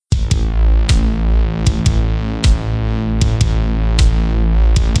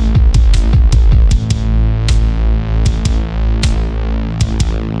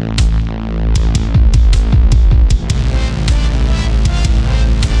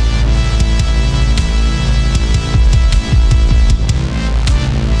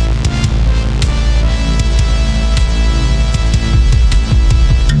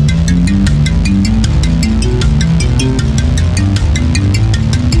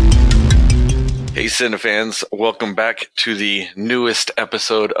Hey, Cinefans, welcome back to the newest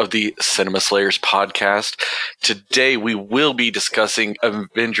episode of the Cinema Slayers podcast. Today, we will be discussing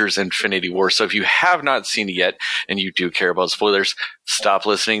Avengers Infinity War. So if you have not seen it yet and you do care about spoilers, stop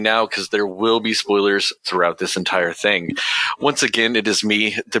listening now because there will be spoilers throughout this entire thing. Once again, it is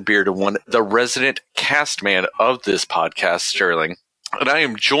me, the bearded one, the resident cast man of this podcast, Sterling. And I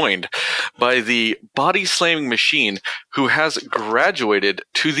am joined by the body-slamming machine who has graduated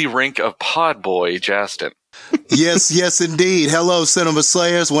to the rank of pod boy, Justin. Yes, indeed. Hello, Cinema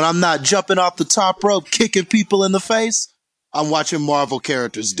Slayers. When I'm not jumping off the top rope, kicking people in the face, I'm watching Marvel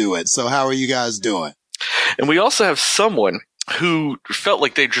characters do it. So how are you guys doing? And we also have someone who felt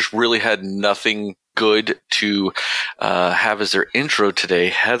like they just really had nothing good to have as their intro today,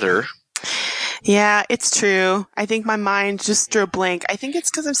 Heather. Yeah, it's true. I think my mind just drew a blank. I think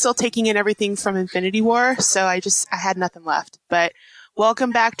it's because I'm still taking in everything from Infinity War, so I had nothing left. But welcome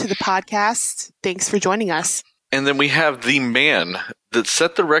back to the podcast. Thanks for joining us. And then we have the man that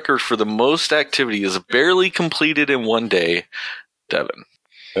set the record for the most activities barely completed in one day, Devin.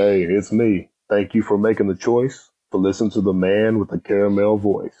 Hey, it's me. Thank you for making the choice to listen to the man with the caramel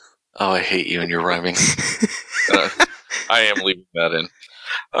voice. Oh, I hate you and your rhyming. I am leaving that in.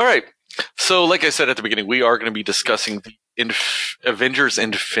 All right. So, like I said at the beginning, we are going to be discussing the Avengers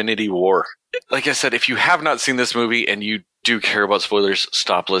Infinity War. Like I said, if you have not seen this movie and you do care about spoilers,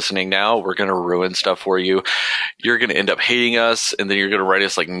 stop listening now. We're going to ruin stuff for you. You're going to end up hating us, and then you're going to write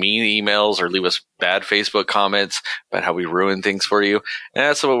us like mean emails or leave us bad Facebook comments about how we ruin things for you. And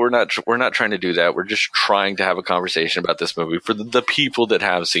that's what we're not trying to do that. We're just trying to have a conversation about this movie for the people that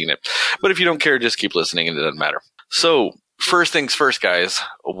have seen it. But if you don't care, just keep listening and it doesn't matter. So, first things first, guys,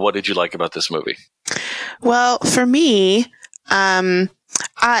 what did you like about this movie? Well, for me,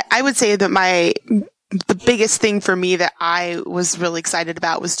 I would say that the biggest thing for me that I was really excited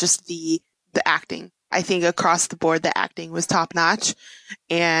about was just the acting. I think across the board, the acting was top notch.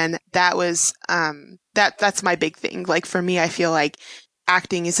 And that was, that's my big thing. Like for me, I feel like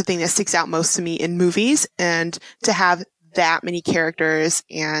acting is the thing that sticks out most to me in movies, and to have that many characters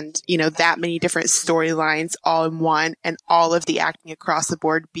and, that many different storylines all in one, and all of the acting across the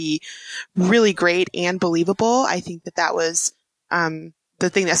board be really great and believable. I think that was, the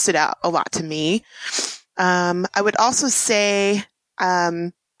thing that stood out a lot to me. I would also say,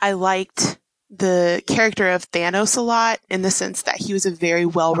 I liked the character of Thanos a lot, in the sense that he was a very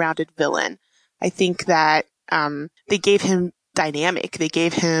well-rounded villain. I think that, they gave him dynamic. They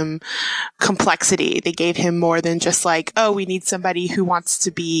gave him complexity. They gave him more than just like, oh, we need somebody who wants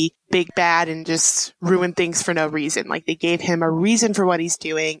to be big bad and just ruin things for no reason. Like they gave him a reason for what he's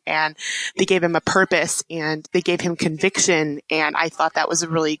doing, and they gave him a purpose, and they gave him conviction. And I thought that was a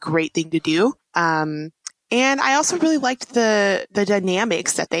really great thing to do. And I also really liked the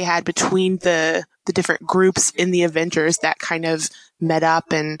dynamics that they had between the different groups in the Avengers that kind of met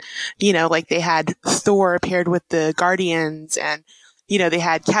up, and, like they had Thor paired with the Guardians, and, they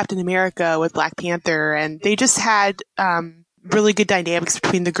had Captain America with Black Panther, and they just had, really good dynamics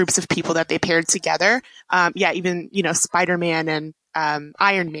between the groups of people that they paired together. Even, Spider-Man and,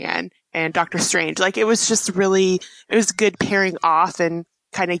 Iron Man and Doctor Strange. Like it was good pairing off and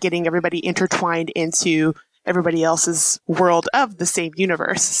kind of getting everybody intertwined into everybody else's world of the same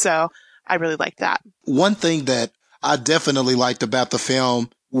universe. So I really liked that. One thing that I definitely liked about the film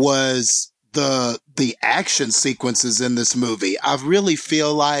was the action sequences in this movie. I really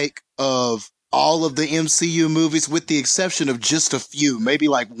feel like of all of the MCU movies, with the exception of just a few, maybe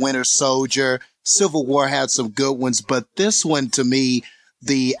like Winter Soldier, Civil War had some good ones, but this one, to me,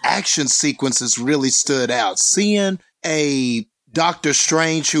 the action sequences really stood out. Seeing a Doctor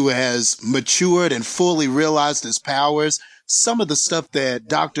Strange who has matured and fully realized his powers, some of the stuff that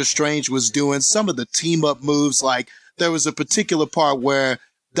Doctor Strange was doing, some of the team up moves, like there was a particular part where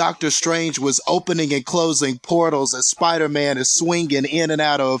Doctor Strange was opening and closing portals as Spider-Man is swinging in and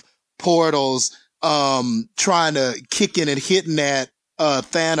out of portals, trying to kick in and hitting at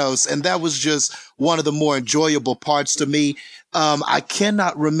Thanos. And that was just one of the more enjoyable parts to me. I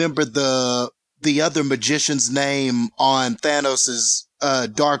cannot remember the other magician's name on Thanos's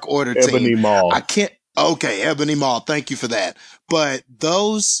Dark Order team. Ebony Maw. Okay, Ebony Maw. Thank you for that. But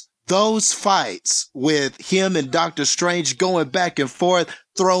those fights with him and Doctor Strange going back and forth,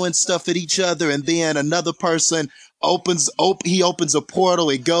 throwing stuff at each other, and then another person opens a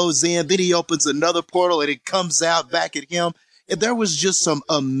portal, it goes in, then he opens another portal and it comes out back at him. And there was just some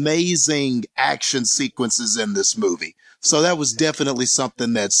amazing action sequences in this movie. So that was definitely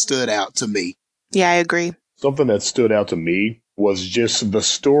something that stood out to me. Yeah, I agree. Something that stood out to me was just the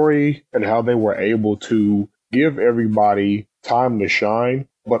story and how they were able to give everybody time to shine,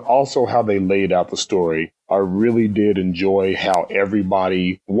 but also how they laid out the story. I really did enjoy how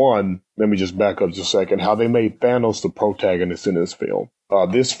everybody, let me just back up just a second, how they made Thanos the protagonist in this film.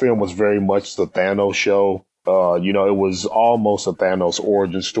 This film was very much the Thanos show. It was almost a Thanos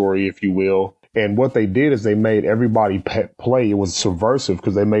origin story, if you will. And what they did is they made everybody play. It was subversive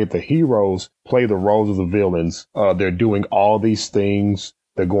because they made the heroes play the roles of the villains. They're doing all these things.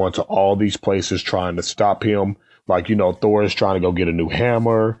 They're going to all these places trying to stop him. Like, Thor is trying to go get a new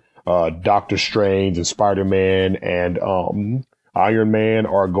hammer. Doctor Strange and Spider-Man and Iron Man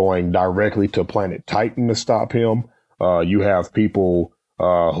are going directly to planet Titan to stop him. You have people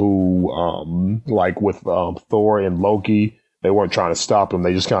who, like with Thor and Loki, they weren't trying to stop him.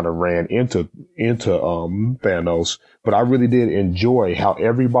 They just kind of ran into Thanos. But I really did enjoy how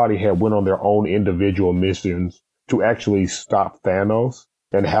everybody had went on their own individual missions to actually stop Thanos,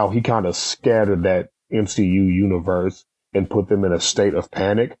 and how he kind of scattered that MCU universe and put them in a state of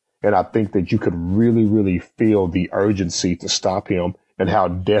panic. And I think that you could really, really feel the urgency to stop him and how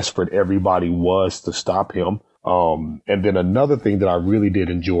desperate everybody was to stop him. And then another thing that I really did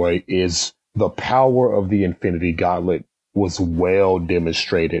enjoy is the power of the Infinity Gauntlet was well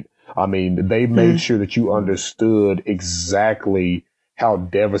demonstrated. I mean, they made sure that you understood exactly how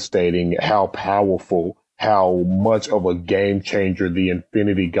devastating, how powerful, how much of a game changer the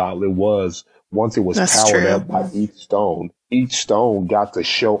Infinity Gauntlet was once it was powered up by each stone. Each stone got to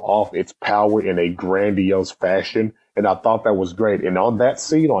show off its power in a grandiose fashion. And I thought that was great. And on that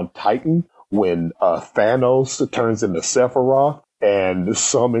scene on Titan, when Thanos turns into Sephiroth and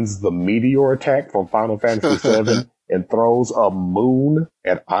summons the meteor attack from Final Fantasy VII and throws a moon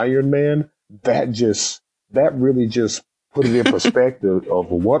at Iron Man, that really just put it in perspective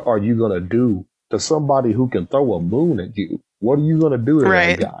of what are you going to do to somebody who can throw a moon at you? What are you going to do to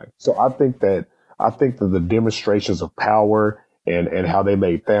that guy? So I think that the demonstrations of power and how they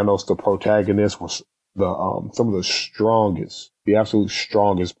made Thanos the protagonist was some of the absolute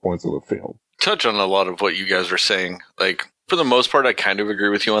strongest points of the film. Touch on a lot of what you guys are saying. Like, for the most part, I kind of agree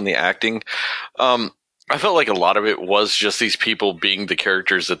with you on the acting. I felt like a lot of it was just these people being the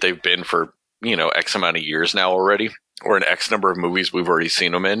characters that they've been for, X amount of years now already, or an X number of movies we've already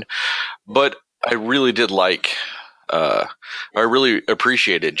seen them in. But I really did I really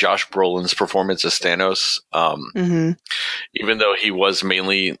appreciated Josh Brolin's performance as Thanos. Even though he was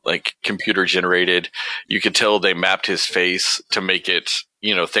mainly like computer generated, you could tell they mapped his face to make it,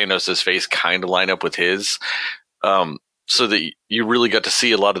 Thanos' face kind of line up with his. So that you really got to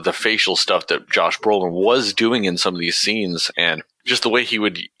see a lot of the facial stuff that Josh Brolin was doing in some of these scenes, and just the way he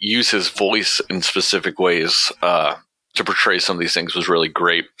would use his voice in specific ways to portray some of these things was really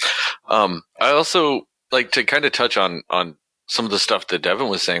great. I also like to kind of touch on some of the stuff that Devin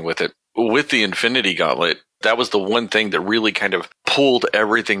was saying with it. With the Infinity Gauntlet, that was the one thing that really kind of pulled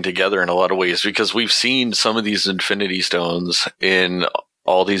everything together in a lot of ways, because we've seen some of these Infinity Stones in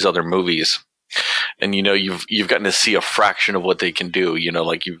all these other movies. And, you've gotten to see a fraction of what they can do.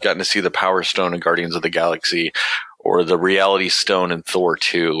 Like you've gotten to see the Power Stone in Guardians of the Galaxy or the Reality Stone in Thor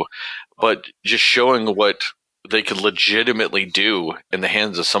 2. But just showing what they could legitimately do in the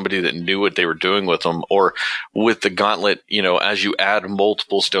hands of somebody that knew what they were doing with them, or with the gauntlet, as you add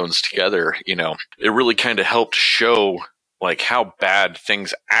multiple stones together, it really kind of helped show like how bad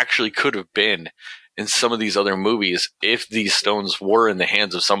things actually could have been in some of these other movies if these stones were in the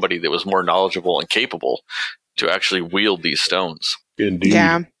hands of somebody that was more knowledgeable and capable to actually wield these stones.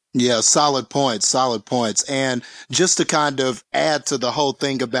 Indeed. Yeah, solid points. And just to kind of add to the whole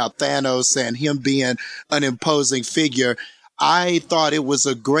thing about Thanos and him being an imposing figure, I thought it was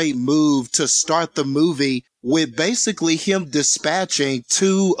a great move to start the movie with basically him dispatching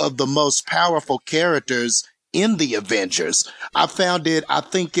two of the most powerful characters in the Avengers. I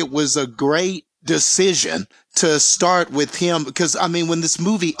think it was a great decision to start with him, because when this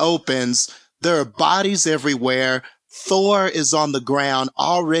movie opens, there are bodies everywhere. Thor is on the ground,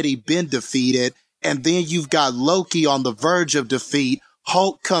 already been defeated, and then you've got Loki on the verge of defeat.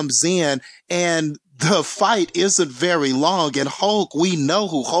 Hulk comes in, and the fight isn't very long. And Hulk, we know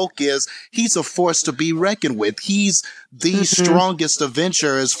who Hulk is. He's a force to be reckoned with. He's the strongest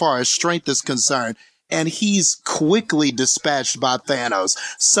Avenger as far as strength is concerned. And he's quickly dispatched by Thanos.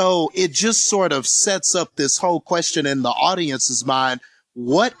 So it just sort of sets up this whole question in the audience's mind.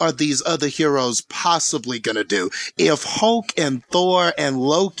 What are these other heroes possibly going to do? If Hulk and Thor and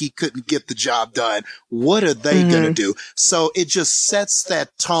Loki couldn't get the job done, what are they going to do? So it just sets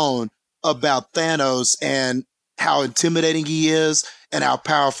that tone about Thanos and how intimidating he is and how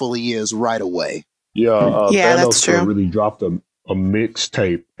powerful he is right away. Yeah, Yeah, Thanos that's true. really dropped a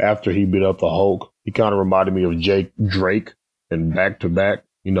mixtape after he beat up the Hulk. He kind of reminded me of Drake and back to back.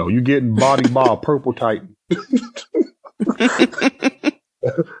 You know, you getting bodied by a purple titan.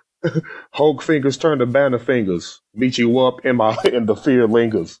 Hulk fingers turn to banner fingers. Beat you up and the fear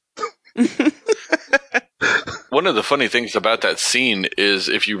lingers. One of the funny things about that scene is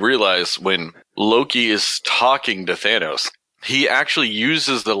if you realize when Loki is talking to Thanos, he actually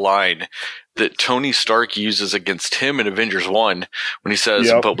uses the line that Tony Stark uses against him in Avengers 1 when he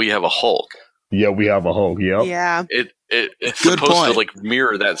says, but we have a Hulk. Yeah, we have a Hulk. Yep. Yeah. It's supposed to like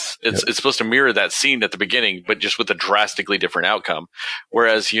mirror that. It's supposed to mirror that scene at the beginning, but just with a drastically different outcome.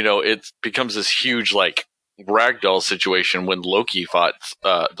 Whereas, you know, it becomes this huge like ragdoll situation when Loki fought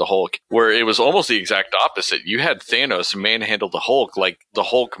the Hulk, where it was almost the exact opposite. You had Thanos manhandle the Hulk like the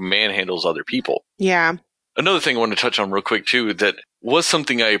Hulk manhandles other people. Yeah. Another thing I want to touch on real quick too, that was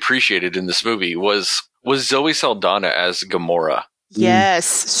something I appreciated in this movie was Zoe Saldana as Gamora.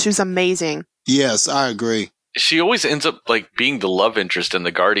 Yes, she was amazing. Yes, I agree. She always ends up like being the love interest in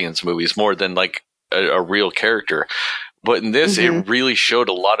the Guardians movies more than like a real character. But in this, it really showed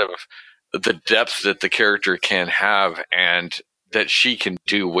a lot of the depth that the character can have and that she can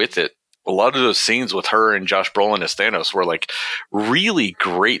do with it. A lot of those scenes with her and Josh Brolin as Thanos were like really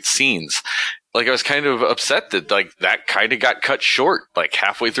great scenes. Like I was kind of upset that like that kind of got cut short like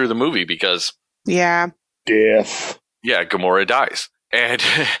halfway through the movie because death. Yeah, Gamora dies. And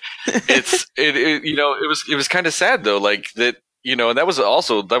it was kind of sad though, like that, you know, and that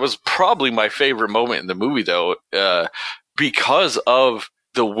was probably my favorite moment in the movie though, because of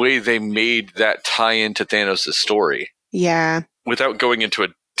the way they made that tie into Thanos' story. Yeah. Without going into a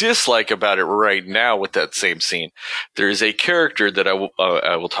dislike about it right now with that same scene, there is a character that I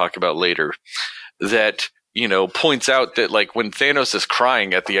will talk about later that, you know, points out that like when Thanos is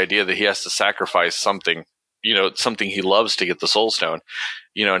crying at the idea that he has to sacrifice something, you know, something he loves to get the Soul Stone,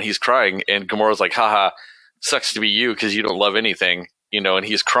 you know, and he's crying and Gamora's like, haha, sucks to be you because you don't love anything, you know, and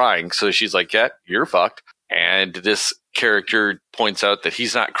he's crying. So she's like, yeah, you're fucked. And this character points out that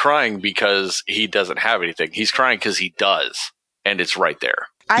he's not crying because he doesn't have anything. He's crying because he does. And it's right there.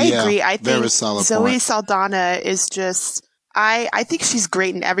 I agree. I think Zoe Saldana is just, I think she's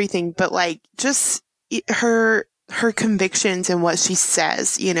great in everything, but like just her convictions and what she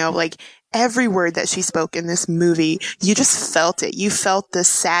says, you know, like every word that she spoke in this movie, you just felt it. You felt the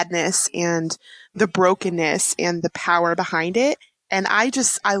sadness and the brokenness and the power behind it. And I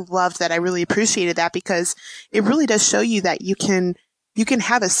loved that. I really appreciated that because it really does show you that you can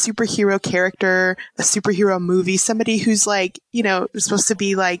have a superhero character, a superhero movie, somebody who's like, you know, supposed to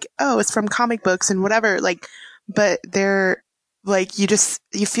be like, oh, it's from comic books and whatever, like, but they're like, you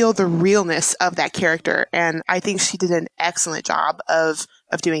feel the realness of that character. And I think she did an excellent job of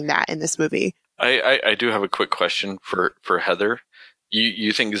doing that in this movie. I do have a quick question for Heather.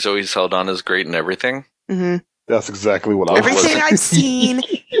 You think Zoe Saldana is great in everything? Mm-hmm. That's exactly what I was.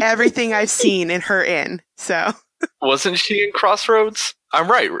 Everything I've seen in her in. So wasn't she in Crossroads? I'm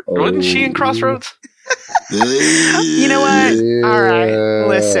right. Wasn't she in Crossroads? You know what? Yeah. All right.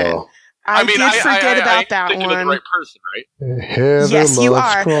 Listen. I did forget about that one. The right person, right? Heather yes, you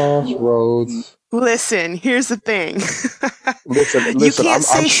are. Crossroads. Listen, here's the thing. Listen, you can't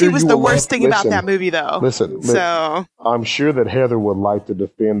say she was the worst thing about that movie, though. Listen, so I'm sure that Heather would like to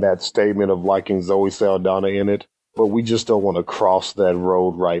defend that statement of liking Zoe Saldana in it, but we just don't want to cross that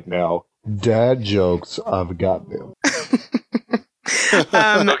road right now. Dad jokes, I've got them.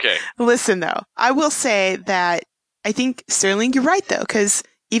 Okay. Listen, though, I will say that I think, Sterling, you're right, though, because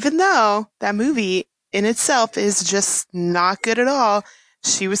even though that movie in itself is just not good at all,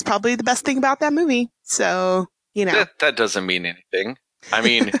 she was probably the best thing about that movie. So, you know. That doesn't mean anything. I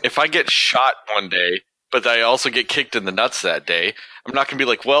mean, if I get shot one day, but I also get kicked in the nuts that day, I'm not going to be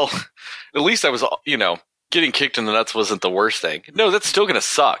like, well, at least I was, you know, getting kicked in the nuts wasn't the worst thing. No, that's still going to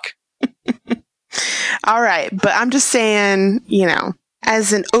suck. All right. But I'm just saying, you know,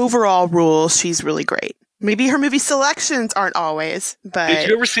 as an overall rule, she's really great. Maybe her movie selections aren't always, but... Did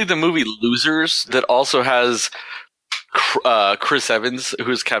you ever see the movie Losers that also has Chris Evans,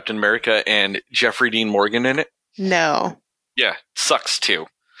 who's Captain America, and Jeffrey Dean Morgan in it? No. Yeah, sucks too.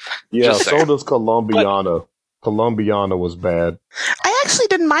 Yeah, so does Columbiana. Columbiana was bad. I actually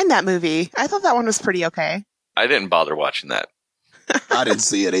didn't mind that movie. I thought that one was pretty okay. I didn't bother watching that. I didn't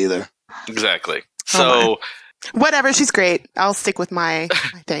see it either. Exactly. So... whatever, she's great. I'll stick with my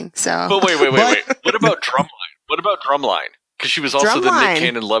thing. So, but wait. What about Drumline? Because she was also the Nick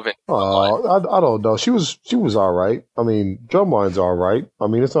Cannon loving. I don't know. She was all right. I mean, Drumline's all right. I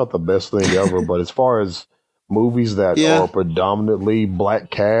mean, it's not the best thing ever, but as far as movies that are predominantly black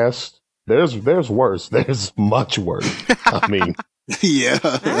cast, there's worse. There's much worse. I mean, yeah,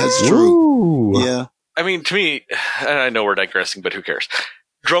 that's true. Ooh. Yeah. I mean, to me, and I know we're digressing, but who cares?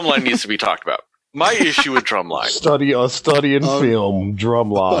 Drumline needs to be talked about. My issue with Drumline. Study in film,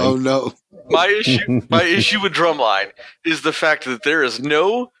 Drumline. Oh no. My issue with Drumline is the fact that there is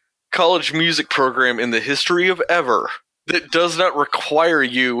no college music program in the history of ever that does not require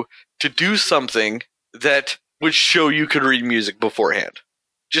you to do something that would show you could read music beforehand.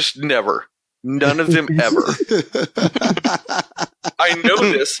 Just never. None of them ever. I know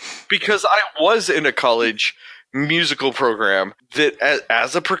this because I was in a college musical program that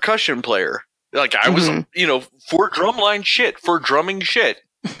as a percussion player, like I was, for drumline shit, for drumming shit.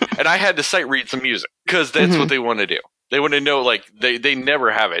 And I had to sight read some music because that's what they want to do. They want to know, like, they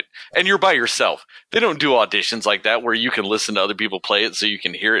never have it. And you're by yourself. They don't do auditions like that where you can listen to other people play it so you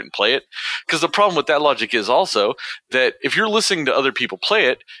can hear it and play it. Because the problem with that logic is also that if you're listening to other people play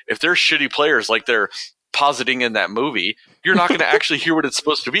it, if they're shitty players like they're positing in that movie, you're not going to actually hear what it's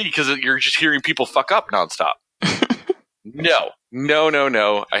supposed to be because you're just hearing people fuck up nonstop. No.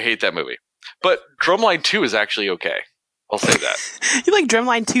 I hate that movie. But Drumline 2 is actually okay. I'll say that. You like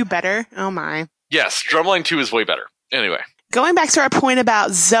Drumline 2 better? Oh my. Yes, Drumline 2 is way better. Anyway. Going back to our point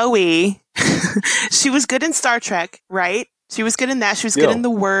about Zoe, she was good in Star Trek, right? She was good in that. She was good in The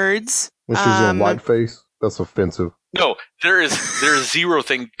Words. When she was in Whiteface, that's offensive. No, there is zero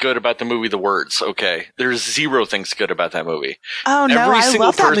thing good about the movie The Words, okay? There's zero things good about that movie. Oh no, Every I single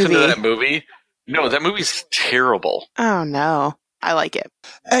love that person movie. in that movie. No, that movie's terrible. Oh no. I like it.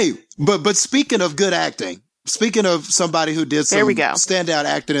 Hey, but speaking of good acting, speaking of somebody who did some standout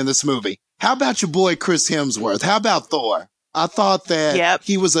acting in this movie, how about your boy Chris Hemsworth? How about Thor? I thought that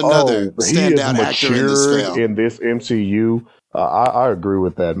he was another standout actor in this film. In this MCU, I agree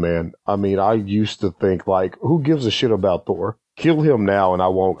with that, man. I mean, I used to think, like, who gives a shit about Thor? Kill him now and I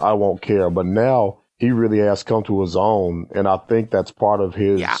won't care. But now he really has come to his own. And I think that's part of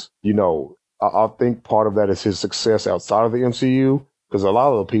his, I think part of that is his success outside of the MCU. Because a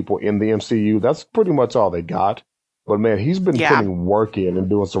lot of the people in the MCU, that's pretty much all they got. But man, he's been putting work in and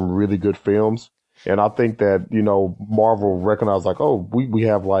doing some really good films. And I think that, Marvel recognized, like, oh, we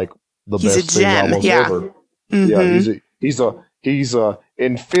have like the best thing almost ever. Yeah, he's a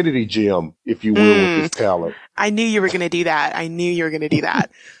infinity gem, if you will, with his talent. I knew you were gonna do that.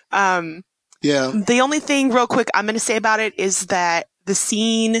 The only thing real quick I'm gonna say about it is that the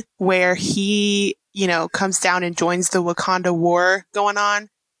scene where he, comes down and joins the Wakanda war going on,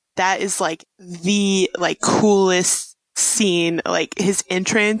 that is like the coolest scene, like his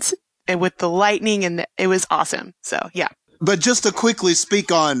entrance and with the lightning, and it was awesome. So yeah. But just to quickly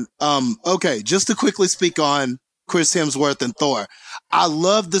speak on Chris Hemsworth and Thor, I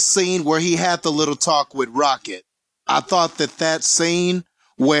love the scene where he had the little talk with Rocket. I thought that scene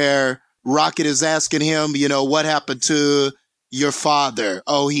where Rocket is asking him, what happened to your father?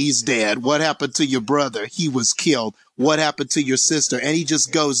 Oh, he's dead. What happened to your brother? He was killed. What happened to your sister? And he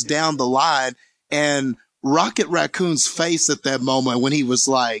just goes down the line, and Rocket Raccoon's face at that moment when he was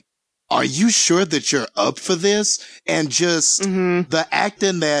like, are you sure that you're up for this? And just the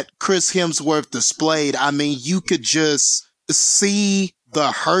acting that Chris Hemsworth displayed, I mean, you could just see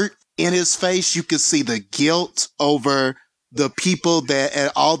the hurt in his face. You could see the guilt over the people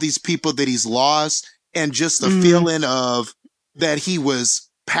and all these people that he's lost, and just the feeling of that he was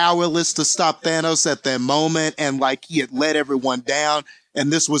powerless to stop Thanos at that moment, and like he had let everyone down, and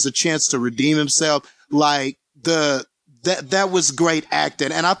this was a chance to redeem himself. Like that was great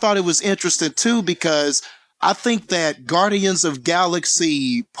acting. And I thought it was interesting too, because I think that Guardians of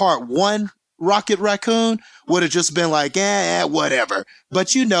Galaxy Part 1 Rocket Raccoon would have just been like, whatever. But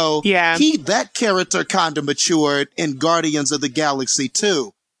that character kind of matured in Guardians of the Galaxy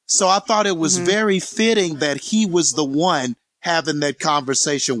 2. So I thought it was very fitting that he was the one having that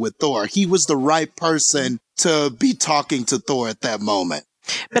conversation with Thor. He was the right person to be talking to Thor at that moment.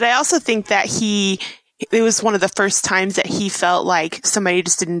 But I also think that it was one of the first times that he felt like somebody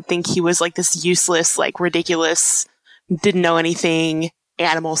just didn't think he was like this useless, like ridiculous, didn't know anything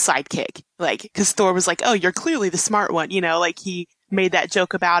animal sidekick. Like, cause Thor was like, oh, you're clearly the smart one, like he made that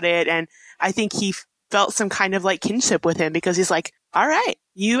joke about it. And I think he felt some kind of like kinship with him, because he's like, all right,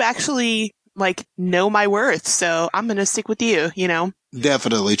 you actually like know my worth, so I'm going to stick with you,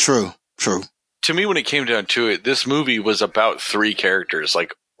 Definitely true. To me, when it came down to it, this movie was about 3 characters,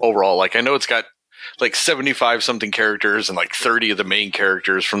 like overall. Like, I know it's got like 75 something characters and like 30 of the main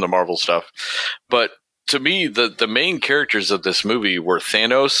characters from the Marvel stuff. But to me, the main characters of this movie were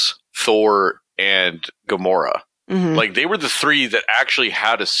Thanos, Thor, and Gamora. Like, they were the 3 that actually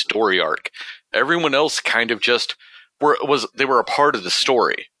had a story arc. Everyone else kind of just were a part of the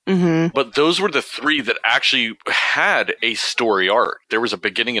story. Mm-hmm. But those were the three that actually had a story arc. There was a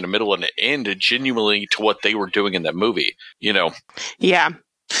beginning and a middle and an end genuinely to what they were doing in that movie, you know? Yeah.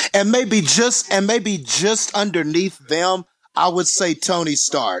 And maybe just underneath them, I would say Tony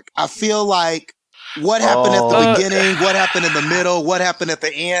Stark. I feel like what happened at the beginning, what happened in the middle, what happened at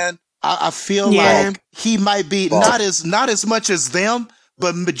the end. I feel like he might be not as much as them,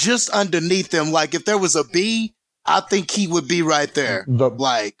 but just underneath them. Like if there was a B, I think he would be right there. The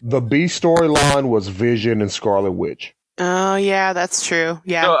B storyline was Vision and Scarlet Witch. Oh yeah, that's true.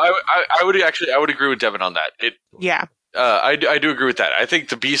 Yeah. No, I would agree with Devin on that. Yeah. I do agree with that. I think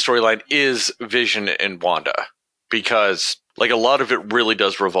the B storyline is Vision and Wanda because like a lot of it really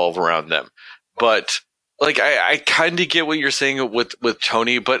does revolve around them. But like I kind of get what you're saying with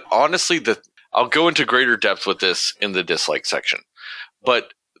Tony, but honestly, I'll go into greater depth with this in the dislike section.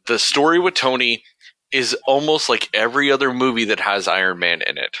 But the story with Tony is almost like every other movie that has Iron Man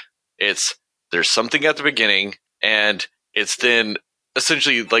in it. There's something at the beginning, and it's then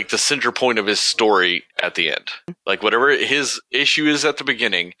essentially like the center point of his story at the end. Like whatever his issue is at the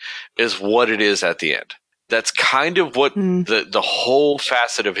beginning is what it is at the end. That's kind of what the whole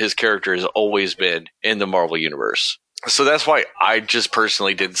facet of his character has always been in the Marvel Universe. So that's why I just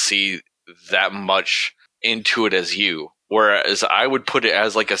personally didn't see that much into it as you. Whereas I would put it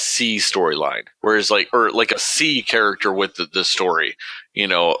as like a C storyline, whereas like a C character with the story,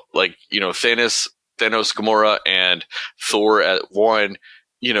 Thanos, Gamora, and Thor at 1,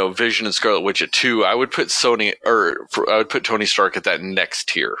 Vision and Scarlet Witch at 2. I would put Tony Stark at that next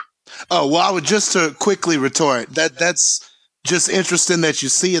tier. Oh, well, I would just to quickly retort that's just interesting that you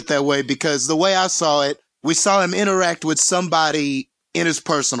see it that way, because the way I saw it, we saw him interact with somebody in his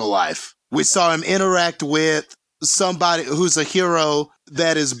personal life. We saw him interact with somebody who's a hero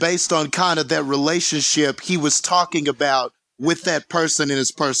that is based on kind of that relationship he was talking about with that person in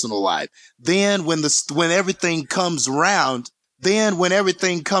his personal life. Then when everything comes around and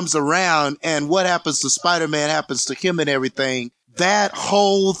what happens to Spider-Man happens to him and everything, that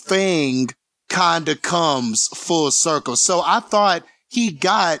whole thing kind of comes full circle. So I thought he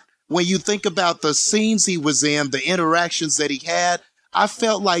got, when you think about the scenes he was in, the interactions that he had, I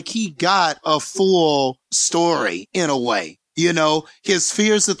felt like he got a full story in a way. His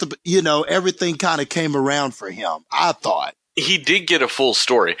fears everything kind of came around for him, I thought. He did get a full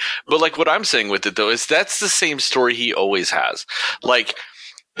story. But like what I'm saying with it though is that's the same story he always has. Like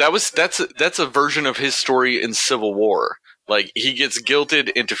that's a version of his story in Civil War. Like he gets guilted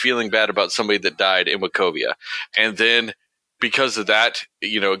into feeling bad about somebody that died in Wachovia. And then because of that,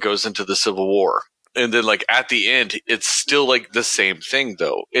 it goes into the Civil War. And then like at the end, it's still like the same thing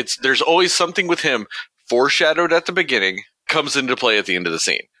though. There's always something with him foreshadowed at the beginning comes into play at the end of the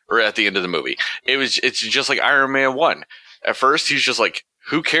scene or at the end of the movie. It's just like Iron Man 1. At first, he's just like,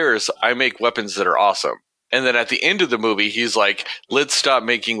 who cares? I make weapons that are awesome. And then at the end of the movie, he's like, let's stop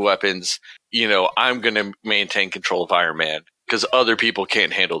making weapons. I'm going to maintain control of Iron Man because other people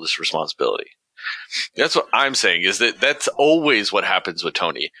can't handle this responsibility. That's what I'm saying is that's always what happens with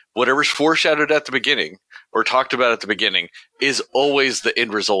Tony. Whatever's foreshadowed at the beginning or talked about at the beginning is always the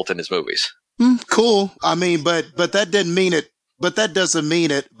end result in his movies. Cool. I mean, but that didn't mean it. But that doesn't mean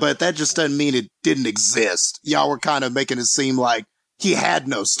it. But that just doesn't mean it didn't exist. Y'all were kind of making it seem like he had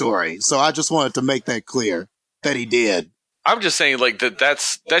no story. So I just wanted to make that clear that he did. I'm just saying like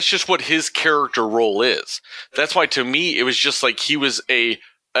that's just what his character role is. That's why to me it was just like he was a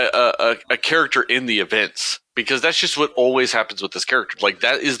character in the events, because that's just what always happens with this character. Like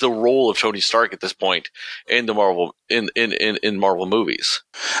that is the role of Tony Stark at this point in the Marvel in Marvel movies.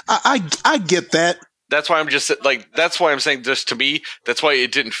 I get that. That's why that's why I'm saying just to me, that's why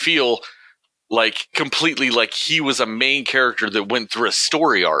it didn't feel like completely like he was a main character that went through a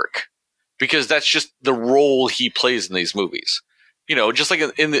story arc, because that's just the role he plays in these movies. Just like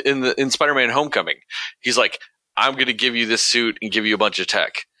in Spider-Man Homecoming, he's like, I'm going to give you this suit and give you a bunch of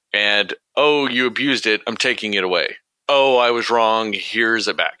tech. And, oh, you abused it. I'm taking it away. Oh, I was wrong. Here's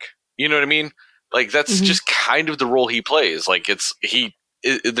it back. You know what I mean? Like, that's just kind of the role he plays. Like,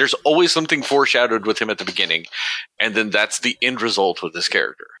 there's always something foreshadowed with him at the beginning. And then that's the end result with this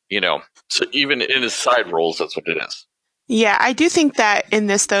character, So even in his side roles, that's what it is. Yeah, I do think that in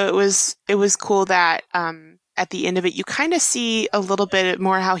this, though, it was cool that at the end of it, you kind of see a little bit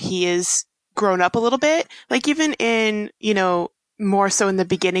more how he is grown up a little bit. Like even in, more so in the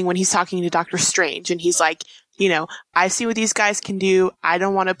beginning when he's talking to Doctor Strange and he's like, I see what these guys can do. I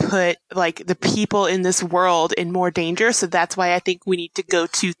don't want to put like the people in this world in more danger. So that's why I think we need to go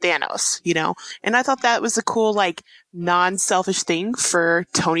to Thanos, and I thought that was a cool, like non-selfish thing for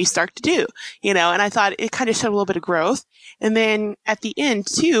Tony Stark to do, and I thought it kind of showed a little bit of growth. And then at the end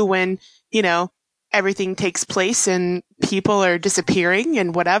too, when, everything takes place and people are disappearing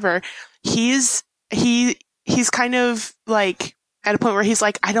and whatever, he's kind of like at a point where he's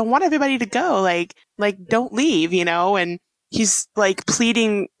like, I don't want everybody to go. Like don't leave, and he's like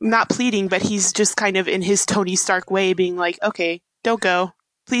not pleading, but he's just kind of in his Tony Stark way being like, okay, don't go,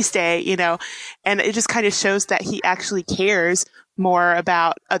 please stay, and it just kind of shows that he actually cares more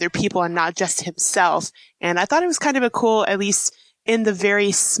about other people and not just himself. And I thought it was kind of a cool, at least in the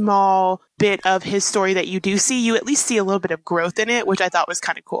very small bit of his story that you do see, you at least see a little bit of growth in it, which I thought was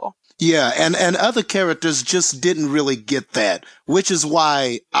kind of cool. Yeah, and other characters just didn't really get that, which is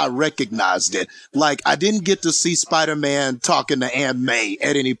why I recognized it. Like, I didn't get to see Spider-Man talking to Aunt May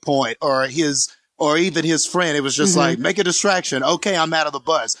at any point, or even his friend. It was just like, make a distraction. Okay, I'm out of the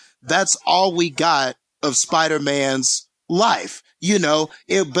bus. That's all we got of Spider-Man's life,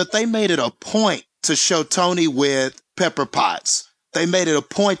 but they made it a point to show Tony with Pepper Potts. They made it a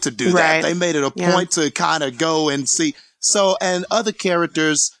point to do that. They made it a point to kind of go and see. So, and other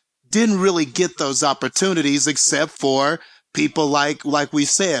characters didn't really get those opportunities except for people like we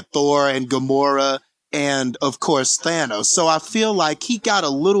said, Thor and Gamora and of course Thanos. So I feel like he got a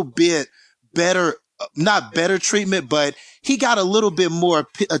little bit better, not better treatment, but he got a little bit more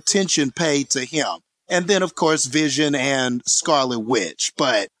attention paid to him. And then of course Vision and Scarlet Witch,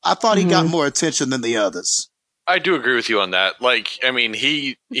 but I thought he got more attention than the others. I do agree with you on that. Like, I mean,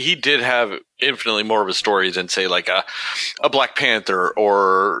 he did have infinitely more of a story than, say, like a Black Panther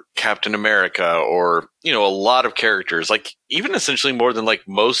or Captain America or, a lot of characters. Like, even essentially more than, like,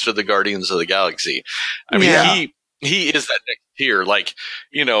 most of the Guardians of the Galaxy. I mean, he is that next tier. Like,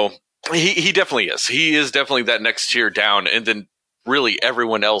 he definitely is. He is definitely that next tier down. And then really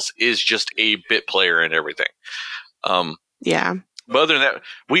everyone else is just a bit player and everything. Yeah. But other than that,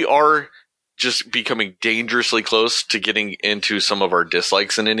 we are just becoming dangerously close to getting into some of our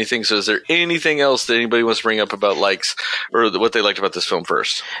dislikes and anything. So is there anything else that anybody wants to bring up about likes or what they liked about this film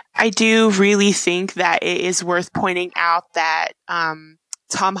first? I do really think that it is worth pointing out that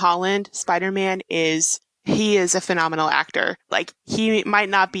Tom Holland, Spider-Man, is a phenomenal actor. Like, he might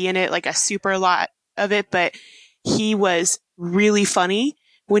not be in it like a super lot of it, but he was really funny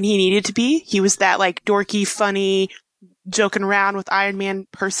when he needed to be. He was that like dorky, funny, joking around with Iron Man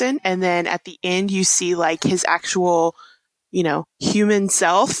person. And then at the end, you see like his actual, human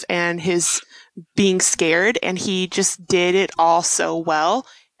self and his being scared. And he just did it all so well.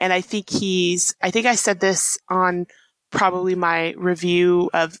 And I think I said this on probably my review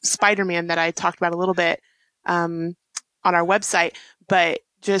of Spider-Man that I talked about a little bit, on our website, but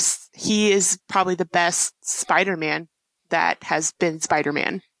just, he is probably the best Spider-Man that has been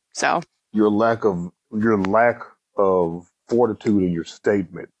Spider-Man. So your lack of fortitude in your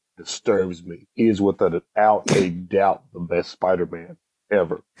statement disturbs me. He is without a doubt the best Spider-Man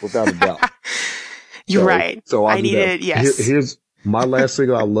ever, without a doubt. You're right. So I needed, yes. Here's my last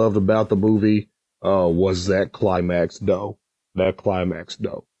thing I loved about the movie was that climax, though.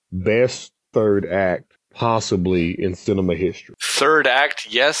 Best third act possibly in cinema history. Third act,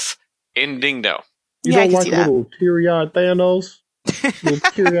 yes. Ending, no. You don't like little teary-eyed Thanos?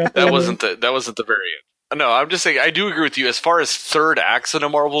 That wasn't the very end. No, I'm just saying, I do agree with you. As far as third acts in a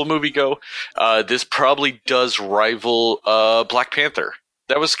Marvel movie go, this probably does rival Black Panther.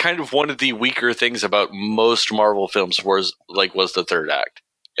 That was kind of one of the weaker things about most Marvel films was the third act.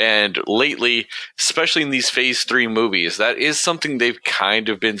 And lately, especially in these Phase 3 movies, that is something they've kind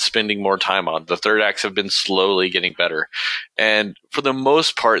of been spending more time on. The third acts have been slowly getting better. And for the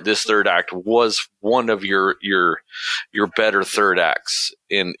most part, this third act was one of your better third acts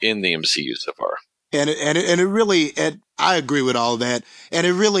in the MCU so far. And it really, I agree with all that. And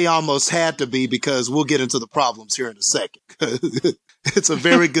it really almost had to be, because we'll get into the problems here in a second. It's a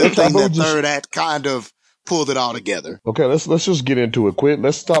very good thing that third act kind of pulled it all together. Okay, let's just get into it quick.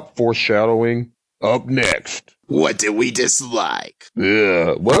 Let's stop foreshadowing. Up next. What did we dislike?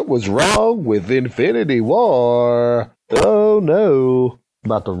 Yeah, what was wrong with Infinity War? Oh no.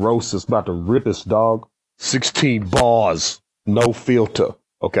 About to roast us, about to rip us, dog. 16 bars. No filter.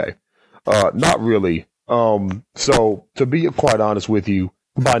 Okay. Not really. So to be quite honest with you,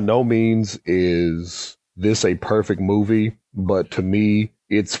 by no means is this a perfect movie, but to me,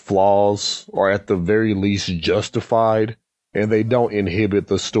 its flaws are at the very least justified, and they don't inhibit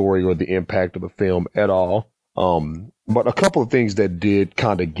the story or the impact of the film at all. But a couple of things that did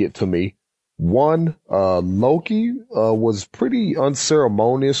kind of get to me. One, Loki was pretty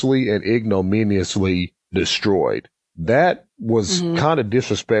unceremoniously and ignominiously destroyed. That was kind of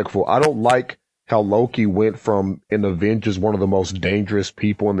disrespectful. I don't like how Loki went from in Avengers one of the most dangerous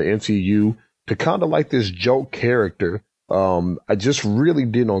people in the MCU to kind of like this joke character. I just really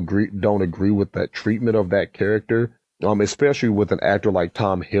don't agree with that treatment of that character. Especially with an actor like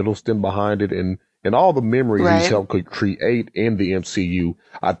Tom Hiddleston behind it and all the memories he's helped create in the MCU.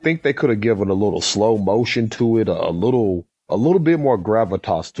 I think they could have given a little slow motion to it, a little bit more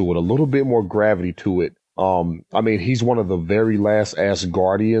gravitas to it, a little bit more gravity to it. I mean, he's one of the very last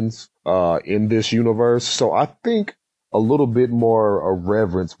Asgardians, in this universe. So I think a little bit more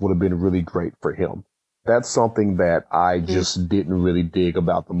reverence would have been really great for him. That's something that I just didn't really dig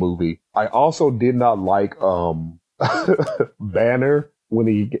about the movie. I also did not like, Banner when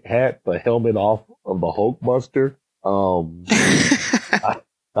he had the helmet off of the Hulkbuster.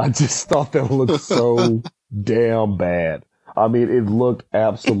 I just thought that looked so damn bad. I mean, it looked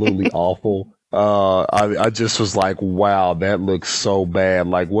absolutely awful. I just was like, wow, that looks so bad.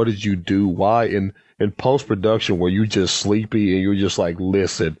 Like, what did you do? Why in post-production were you just sleepy and you're just like,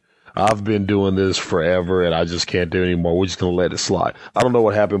 listen, I've been doing this forever and I just can't do it anymore. We're just going to let it slide. I don't know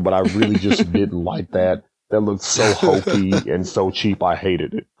what happened, but I really just didn't like that. That looked so hokey and so cheap. I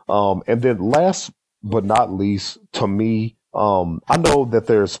hated it. And then last but not least, to me, I know that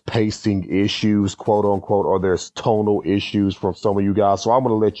there's pacing issues, quote unquote, or there's tonal issues from some of you guys. So I'm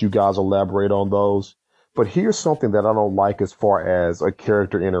going to let you guys elaborate on those. But here's something that I don't like as far as a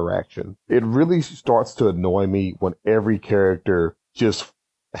character interaction. It really starts to annoy me when every character just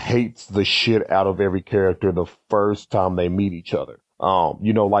hates the shit out of every character the first time they meet each other.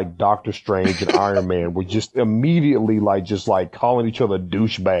 Like Doctor Strange and Iron Man were just immediately just calling each other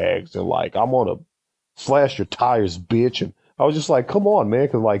douchebags and like, I'm gonna slash your tires, bitch. And I was just like, come on, man.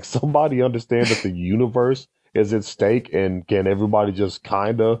 Cause somebody understand that the universe is at stake and can everybody just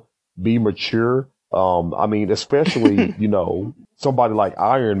kind of be mature? I mean, especially, somebody like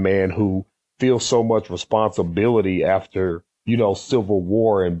Iron Man who feels so much responsibility after, Civil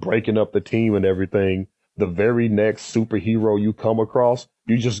War and breaking up the team and everything. The very next superhero you come across,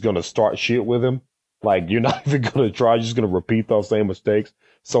 you're just going to start shit with him. Like, you're not even going to try. You're just going to repeat those same mistakes.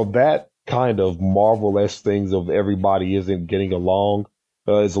 So that kind of Marvel-esque things of everybody isn't getting along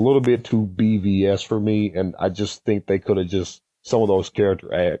is a little bit too BVS for me. And I just think they could have just, some of those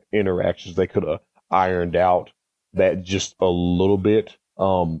character interactions, they could have ironed out that just a little bit.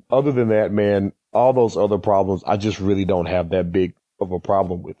 Other than that, man, all those other problems, I just really don't have that big of a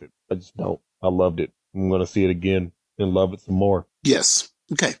problem with it. I just don't. I loved it. I'm going to see it again and love it some more. Yes.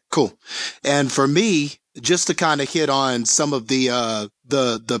 Okay, cool. And for me, just to kind of hit on some of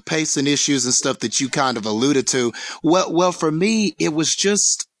the pacing issues and stuff that you kind of alluded to. Well, for me, it was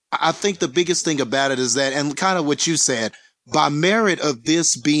just, I think the biggest thing about it is that, and kind of what you said, by merit of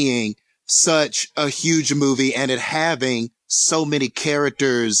this being such a huge movie and it having so many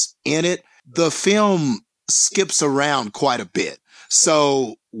characters in it, the film skips around quite a bit.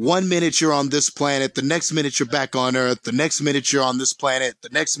 So 1 minute you're on this planet, the next minute you're back on Earth, the next minute you're on this planet, the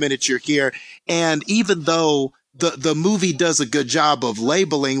next minute you're here. And even though the movie does a good job of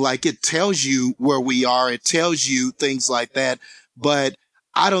labeling, like it tells you where we are, it tells you things like that. But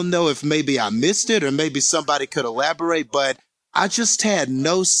I don't know if maybe I missed it or maybe somebody could elaborate, but I just had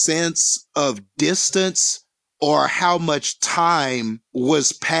no sense of distance or how much time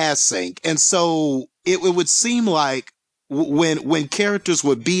was passing. And so it would seem like when characters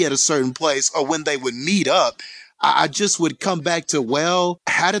would be at a certain place or when they would meet up, I just would come back to, well,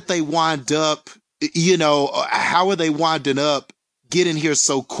 how did they wind up, how are they winding up getting here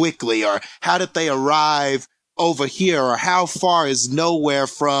so quickly? Or how did they arrive over here? Or how far is nowhere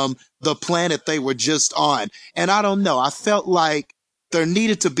from the planet they were just on? And I don't know. I felt like there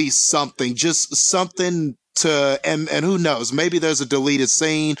needed to be something, just something and who knows, maybe there's a deleted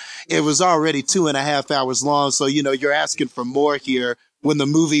scene. It was already 2.5 hours long. So, you're asking for more here when the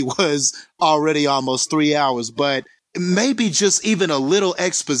movie was already almost 3 hours, but maybe just even a little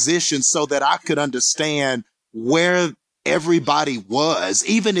exposition so that I could understand where everybody was,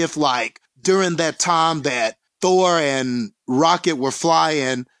 even if during that time that Thor and Rocket were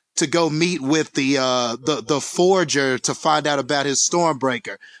flying to go meet with the Forger to find out about his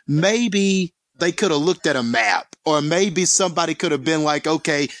Stormbreaker. Maybe they could have looked at a map, or maybe somebody could have been like,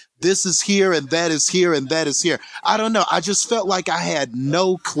 okay, this is here and that is here and that is here. I don't know. I just felt like I had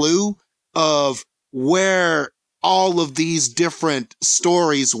no clue of where all of these different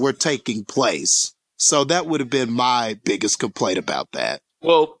stories were taking place. So that would have been my biggest complaint about that.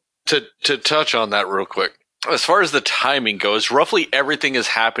 Well, to touch on that real quick, as far as the timing goes, roughly everything is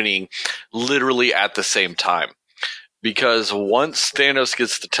happening literally at the same time. Because once Thanos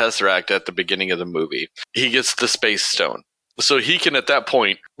gets the Tesseract at the beginning of the movie, he gets the Space Stone. So he can, at that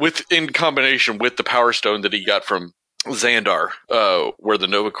point, in combination with the Power Stone that he got from Xandar, where the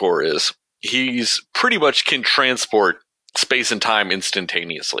Nova Corps is, he's pretty much can transport space and time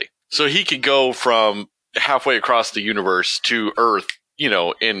instantaneously. So he could go from halfway across the universe to Earth, in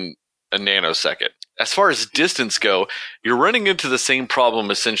a nanosecond. As far as distance go, you're running into the same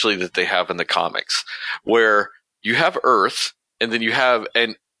problem essentially that they have in the comics, where you have Earth and then you have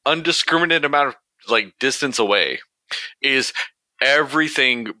an undiscriminated amount of distance away is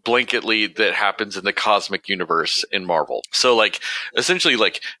everything blanketly that happens in the cosmic universe in Marvel. So essentially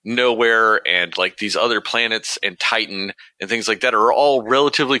Nowhere and these other planets and Titan and things like that are all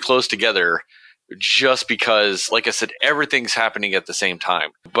relatively close together, just because, like I said, everything's happening at the same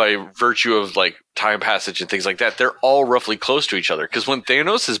time by virtue of time passage and things like that. They're all roughly close to each other, because when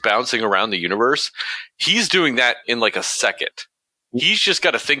Thanos is bouncing around the universe, he's doing that in a second. He's just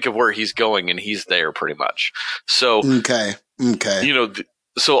got to think of where he's going and he's there pretty much. So, okay.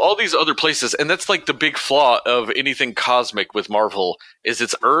 So all these other places, and that's the big flaw of anything cosmic with Marvel, is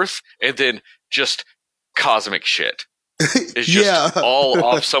it's Earth and then just cosmic shit. It's just all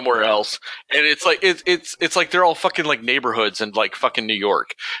off somewhere else. And it's it's they're all fucking neighborhoods and fucking New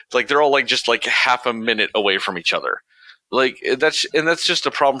York. They're all just half a minute away from each other. That's just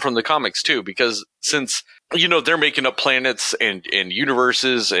a problem from the comics too, because since, they're making up planets and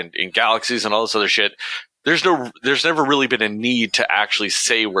universes and galaxies and all this other shit, there's never really been a need to actually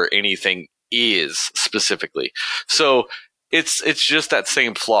say where anything is specifically. So it's just that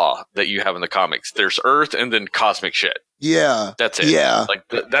same flaw that you have in the comics. There's Earth and then cosmic shit. Yeah. That's it. Yeah.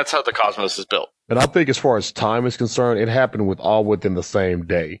 That's how the cosmos is built. And I think as far as time is concerned, it happened within the same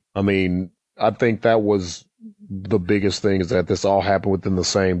day. I mean, I think that was the biggest thing, is that this all happened within the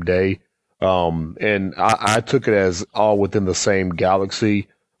same day. And I took it as all within the same galaxy.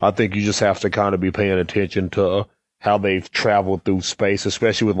 I think you just have to kind of be paying attention to how they've traveled through space,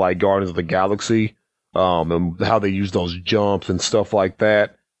 especially with Guardians of the Galaxy, and how they use those jumps and stuff like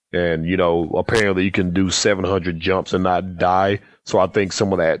that. And, apparently you can do 700 jumps and not die. So I think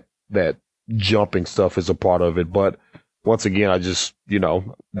some of that jumping stuff is a part of it. But once again, I just,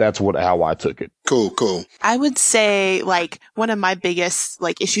 that's how I took it. Cool. I would say one of my biggest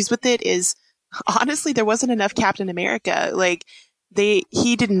issues with it is, honestly, there wasn't enough Captain America.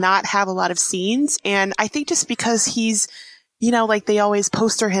 He did not have a lot of scenes. And I think just because he's, they always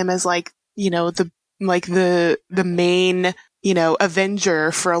poster him as the main,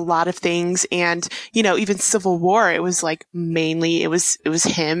 Avenger for a lot of things. And, even Civil War, it was mainly it was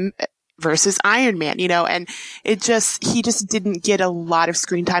him versus Iron Man, and he just didn't get a lot of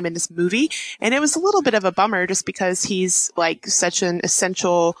screen time in this movie. And it was a little bit of a bummer, just because he's such an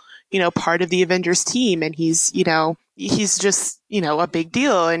essential, part of the Avengers team. And he's just, a big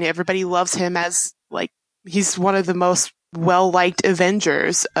deal, and everybody loves him as he's one of the most well-liked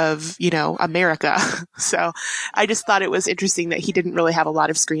Avengers of, America. So I just thought it was interesting that he didn't really have a lot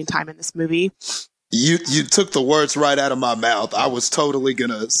of screen time in this movie. You took the words right out of my mouth. I was totally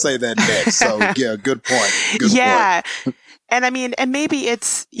going to say that next. So yeah, good point. Good point. And I mean, and maybe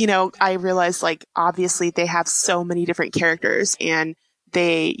it's, I realize obviously they have so many different characters, and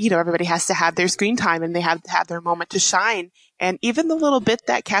they, everybody has to have their screen time, and they have to have their moment to shine. And even the little bit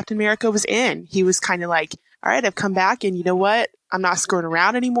that Captain America was in, he was kind of all right, I've come back, and you know what? I'm not screwing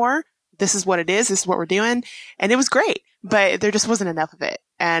around anymore. This is what it is. This is what we're doing. And it was great, but there just wasn't enough of it.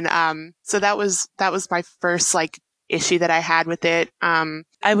 And, so that was my first issue that I had with it.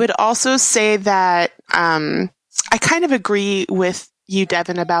 I would also say that, I kind of agree with you,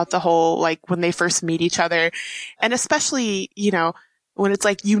 Devin, about the whole, when they first meet each other, and especially, when it's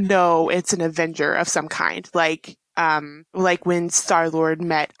it's an Avenger of some kind, when Star-Lord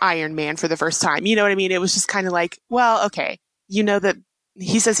met Iron Man for the first time, you know what I mean? It was just kind of well, okay, that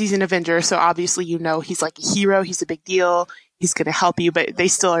he says he's an Avenger, so obviously, he's a hero, he's a big deal, he's going to help you, but they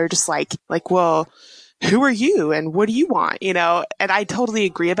still are just well, who are you and what do you want? And I totally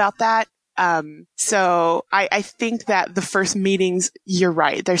agree about that. So I think that the first meetings, you're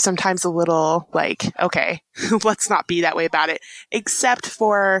right. They're sometimes a little okay, let's not be that way about it, except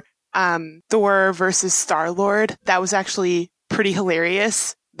for, Thor versus Star-Lord. That was actually pretty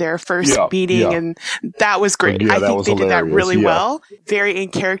hilarious. Their first meeting, and that was great. I think they did that really well. Very in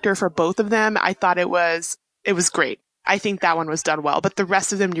character for both of them. I thought it was great. I think that one was done well, but the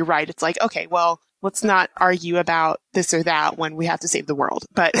rest of them, you're right. It's okay, well, let's not argue about this or that when we have to save the world.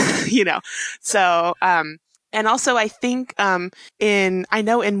 But, so, And also, I think in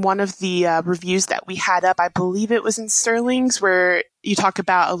one of the reviews that we had up, I believe it was in Sterling's, where you talk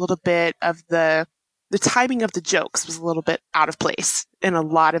about a little bit of the timing of the jokes was a little bit out of place in a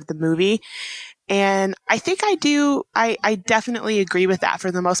lot of the movie. And I think I definitely agree with that for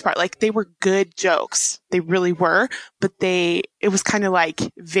the most part. Like, they were good jokes. They really were, but it was kind of like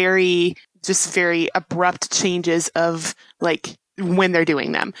very abrupt changes of like when they're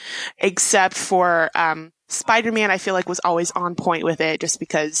doing them, except for, Spider-Man, I feel like was always on point with it just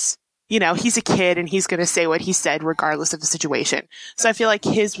because, he's a kid and he's going to say what he said regardless of the situation. So I feel like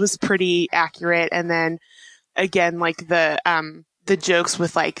his was pretty accurate. And then again, like the jokes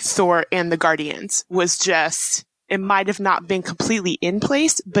with like Thor and the Guardians was just, it might have not been completely in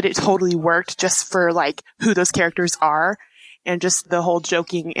place, but it totally worked just for like who those characters are and just the whole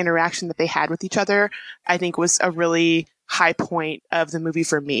joking interaction that they had with each other, I think was a really high point of the movie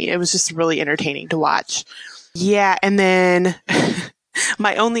for me. It was just really entertaining to watch. Yeah. And then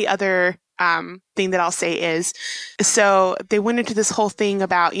my only other thing that I'll say is, so they went into this whole thing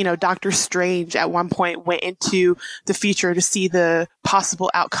about, Doctor Strange at one point went into the future to see the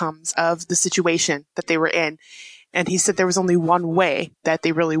possible outcomes of the situation that they were in. And he said there was only one way that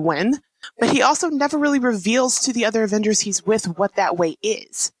they really win. But he also never really reveals to the other Avengers he's with what that way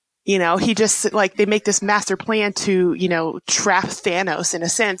is. He just, like, they make this master plan to, trap Thanos in a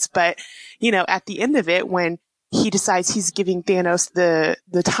sense. But, at the end of it, when he decides he's giving Thanos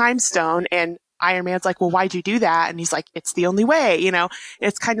the time stone and Iron Man's like, well, why'd you do that? And he's like, it's the only way,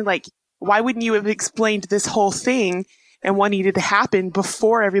 it's kind of like, why wouldn't you have explained this whole thing and what needed to happen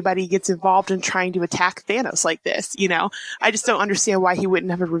before everybody gets involved in trying to attack Thanos like this? I just don't understand why he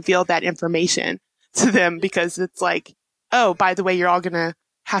wouldn't have revealed that information to them, because it's like, oh, by the way, you're all going to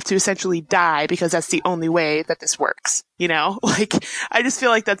have to essentially die because that's the only way that this works. Like, I just feel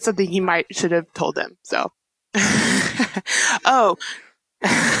like that's something he should have told them. So, oh,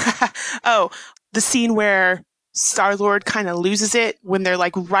 the scene where Star-Lord kind of loses it when they're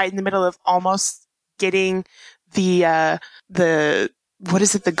like right in the middle of almost getting the what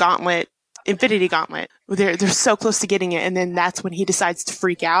is it? The gauntlet, Infinity Gauntlet. They're so close to getting it. And then that's when he decides to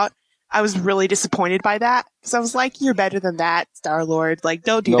freak out. I was really disappointed by that. So I was like, you're better than that, Star-Lord. Like,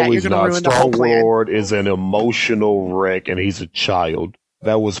 don't do that. You're going to ruin the whole plan. Star-Lord is an emotional wreck and he's a child.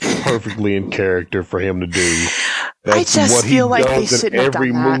 That was perfectly in character for him to do. That's I just feel like they shouldn't have done that.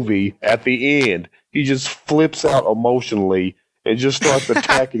 Every movie, at the end, he just flips out emotionally and just starts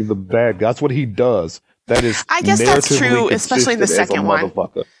attacking the bad guy. That's what he does. That is, I guess that's true, especially in the second one.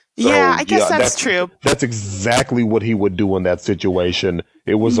 So, yeah, I guess that's true. That's exactly what he would do in that situation.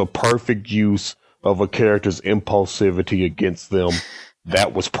 It was a perfect use of a character's impulsivity against them.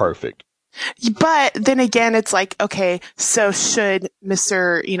 That was perfect. But then again, it's like, okay, so should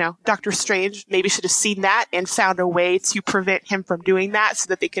Doctor Strange maybe should have seen that and found a way to prevent him from doing that so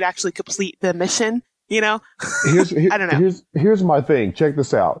that they could actually complete the mission, I don't know. Here's my thing. Check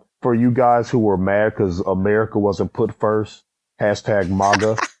this out. For you guys who were mad because America wasn't put first,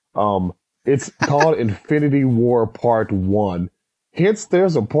 #MAGA. It's called Infinity War Part 1. Hence,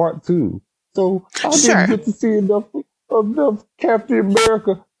 there's a Part 2. So I didn't get to see enough of Captain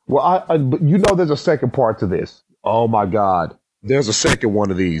America. Well, but there's a second part to this. Oh my God. There's a second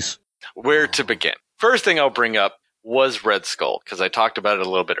one of these. Where to begin? First thing I'll bring up was Red Skull, because I talked about it a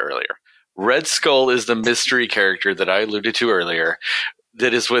little bit earlier. Red Skull is the mystery character that I alluded to earlier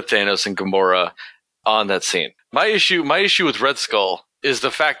that is with Thanos and Gamora on that scene. My issue with Red Skull is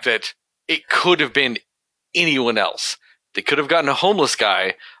the fact that it could have been anyone else. They could have gotten a homeless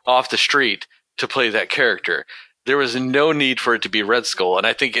guy off the street to play that character. There was no need for it to be Red Skull, and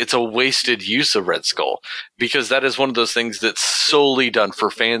I think it's a wasted use of Red Skull, because that is one of those things that's solely done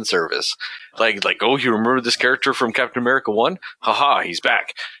for fan service. Like, oh, you remember this character from Captain America 1? Haha, he's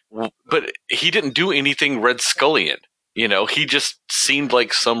back. But he didn't do anything Red Skullian. He just seemed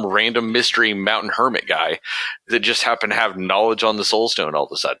like some random mystery mountain hermit guy that just happened to have knowledge on the Soul Stone all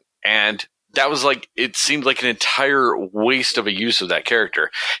of a sudden. And that was like, it seemed like an entire waste of a use of that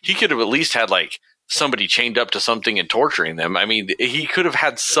character. He could have at least had somebody chained up to something and torturing them. I mean, he could have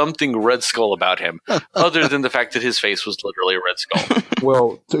had something Red Skull about him other than the fact that his face was literally a Red Skull.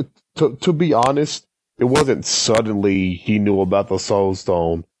 Well, to be honest, it wasn't suddenly he knew about the Soul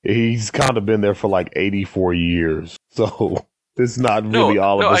Stone. He's kind of been there for 84 years. So it's not really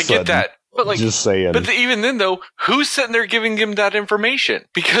all of a sudden. No, I get that. But just saying. But even then, though, who's sitting there giving him that information?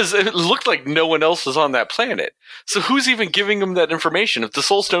 Because it looked like no one else was on that planet. So who's even giving him that information? If the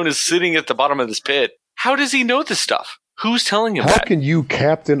Soul Stone is sitting at the bottom of this pit, how does he know this stuff? Who's telling him How that? can you,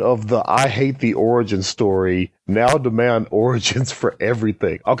 captain of the I hate the origin story, now demand origins for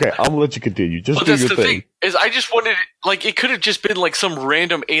everything? Okay, I'm gonna let you continue. Just do that's your the thing. thing. Is I just wanted, like, it could have just been like some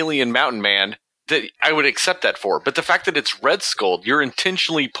random alien mountain man that I would accept that for. But the fact that it's Red Skull, you're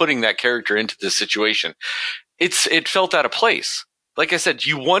intentionally putting that character into this situation. It felt out of place. Like I said,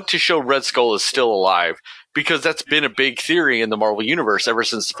 you want to show Red Skull is still alive because that's been a big theory in the Marvel Universe ever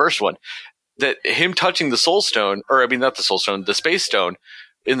since the first one. That him touching the Soul Stone, or I mean, not the Soul Stone, the Space Stone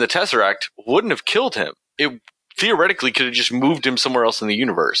in the Tesseract wouldn't have killed him. It theoretically could have just moved him somewhere else in the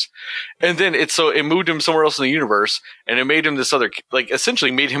universe. And then it moved him somewhere else in the universe and it made him this other, like, essentially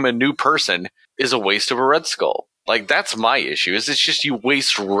made him a new person is a waste of a Red Skull. Like, that's my issue, is it's just you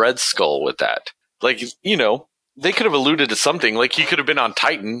waste Red Skull with that. Like, you know, they could have alluded to something, like he could have been on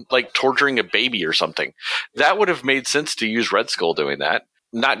Titan, like torturing a baby or something. That would have made sense to use Red Skull doing that.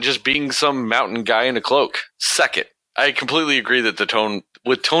 Not just being some mountain guy in a cloak. Second, I completely agree that the tone,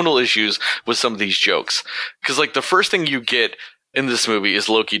 with tonal issues with some of these jokes. Because, like, the first thing you get in this movie is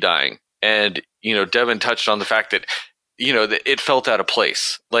Loki dying. And, you know, Devin touched on the fact that, you know, that it felt out of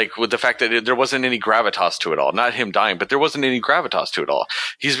place. Like, with the fact that there wasn't any gravitas to it all. Not him dying, but there wasn't any gravitas to it all.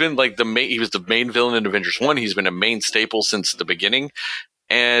 He's been, like, he was the main villain in Avengers 1. He's been a main staple since the beginning.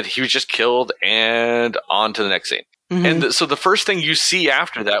 And he was just killed and on to the next scene. Mm-hmm. And so the first thing you see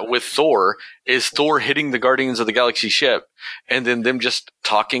after that with Thor is Thor hitting the Guardians of the Galaxy ship and then them just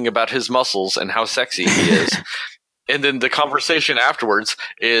talking about his muscles and how sexy he is. And then the conversation afterwards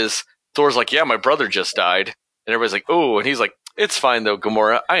is Thor's like, yeah, my brother just died. And everybody's like, oh, and he's like, it's fine though,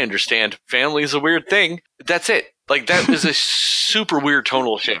 Gamora. I understand. Family is a weird thing. That's it. Like, that is a super weird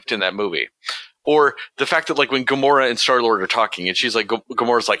tonal shift in that movie. Or the fact that, like, when Gamora and Star-Lord are talking and she's like,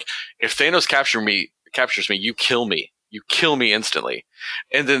 Gamora's like, if Thanos captures me, you kill me. You kill me instantly.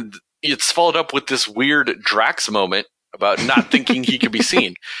 And then it's followed up with this weird Drax moment about not thinking he could be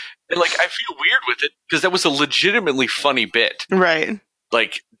seen. And, like, I feel weird with it because that was a legitimately funny bit. Right.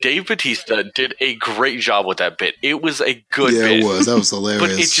 Like, Dave Bautista did a great job with that bit. It was a good bit. Yeah, it was. That was hilarious.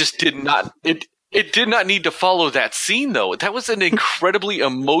 But it just did not... It did not need to follow that scene, though. That was an incredibly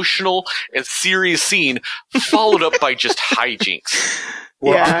emotional and serious scene, followed up by just hijinks.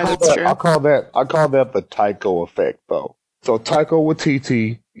 Well, yeah, that's true. I call that the Taiko effect, though. So Taika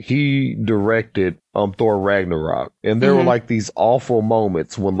Waititi, he directed Thor Ragnarok, and there were like these awful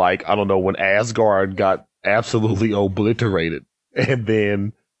moments when, like, I don't know, when Asgard got absolutely obliterated, and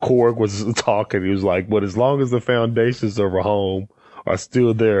then Korg was talking. He was like, "But as long as the foundations of our home are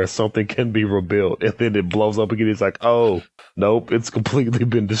still there, something can be rebuilt." And then it blows up again. It's like, oh, nope, it's completely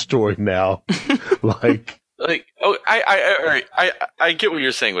been destroyed now. I get what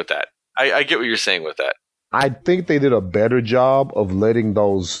you're saying with that. I get what you're saying with that. I think they did a better job of letting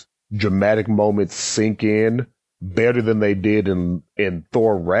those dramatic moments sink in better than they did in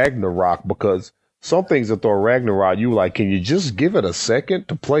Thor Ragnarok, because some things in Thor Ragnarok, you were like, can you just give it a second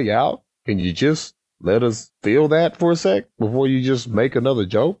to play out? Can you just let us feel that for a sec before you just make another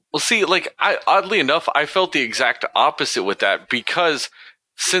joke? Well, see, like, oddly enough, I felt the exact opposite with that, because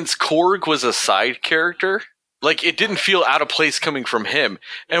since Korg was a side character, like, it didn't feel out of place coming from him.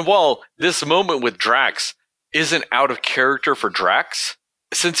 And while this moment with Drax isn't out of character for Drax,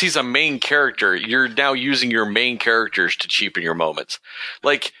 since he's a main character, you're now using your main characters to cheapen your moments.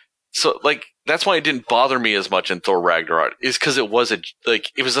 Like, so, like, that's why it didn't bother me as much in Thor Ragnarok, is because it was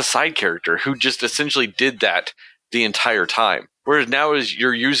a side character who just essentially did that the entire time. Whereas now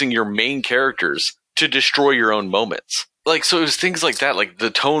you're using your main characters to destroy your own moments. Like, so it was things like that. Like, the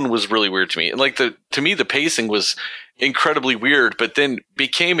tone was really weird to me. And, like, to me, the pacing was incredibly weird, but then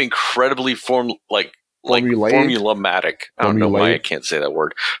became incredibly formulaic. I don't know why I can't say that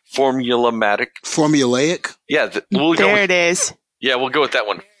word. Formulaic. Yeah. It is. Yeah, we'll go with that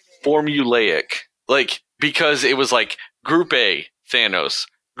one. Formulaic. Like, because it was like Group A, Thanos.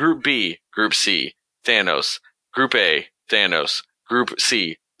 Group B, Group C, Thanos. Group A, Thanos. Group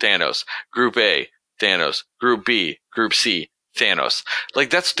C, Thanos. Group A, Thanos. Group B, Group C, Thanos. Like,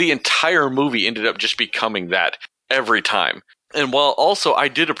 that's the entire movie ended up just becoming that every time. And while also I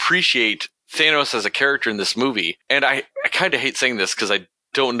did appreciate Thanos as a character in this movie, and I kind of hate saying this because I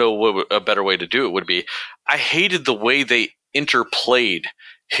don't know what a better way to do it would be. I hated the way they interplayed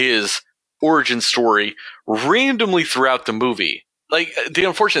his origin story randomly throughout the movie. Like, the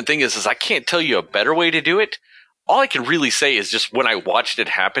unfortunate thing is I can't tell you a better way to do it. All I can really say is just when I watched it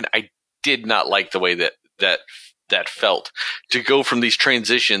happen, I did not like the way that felt, to go from these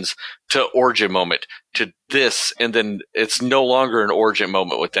transitions to origin moment to this, and then it's no longer an origin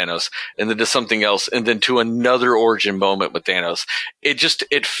moment with Thanos, and then to something else, and then to another origin moment with Thanos.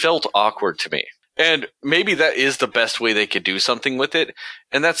 It felt awkward to me. And maybe that is the best way they could do something with it.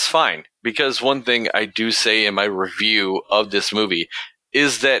 And that's fine. Because one thing I do say in my review of this movie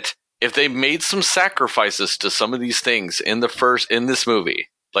is that if they made some sacrifices to some of these things in this movie,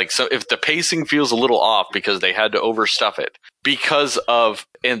 like, so if the pacing feels a little off because they had to overstuff it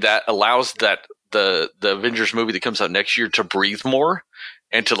and that allows that the Avengers movie that comes out next year to breathe more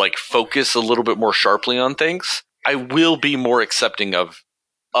and to like focus a little bit more sharply on things, I will be more accepting of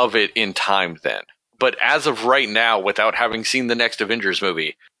it in time then. But as of right now, without having seen the next Avengers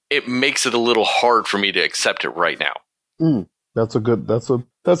movie, it makes it a little hard for me to accept it right now. That's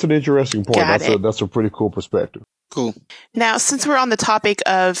an interesting point. That's a pretty cool perspective. Cool. Now, since we're on the topic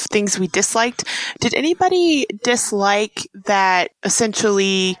of things we disliked, did anybody dislike that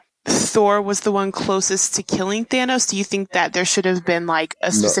essentially Thor was the one closest to killing Thanos? Do you think that there should have been like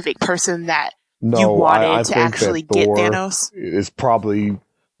a specific person that you wanted to actually get Thanos? Is probably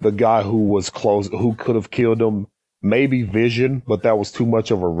the guy who was close, who could have killed him. Maybe Vision, but that was too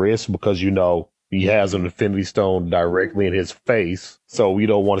much of a risk because, he has an Infinity Stone directly in his face. So we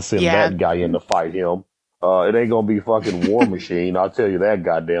don't want to send that guy in to fight him. It ain't going to be fucking War Machine. I'll tell you that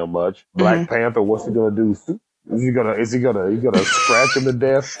goddamn much. Black Panther, what's he going to do? Is he gonna scratch him to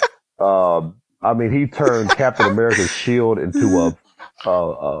death? He turned Captain America's shield into one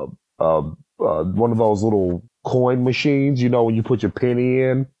of those little coin machines, when you put your penny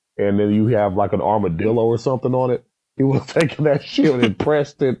in and then you have like an armadillo or something on it. He would have taken that shield and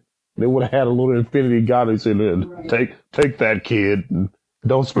pressed it. They would have had a little Infinity Gauntlet in there. Take that, kid, and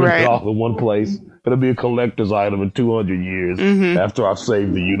don't spend it all in one place. It'll be a collector's item in 200 years after I've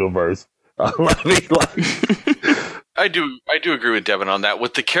saved the universe. I do agree with Devin on that.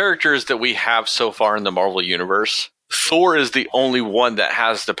 With the characters that we have so far in the Marvel Universe, Thor is the only one that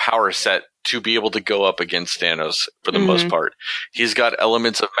has the power set to be able to go up against Thanos for the most part. He's got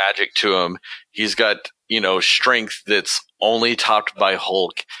elements of magic to him. He's got, strength that's only topped by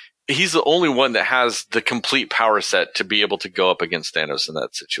Hulk. He's the only one that has the complete power set to be able to go up against Thanos in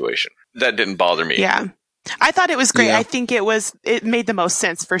that situation. That didn't bother me. Yeah. I thought it was great. Yeah. I think it made the most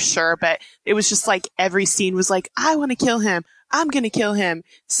sense for sure, but it was just like every scene was like, I want to kill him. I'm going to kill him.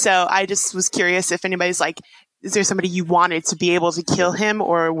 So I just was curious if anybody's like, is there somebody you wanted to be able to kill him,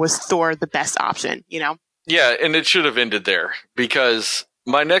 or was Thor the best option, Yeah, and it should have ended there, because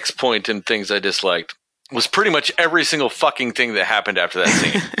my next point in things I disliked was pretty much every single fucking thing that happened after that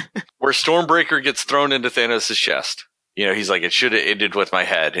scene. Where Stormbreaker gets thrown into Thanos' chest. He's like, it should have ended with my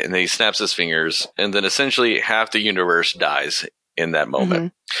head. And then he snaps his fingers. And then essentially half the universe dies in that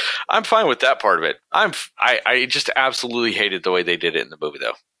moment. I'm fine with that part of it. I just absolutely hated the way they did it in the movie,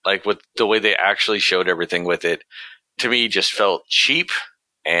 though. Like, with the way they actually showed everything with it, to me, just felt cheap.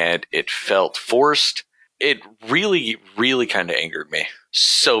 And it felt forced. It really, really kind of angered me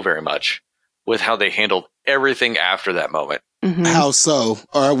so very much with how they handled everything after that moment. How so?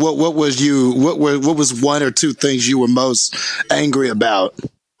 Or what was one or two things you were most angry about?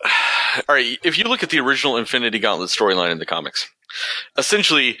 All right, if you look at the original Infinity Gauntlet storyline in the comics,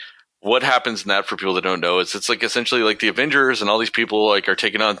 essentially what happens in that, for people that don't know, is it's like essentially like the Avengers and all these people like are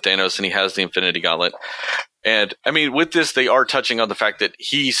taking on Thanos, and he has the Infinity Gauntlet. And with this, they are touching on the fact that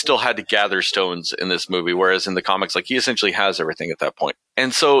he still had to gather stones in this movie, whereas in the comics, like, he essentially has everything at that point.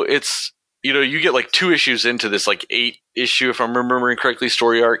 And so it's, you get like 2 issues into this like 8 issue, if I'm remembering correctly,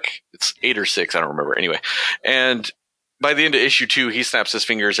 story arc. It's 8 or 6, I don't remember. Anyway, and by the end of issue 2, he snaps his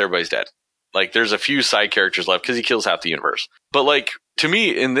fingers, everybody's dead. Like, there's a few side characters left because he kills half the universe. But like, to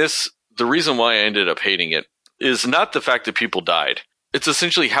me, in this, the reason why I ended up hating it is not the fact that people died. It's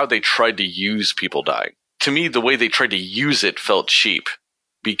essentially how they tried to use people dying. To me, the way they tried to use it felt cheap.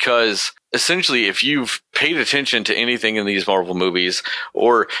 Because essentially, if you've paid attention to anything in these Marvel movies,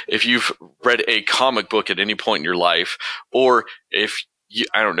 or if you've read a comic book at any point in your life, or if you,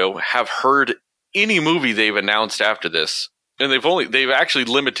 have heard any movie they've announced after this, and they've actually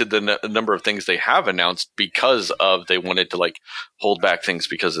limited the number of things they have announced because of they wanted to like hold back things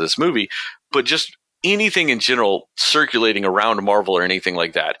because of this movie, but just anything in general circulating around Marvel or anything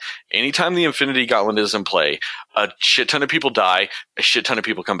like that. Anytime the Infinity Gauntlet is in play, a shit ton of people die, a shit ton of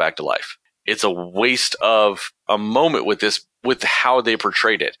people come back to life. It's a waste of a moment with this, with how they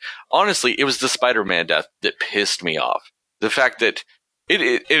portrayed it. Honestly, it was the Spider-Man death that pissed me off. The fact that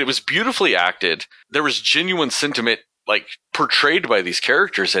it was beautifully acted. There was genuine sentiment like portrayed by these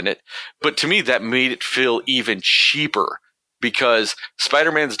characters in it. But to me, that made it feel even cheaper. Because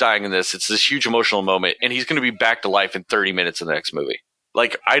Spider-Man's dying in this, it's this huge emotional moment, and he's going to be back to life in 30 minutes in the next movie.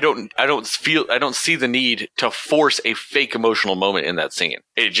 Like, I don't see the need to force a fake emotional moment in that scene.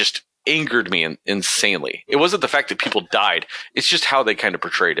 It just angered me insanely. It wasn't the fact that people died. It's just how they kind of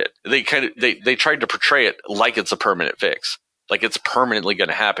portrayed it. They tried to portray it like it's a permanent fix, like it's permanently going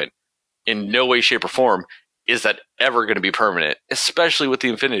to happen. In no way, shape, or form is that ever going to be permanent, especially with the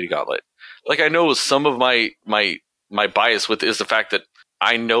Infinity Gauntlet. Like, I know some of my bias with is the fact that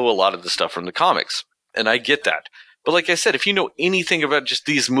I know a lot of the stuff from the comics, and I get that. But like I said, if you know anything about just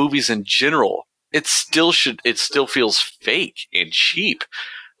these movies in general, it still feels fake and cheap.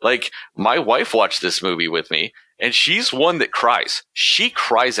 Like, my wife watched this movie with me, and she's one that cries. She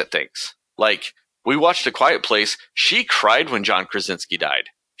cries at things. Like, we watched A Quiet Place. She cried when John Krasinski died.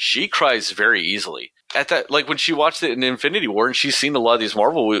 She cries very easily. At that, like, when she watched it in Infinity War, and she's seen a lot of these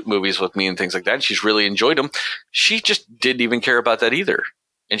Marvel movies with me and things like that, and she's really enjoyed them, she just didn't even care about that either.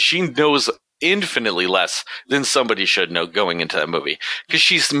 And she knows infinitely less than somebody should know going into that movie, because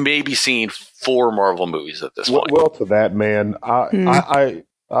she's maybe seen 4 Marvel movies at this point. Well, to that, man,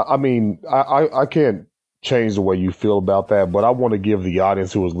 I mean, I can't change the way you feel about that, but I want to give the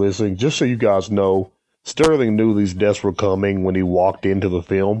audience who is listening, just so you guys know, Sterling knew these deaths were coming when he walked into the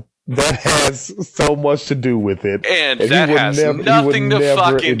film. That has so much to do with it. And that has nothing to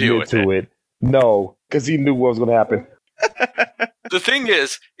fucking do with it. No, because he knew what was going to happen. The thing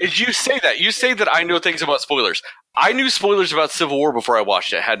is you say that. You say that I know things about spoilers. I knew spoilers about Civil War before I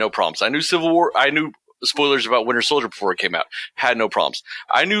watched it. I had no problems. I knew spoilers about Winter Soldier before it came out. Had no problems.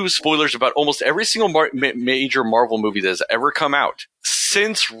 I knew spoilers about almost every single major Marvel movie that has ever come out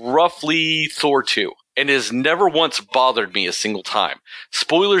since roughly Thor 2. And has never once bothered me a single time.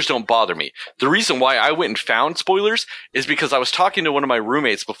 Spoilers don't bother me. The reason why I went and found spoilers is because I was talking to one of my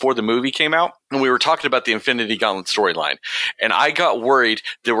roommates before the movie came out, and we were talking about the Infinity Gauntlet storyline, and I got worried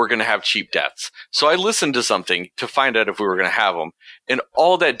that we're going to have cheap deaths. So I listened to something to find out if we were going to have them, and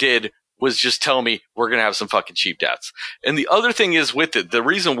all that did was just tell me we're going to have some fucking cheap deaths. And the other thing is with it, the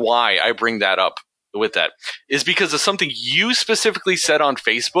reason why I bring that up with that is because of something you specifically said on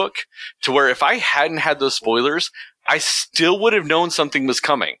Facebook, to where if I hadn't had those spoilers, I still would have known something was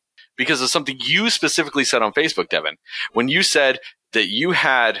coming because of something you specifically said on Facebook, Devin, when you said that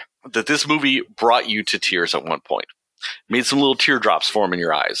that this movie brought you to tears at one point, made some little teardrops form in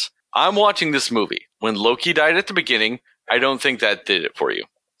your eyes. I'm watching this movie. When Loki died at the beginning, I don't think that did it for you.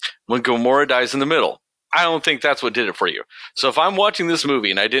 When Gamora dies in the middle, I don't think that's what did it for you. So if I'm watching this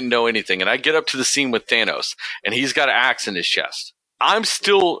movie and I didn't know anything, and I get up to the scene with Thanos and he's got an axe in his chest, I'm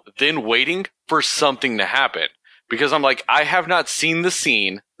still then waiting for something to happen, because I'm like, I have not seen the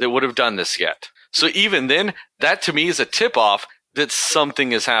scene that would have done this yet. So even then, that to me is a tip off that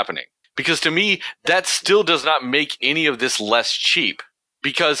something is happening, because to me, that still does not make any of this less cheap,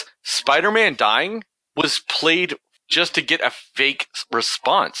 because Spider-Man dying was played just to get a fake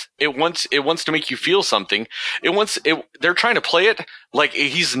response. It wants to make you feel something. They're trying to play it like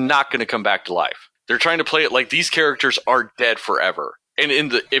he's not going to come back to life. They're trying to play it like these characters are dead forever.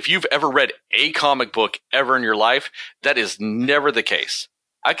 And if you've ever read a comic book ever in your life, that is never the case.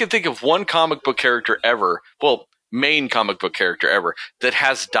 I can think of one comic book character ever, main comic book character ever, that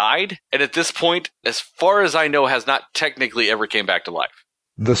has died, and at this point, as far as I know, has not technically ever came back to life.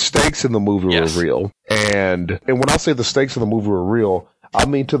 The stakes in the movie were real. And when I say the stakes in the movie were real, I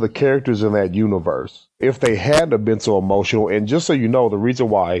mean to the characters in that universe. If they hadn't have been so emotional, and just so you know, the reason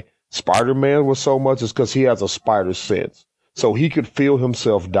why Spider-Man was so much is because he has a spider sense. So he could feel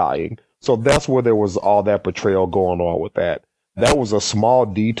himself dying. So that's where there was all that portrayal going on with that. That was a small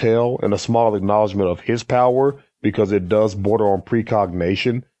detail and a small acknowledgement of his power, because it does border on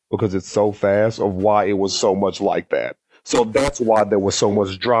precognition, because it's so fast, of why it was so much like that. So that's why there was so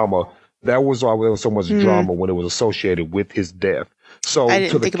much drama. That was why there was so much drama when it was associated with his death. So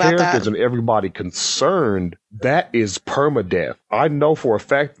to the characters and everybody concerned, that is permadeath. I know for a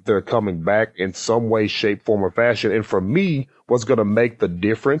fact that they're coming back in some way, shape, form, or fashion. And for me, what's going to make the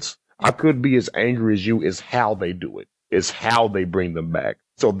difference, I could be as angry as you, is how they do it, is how they bring them back.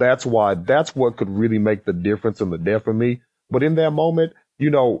 So that's what could really make the difference in the death for me. But in that moment,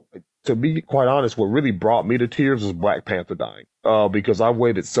 to be quite honest, what really brought me to tears was Black Panther dying. Because I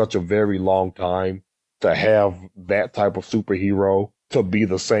waited such a very long time to have that type of superhero to be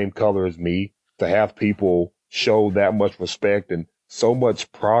the same color as me, to have people show that much respect and so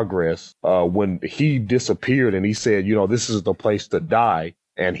much progress. When he disappeared and he said, this is the place to die,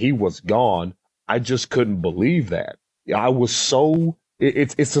 and he was gone, I just couldn't believe that. I was so,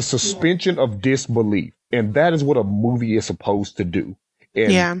 it's a suspension of disbelief. And that is what a movie is supposed to do.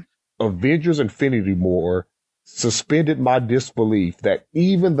 And Avengers Infinity War suspended my disbelief that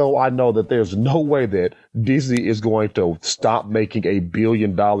even though I know that there's no way that Disney is going to stop making $1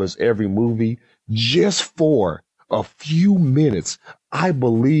 billion every movie, just for a few minutes, I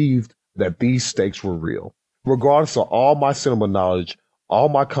believed that these stakes were real. Regardless of all my cinema knowledge, all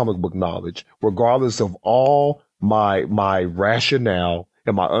my comic book knowledge, regardless of all my rationale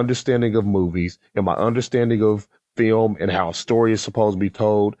and my understanding of movies and my understanding of film and how a story is supposed to be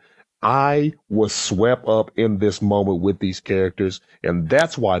told, I was swept up in this moment with these characters. And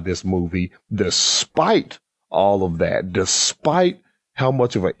that's why this movie, despite all of that, despite how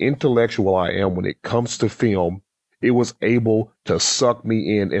much of an intellectual I am when it comes to film, it was able to suck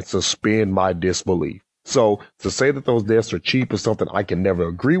me in and suspend my disbelief. So to say that those deaths are cheap is something I can never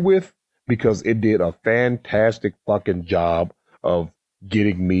agree with, because it did a fantastic fucking job of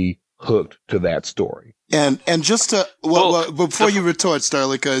getting me hooked to that story. And just to before you retort,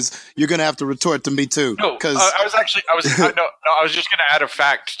 Sterling, because you're gonna have to retort to me too. No, because I was just gonna add a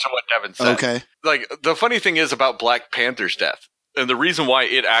fact to what Devin said. Okay. Like, the funny thing is about Black Panther's death, and the reason why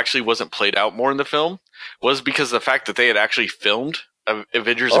it actually wasn't played out more in the film was because of the fact that they had actually filmed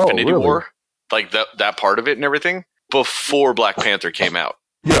Avengers Infinity War, like that part of it and everything, before Black Panther came out.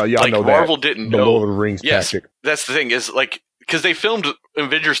 Yeah, like, I know Marvel that. didn't the know. Lord of the Rings tactic. That's the thing, is like, because they filmed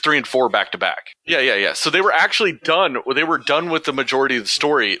Avengers 3 and 4 back to back. Yeah. So they were actually done. They were done with the majority of the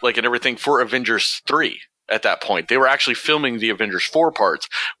story, like, and everything for Avengers 3 at that point. They were actually filming the Avengers 4 parts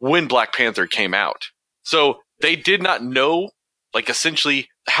when Black Panther came out. So they did not know, like, essentially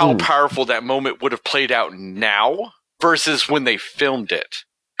how powerful that moment would have played out now versus when they filmed it.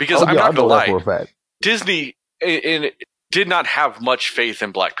 Because I'm not going to lie, Disney did not have much faith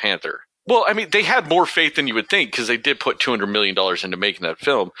in Black Panther. Well, I mean, they had more faith than you would think, because they did put $200 million into making that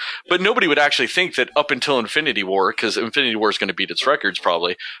film. But nobody would actually think that up until Infinity War, because Infinity War is going to beat its records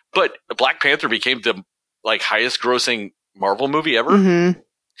probably, but Black Panther became the, like, highest grossing Marvel movie ever. Mm-hmm.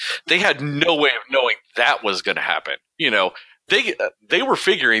 They had no way of knowing that was going to happen. You know, they were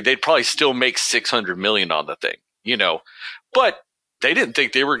figuring they'd probably still make $600 million on the thing, you know, but they didn't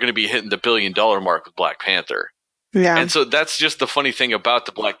think they were going to be hitting the $1 billion mark with Black Panther. Yeah. And so that's just the funny thing about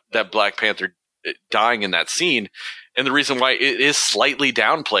that Black Panther dying in that scene. And the reason why it is slightly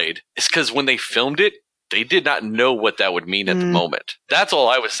downplayed is because when they filmed it, they did not know what that would mean at the moment. That's all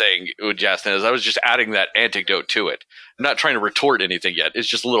I was saying, Justin, is I was just adding that anecdote to it. I'm not trying to retort anything yet. It's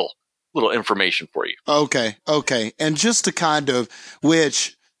just a little information for you. Okay. And just to kind of,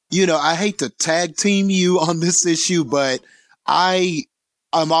 which, you know, I hate to tag team you on this issue, but I'm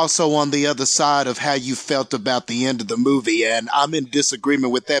also on the other side of how you felt about the end of the movie, and I'm in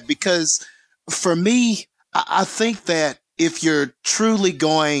disagreement with that, because for me, I think that if you're truly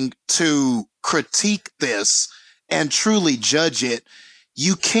going to critique this and truly judge it,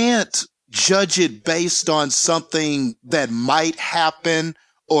 you can't judge it based on something that might happen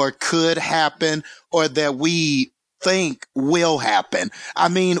or could happen or that we think will happen. I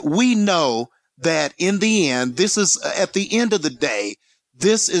mean, we know that in the end, this is, at the end of the day,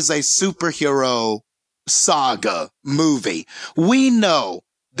 this is a superhero saga movie. We know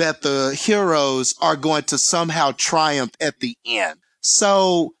that the heroes are going to somehow triumph at the end.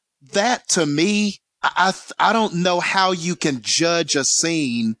 So that, to me, I don't know how you can judge a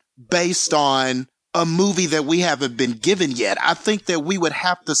scene based on a movie that we haven't been given yet. I think that we would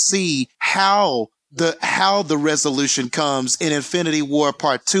have to see how the resolution comes in Infinity War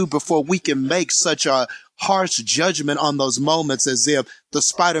Part 2 before we can make such a harsh judgment on those moments as if the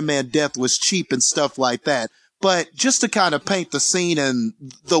Spider-Man death was cheap and stuff like that. But just to kind of paint the scene in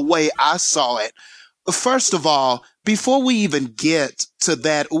the way I saw it, first of all, before we even get to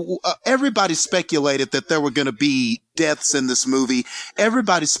that, everybody speculated that there were going to be deaths in this movie.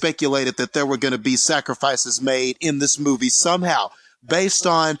 Everybody speculated that there were going to be sacrifices made in this movie somehow, based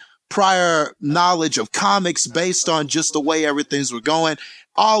on prior knowledge of comics, based on just the way everything's were going.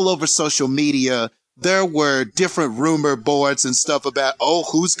 All over social media, there were different rumor boards and stuff about,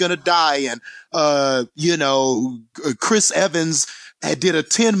 who's going to die? And, Chris Evans did a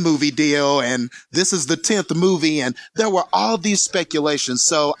 10 movie deal and this is the 10th movie. And there were all these speculations.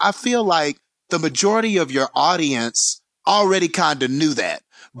 So I feel like the majority of your audience already kind of knew that.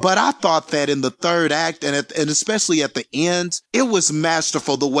 But I thought that in the third act and especially at the end, it was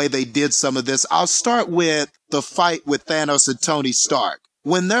masterful the way they did some of this. I'll start with the fight with Thanos and Tony Stark.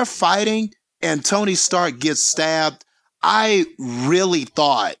 When they're fighting and Tony Stark gets stabbed, I really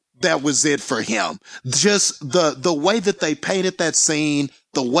thought that was it for him. Just the way that they painted that scene,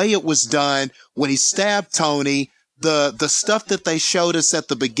 the way it was done, when he stabbed Tony, the stuff that they showed us at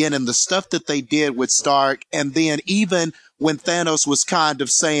the beginning, the stuff that they did with Stark, and then even when Thanos was kind of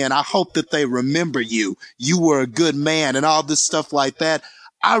saying, I hope that they remember you. You were a good man and all this stuff like that.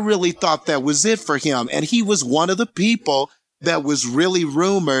 I really thought that was it for him. And he was one of the people that was really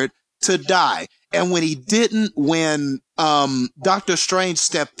rumored to die. And when he didn't, when Doctor Strange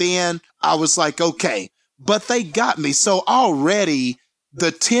stepped in, I was like, okay. But they got me. So already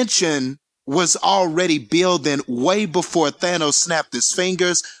the tension was already building way before Thanos snapped his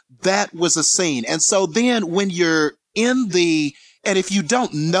fingers. That was a scene. And so then when you're and if you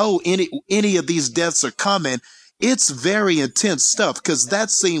don't know any of these deaths are coming, it's very intense stuff, because that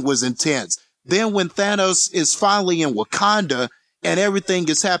scene was intense. Then when Thanos is finally in Wakanda and everything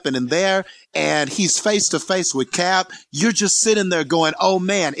is happening there and he's face to face with Cap, you're just sitting there going, oh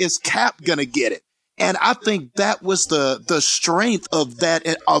man, is Cap gonna get it? And I think that was the strength of that,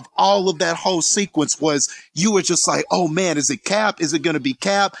 of all of that whole sequence, was you were just like, oh man, is it Cap? Is it going to be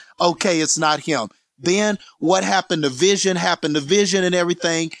Cap? Okay, it's not him. Then what happened to Vision and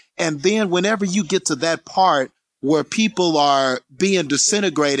everything. And then whenever you get to that part where people are being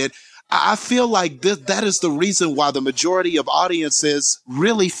disintegrated, I feel like that is the reason why the majority of audiences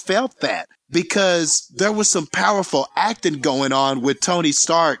really felt that, because there was some powerful acting going on with Tony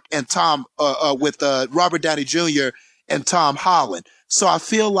Stark and with Robert Downey Jr. and Tom Holland. So I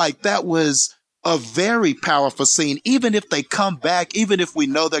feel like that was a very powerful scene. Even if they come back, even if we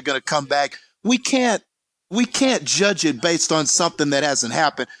know they're going to come back, we can't judge it based on something that hasn't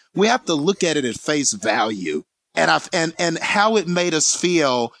happened. We have to look at it at face value and how it made us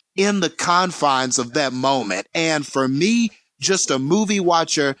feel in the confines of that moment. And for me, just a movie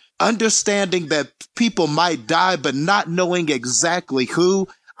watcher, understanding that people might die, but not knowing exactly who,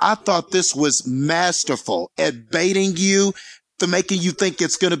 I thought this was masterful at baiting you, to making you think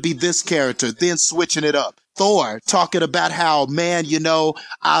it's going to be this character, then switching it up. Thor talking about how, man,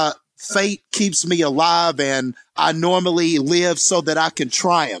 fate keeps me alive and I normally live so that I can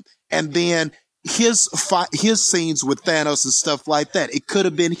triumph. And then his scenes with Thanos and stuff like that, it could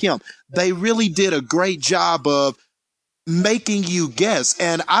have been him. They really did a great job of making you guess.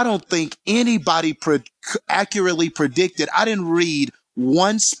 And I don't think anybody accurately predicted. I didn't read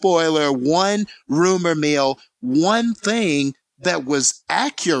one spoiler, one rumor mill, one thing that was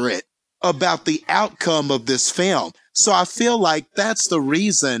accurate about the outcome of this film. So I feel like that's the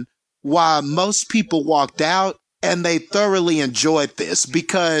reason why most people walked out and they thoroughly enjoyed this,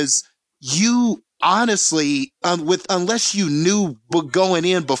 because you honestly, unless you knew going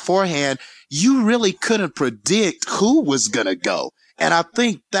in beforehand, you really couldn't predict who was going to go. And I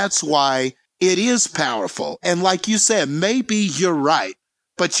think that's why it is powerful. And like you said, maybe you're right,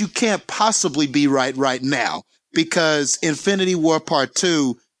 but you can't possibly be right now, because Infinity War Part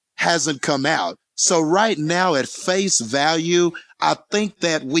 2 hasn't come out. So right now, at face value, I think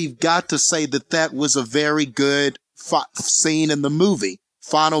that we've got to say that was a very good scene in the movie,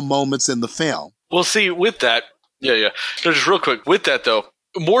 final moments in the film. Well, see, with that, yeah. No, just real quick, with that though,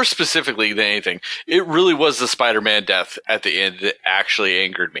 more specifically than anything, it really was the Spider-Man death at the end that actually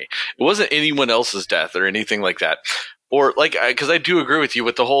angered me. It wasn't anyone else's death or anything like that. Or because I do agree with you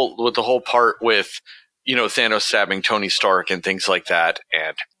with the whole part with, Thanos stabbing Tony Stark and things like that.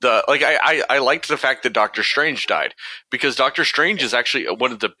 And I liked the fact that Doctor Strange died, because Doctor Strange is actually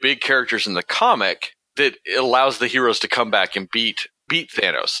one of the big characters in the comic that allows the heroes to come back and beat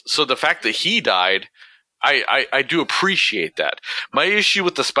Thanos. So the fact that he died, I do appreciate that. My issue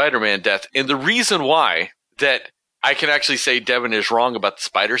with the Spider-Man death, and the reason why that I can actually say Devin is wrong about the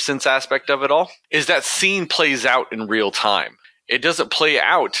Spider-Sense aspect of it all, is that scene plays out in real time. It doesn't play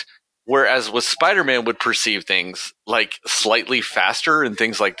out, whereas with Spider-Man would perceive things like slightly faster and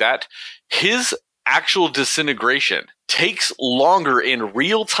things like that. His actual disintegration takes longer in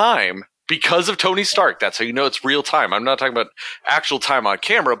real time because of Tony Stark. That's how you know it's real time. I'm not talking about actual time on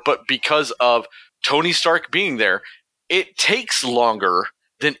camera, but because of Tony Stark being there, it takes longer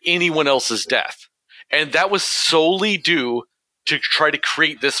than anyone else's death. And that was solely due to try to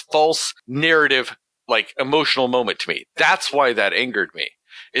create this false narrative, emotional moment to me. That's why that angered me,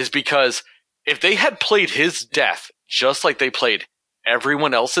 is because if they had played his death just like they played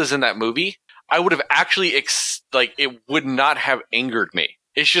everyone else's in that movie, I would have actually, it would not have angered me.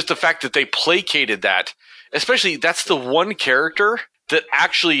 It's just the fact that they placated that, especially that's the one character that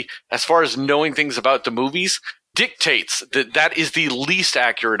actually, as far as knowing things about the movies, dictates that is the least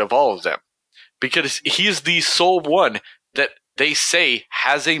accurate of all of them. Because he is the sole one that they say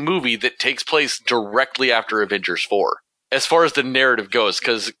has a movie that takes place directly after Avengers 4. As far as the narrative goes,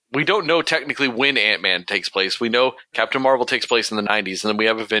 because we don't know technically when Ant-Man takes place. We know Captain Marvel takes place in the 90s, and then we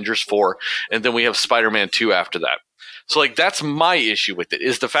have Avengers 4, and then we have Spider-Man 2 after that. So, that's my issue with it,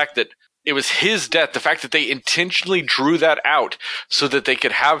 is the fact that it was his death, the fact that they intentionally drew that out so that they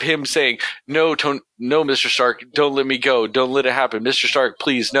could have him saying, no, Mr. Stark, don't let me go. Don't let it happen. Mr. Stark,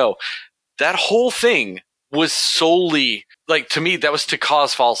 please, no. That whole thing was solely, like, to me, that was to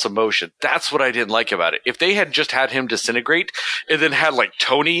cause false emotion. That's what I didn't like about it. If they had just had him disintegrate and then had, like,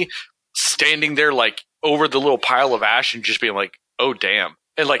 Tony standing there, like, over the little pile of ash and just being like, oh, damn.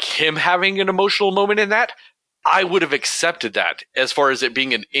 And, like, him having an emotional moment in that, I would have accepted that as far as it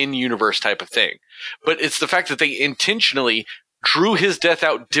being an in-universe type of thing. But it's the fact that they intentionally drew his death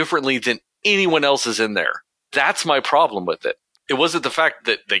out differently than anyone else's in there. That's my problem with it. It wasn't the fact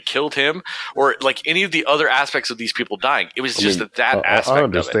that they killed him or like any of the other aspects of these people dying. It was just that aspect I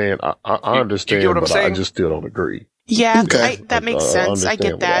understand. of it. I understand, you get what I'm but saying? I just still don't agree. Yeah, Okay. that makes sense. I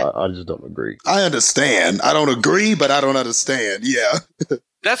get that. I just don't agree. I understand. I don't agree, but I don't understand. Yeah.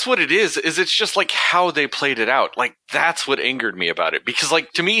 That's what it is it's just like how they played it out. Like, that's what angered me about it. Because,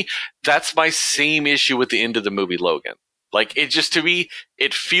 like, to me, that's my same issue with the end of the movie Logan. Like, it just, to me,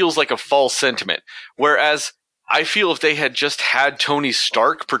 it feels like a false sentiment. Whereas, I feel if they had just had Tony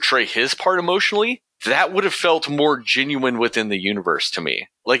Stark portray his part emotionally, that would have felt more genuine within the universe to me.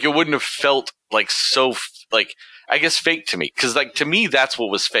 Like, it wouldn't have felt, like, so, like, I guess fake to me. Because, like, to me, that's what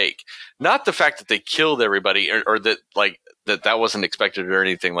was fake. Not the fact that they killed everybody or that, like, that wasn't expected or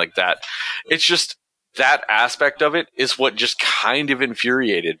anything like that. It's just that aspect of it is what just kind of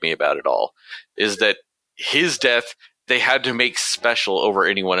infuriated me about it all. Is that his death, they had to make special over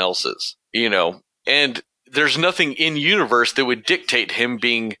anyone else's, you know? And there's nothing in universe that would dictate him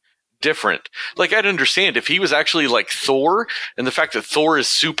being different. Like, I'd understand if he was actually like Thor, and the fact that Thor is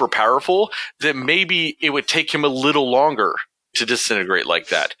super powerful, then maybe it would take him a little longer to disintegrate like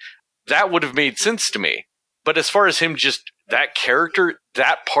that. That would have made sense to me. But as far as him just, that character,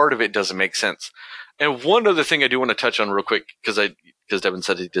 that part of it doesn't make sense. And one other thing I do want to touch on real quick, because Devin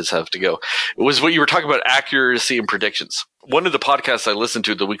said he does have to go, was what you were talking about, accuracy and predictions. One of the podcasts I listened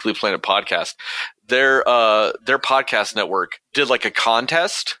to, the Weekly Planet podcast, their podcast network did like a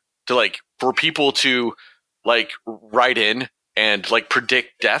contest to like, for people to like write in and like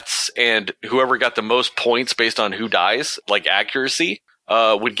predict deaths, and whoever got the most points based on who dies, like accuracy,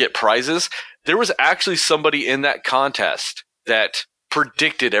 would get prizes. There was actually somebody in that contest that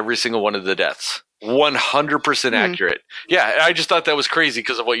predicted every single one of the deaths. 100% accurate. Yeah, I just thought that was crazy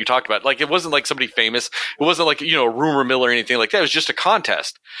because of what you talked about. Like, it wasn't like somebody famous. It wasn't like, you know, rumor mill or anything like that. It was just a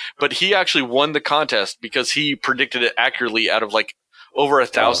contest. But he actually won the contest because he predicted it accurately out of like over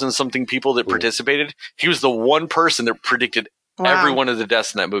 1,000 something people that participated. He was the one person that predicted every one of the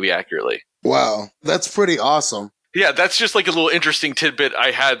deaths in that movie accurately. Wow. That's pretty awesome. Yeah, that's just like a little interesting tidbit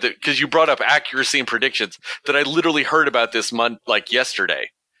I had, that because you brought up accuracy and predictions, that I literally heard about this month, like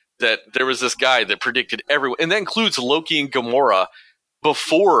yesterday, that there was this guy that predicted everyone, and that includes Loki and Gamora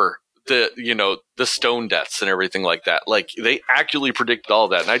before the, you know, the stone deaths and everything like that. Like, they accurately predicted all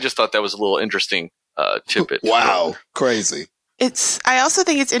that, and I just thought that was a little interesting tidbit. Wow, crazy. I also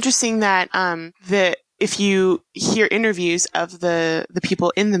think it's interesting that if you hear interviews of the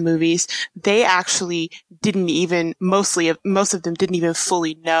people in the movies, they actually didn't even, most of them didn't even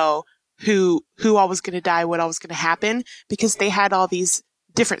fully know who all was going to die, what all was going to happen, because they had all these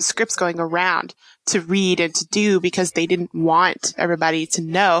different scripts going around to read and to do because they didn't want everybody to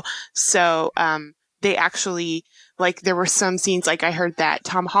know. So, they actually, like, there were some scenes, like I heard that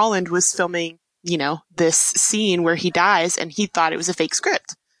Tom Holland was filming, you know, this scene where he dies, and he thought it was a fake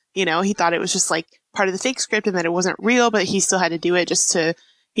script. You know, he thought it was just like part of the fake script and that it wasn't real, but he still had to do it just to,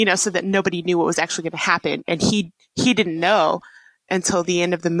 you know, so that nobody knew what was actually going to happen. And he didn't know until the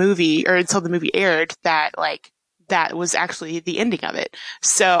end of the movie, or until the movie aired, that like that was actually the ending of it.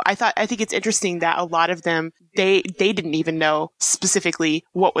 So I think it's interesting that a lot of them, they didn't even know specifically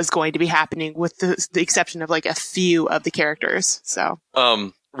what was going to be happening, with the exception of like a few of the characters. So,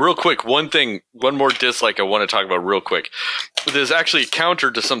 real quick, one more dislike I want to talk about real quick. There's actually a counter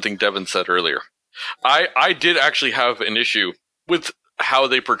to something Devin said earlier. I did actually have an issue with how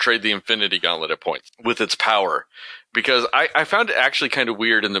they portrayed the Infinity Gauntlet at points, with its power, because I found it actually kind of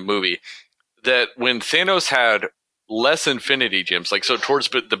weird in the movie that when Thanos had less Infinity Gems, like, so towards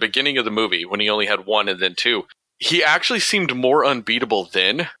the beginning of the movie, when he only had 1 and then 2, he actually seemed more unbeatable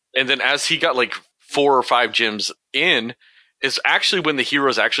then. And then as he got like 4 or 5 gems in, is actually when the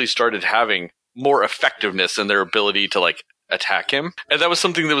heroes actually started having more effectiveness in their ability to like attack him. And that was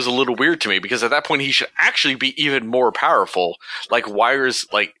something that was a little weird to me, because at that point he should actually be even more powerful. Like, why is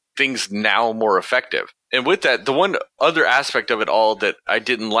like things now more effective? And with that, the one other aspect of it all that I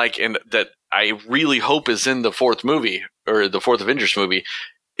didn't like, and that I really hope is in the 4th movie, or the 4th Avengers movie,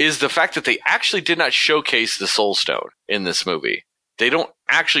 is the fact that they actually did not showcase the Soul Stone in this movie. They don't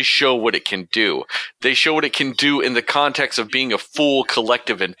actually show what it can do. They show what it can do in the context of being a full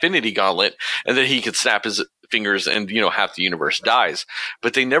collective Infinity Gauntlet, and that he can snap his fingers and, you know, half the universe dies.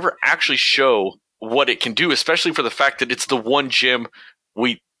 But they never actually show what it can do, especially for the fact that it's the one gem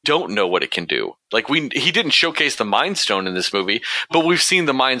we don't know what it can do. Like he didn't showcase the Mind Stone in this movie, but we've seen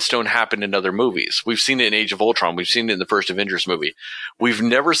the Mind Stone happen in other movies. We've seen it in Age of Ultron. We've seen it in the first Avengers movie. We've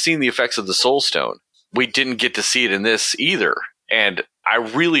never seen the effects of the Soul Stone. We didn't get to see it in this either. And I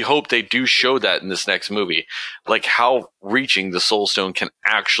really hope they do show that in this next movie, like how reaching the Soul Stone can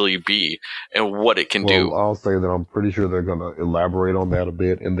actually be and what it can do. I'll say that I'm pretty sure they're going to elaborate on that a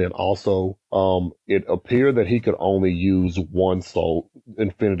bit. And then also, it appeared that he could only use one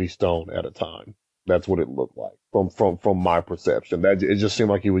Infinity Stone at a time. That's what it looked like from my perception. That it just seemed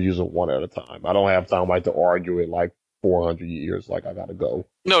like he was using one at a time. I don't have time to argue it like 400 years. Like I got to go.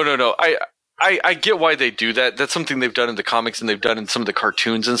 No. I get why they do that. That's something they've done in the comics and they've done in some of the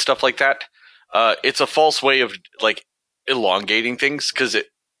cartoons and stuff like that. It's a false way of like elongating things because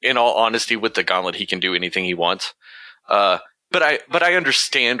in all honesty, with the gauntlet, he can do anything he wants. But I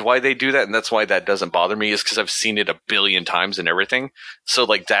understand why they do that, and that's why that doesn't bother me. Is because I've seen it a billion times and everything. So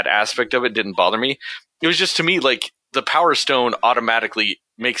like that aspect of it didn't bother me. It was just to me like the Power Stone automatically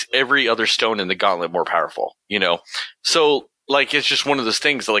makes every other stone in the gauntlet more powerful. So. Like, it's just one of those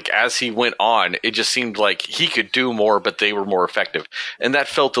things, like, as he went on, it just seemed like he could do more, but they were more effective. And that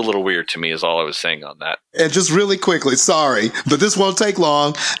felt a little weird to me, is all I was saying on that. And just really quickly, sorry, but this won't take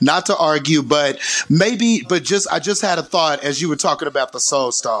long, not to argue, I just had a thought as you were talking about the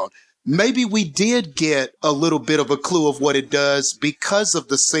Soul Stone. Maybe we did get a little bit of a clue of what it does because of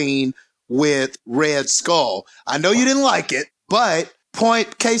the scene with Red Skull. I know you didn't like it, but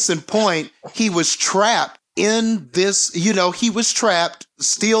case in point, he was trapped in this, he was trapped,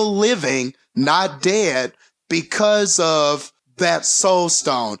 still living, not dead, because of that Soul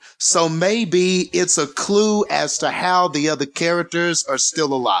Stone. So maybe it's a clue as to how the other characters are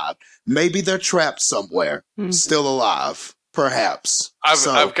still alive. Maybe they're trapped somewhere, still alive, perhaps.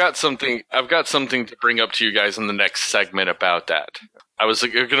 I've got something to bring up to you guys in the next segment about that. I was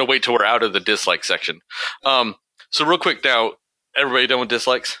going to wait till we're out of the dislike section. So real quick now, everybody done with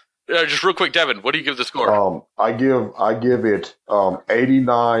dislikes? Just real quick, Devin, what do you give the score? I give it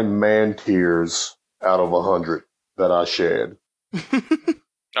 89 man tears out of 100 that I shed.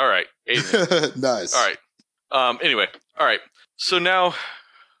 All right. Nice. All right. Anyway, all right. So now,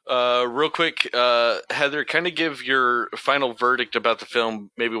 real quick, Heather, kind of give your final verdict about the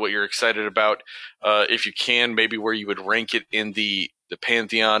film, maybe what you're excited about, if you can, maybe where you would rank it in the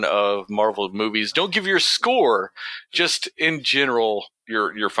pantheon of Marvel movies. Don't give your score, just in general,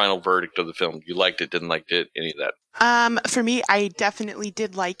 your final verdict of the film. You liked it, didn't like it, any of that? For me, I definitely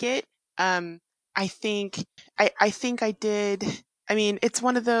did like it. I think I did. I mean, it's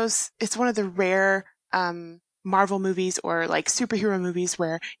one of the rare, Marvel movies or like superhero movies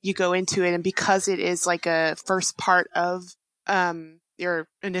where you go into it and because it is like a first part of,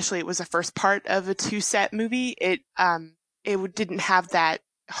 initially it was a first part of a 2-set movie. It didn't have that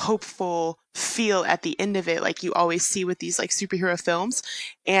hopeful feel at the end of it like you always see with these like superhero films.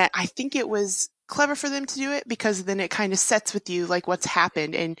 And I think it was clever for them to do it because then it kind of sets with you like what's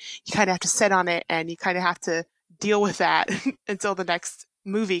happened and you kind of have to set on it and you kind of have to deal with that until the next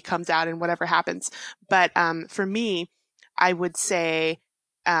movie comes out and whatever happens. But for me, I would say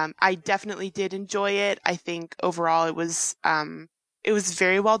I definitely did enjoy it. I think overall it was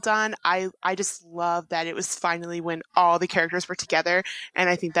very well done. I just love that it was finally when all the characters were together. And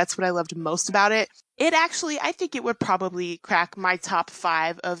I think that's what I loved most about it. It actually, I think it would probably crack my top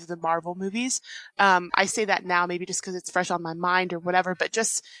 5 of the Marvel movies. I say that now, maybe just because it's fresh on my mind or whatever, but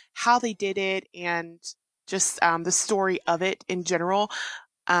just how they did it and just the story of it in general,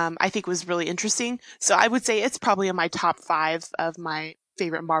 I think was really interesting. So I would say it's probably in my top 5 of my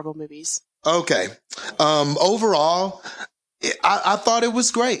favorite Marvel movies. Okay. Overall, I thought it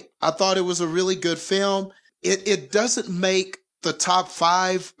was great. I thought it was a really good film. It doesn't make the top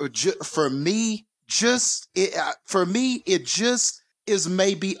 5 for me. It just is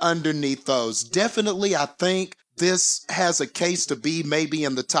maybe underneath those. Definitely, I think this has a case to be maybe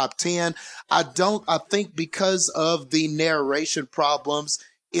in the top 10. I think because of the narration problems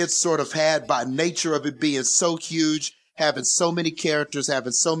it's sort of had by nature of it being so huge, having so many characters,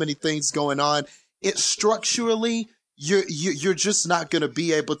 having so many things going on, it structurally, you're just not going to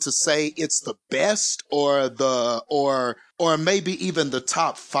be able to say it's the best or maybe even the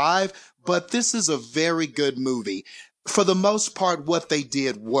top 5, but this is a very good movie. For the most part, what they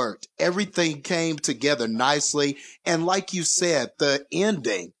did worked. Everything came together nicely. And like you said, the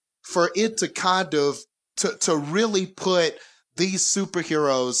ending, for it to kind of, to really put these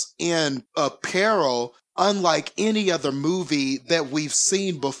superheroes in a peril unlike any other movie that we've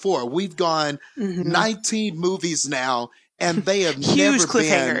seen before. We've gone 19 movies now, and they have Huge never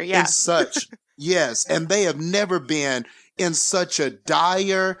been yeah. in such Yes, and they have never been in such a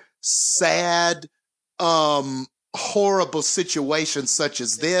dire, sad, horrible situation such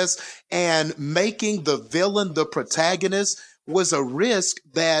as this. And making the villain the protagonist was a risk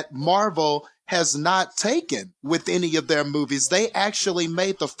that Marvel has not taken with any of their movies. They actually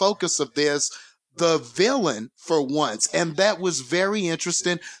made the focus of this the villain for once, and that was very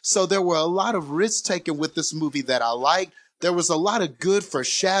interesting. So there were a lot of risks taken with this movie that I liked. There was a lot of good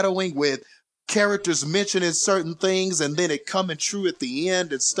foreshadowing with characters mentioning certain things and then it coming true at the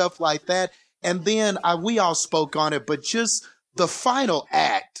end and stuff like that. And then we all spoke on it, but just the final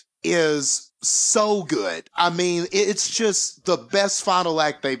act is so good. I mean, it's just the best final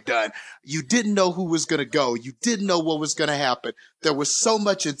act they've done. You didn't know who was going to go. You didn't know what was going to happen. There was so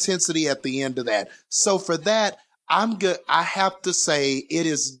much intensity at the end of that. So for that, I'm good. I have to say it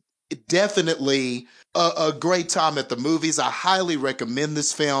is definitely a great time at the movies. I highly recommend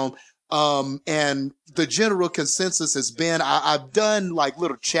this film. And the general consensus has been, I've done like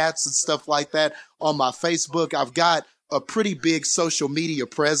little chats and stuff like that on my Facebook. I've got a pretty big social media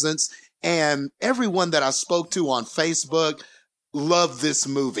presence, and everyone that I spoke to on Facebook loved this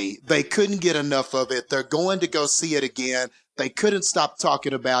movie. They couldn't get enough of it. They're going to go see it again. They couldn't stop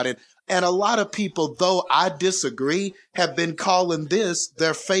talking about it. And a lot of people, though I disagree, have been calling this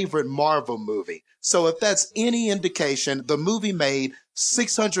their favorite Marvel movie. So if that's any indication, the movie made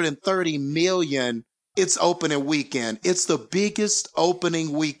 $630 million its opening weekend. It's the biggest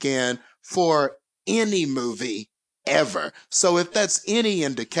opening weekend for any movie ever. So if that's any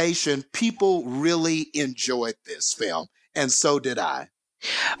indication, people really enjoyed this film. And so did I.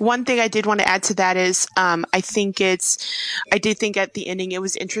 One thing I did want to add to that is, I did think at the ending it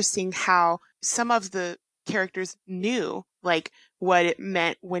was interesting how some of the characters knew like what it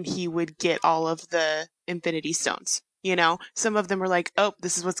meant when he would get all of the Infinity Stones. You know, some of them were like, oh,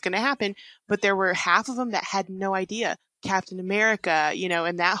 this is what's going to happen. But there were half of them that had no idea. Captain America, you know,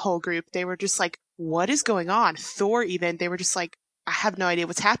 and that whole group, they were just like, what is going on? Thor even, they were just like, I have no idea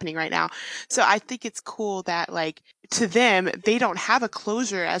what's happening right now. So I think it's cool that like to them, they don't have a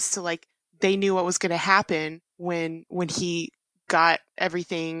closure as to like, they knew what was going to happen when he got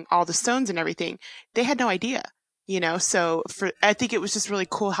everything, all the stones and everything. They had no idea, you know? So I think it was just really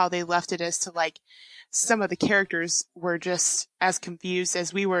cool how they left it as to like, some of the characters were just as confused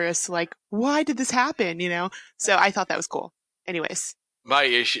as we were as to like, why did this happen? You know? So I thought that was cool. Anyways. My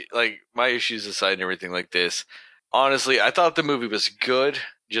issues aside and everything like this, honestly, I thought the movie was good,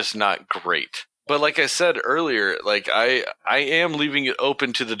 just not great. But like I said earlier, like I am leaving it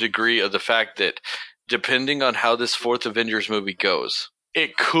open to the degree of the fact that depending on how this fourth Avengers movie goes,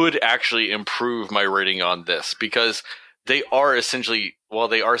 it could actually improve my rating on this because they are essentially, while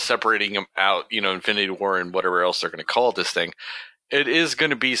they are separating them out, you know, Infinity War and whatever else they're going to call this thing, it is going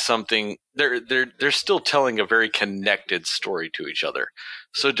to be something, they're still telling a very connected story to each other.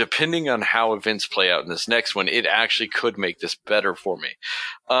 So depending on how events play out in this next one, it actually could make this better for me.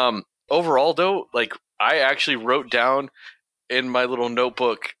 Overall though, like I actually wrote down in my little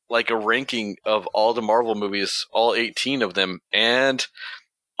notebook, like a ranking of all the Marvel movies, all 18 of them. And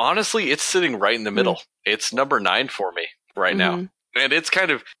honestly, it's sitting right in the middle. It's number 9 for me right now. And it's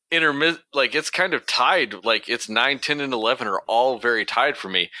kind of it's kind of tied. Like it's 9, 10, and 11 are all very tied for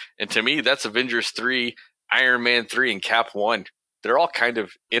me. And to me, that's Avengers 3, Iron Man 3, and Cap 1. They're all kind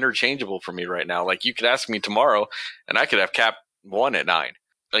of interchangeable for me right now. Like you could ask me tomorrow and I could have Cap 1 at 9.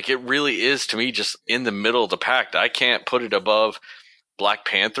 Like it really is to me just in the middle of the pack. I can't put it above Black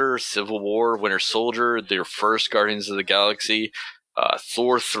Panther, Civil War, Winter Soldier, their first Guardians of the Galaxy,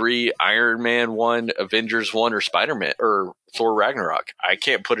 Thor 3, Iron Man 1, Avengers 1, or Spider-Man, or Thor Ragnarok. I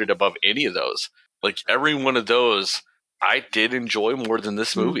can't put it above any of those. Like, every one of those, I did enjoy more than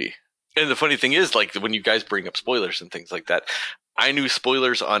this movie. And the funny thing is, like, when you guys bring up spoilers and things like that, I knew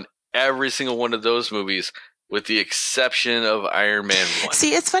spoilers on every single one of those movies, with the exception of Iron Man 1.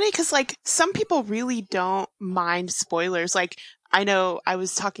 See, it's funny because, like, some people really don't mind spoilers. Like, I know I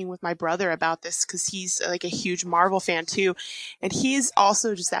was talking with my brother about this because he's like a huge Marvel fan too. And he's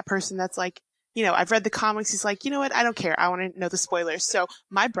also just that person that's like, you know, I've read the comics. He's like, you know what? I don't care. I want to know the spoilers. So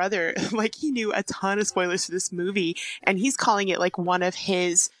my brother, like, he knew a ton of spoilers for this movie and he's calling it like one of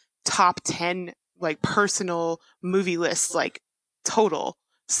his top 10, like, personal movie lists, like, total.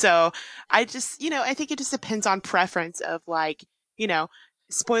 So I just, you know, I think it just depends on preference of like, you know,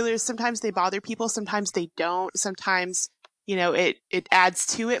 spoilers. Sometimes they bother people. Sometimes they don't. Sometimes, you know, it adds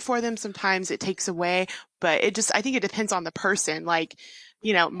to it for them. Sometimes it takes away, but I think it depends on the person. Like,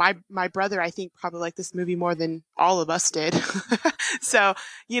 you know, my brother, I think probably liked this movie more than all of us did. So,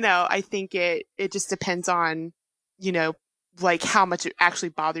 you know, I think it just depends on, you know, like how much it actually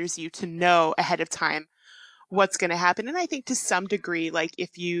bothers you to know ahead of time what's going to happen. And I think to some degree, like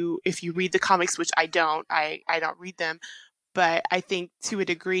if you read the comics, which I don't read them, but I think to a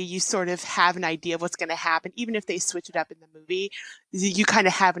degree you sort of have an idea of what's going to happen. Even if they switch it up in the movie, you kind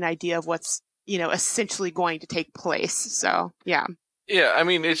of have an idea of what's, essentially going to take place. So, yeah. Yeah, I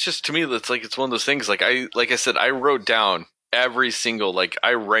mean, it's just, to me, it's like, it's one of those things, like I said, I wrote down every single, like,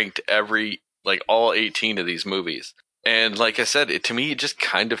 I ranked all 18 of these movies. And like I said, to me, it just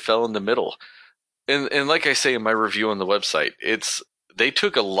kind of fell in the middle. And like I say in my review on the website, they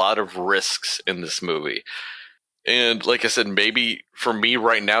took a lot of risks in this movie. And like I said, maybe for me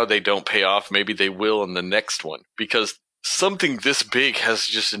right now, they don't pay off. Maybe they will in the next one, because something this big has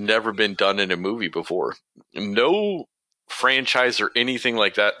just never been done in a movie before. No franchise or anything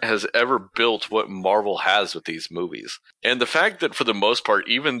like that has ever built what Marvel has with these movies. And the fact that for the most part,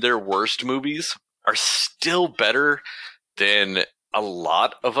 even their worst movies are still better than a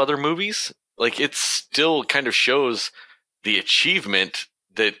lot of other movies, like, it still kind of shows the achievement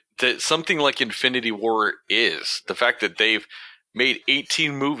that something like Infinity War is. The fact that they've made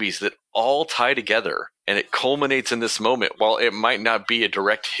 18 movies that all tie together, and it culminates in this moment. While it might not be a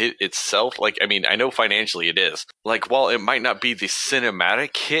direct hit itself, like, I mean, I know financially it is. Like, while it might not be the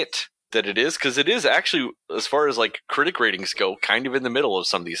cinematic hit that it is, because it is actually, as far as like critic ratings go, kind of in the middle of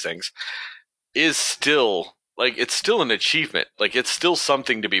some of these things, is still, like, it's still an achievement. Like, it's still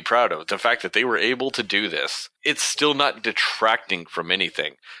something to be proud of. The fact that they were able to do this, it's still not detracting from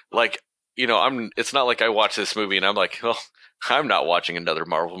anything. Like, it's not like I watch this movie and I'm like, well, I'm not watching another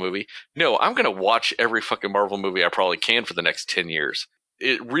Marvel movie. No, I'm going to watch every fucking Marvel movie I probably can for the next 10 years.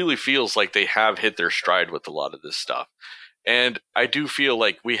 It really feels like they have hit their stride with a lot of this stuff. And I do feel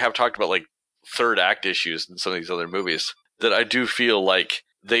like we have talked about like third act issues in some of these other movies, that I do feel like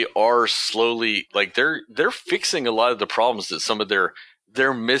they are slowly, like, they're fixing a lot of the problems that some of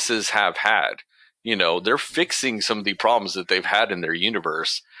their misses have had. They're fixing some of the problems that they've had in their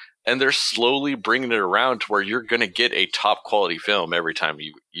universe, and they're slowly bringing it around to where you're going to get a top quality film every time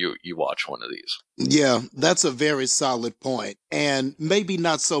you watch one of these. Yeah, that's a very solid point. And maybe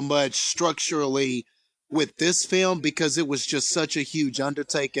not so much structurally with this film, because it was just such a huge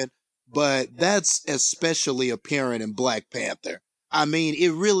undertaking, but that's especially apparent in Black Panther. I mean,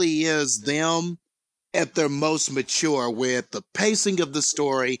 it really is them at their most mature with the pacing of the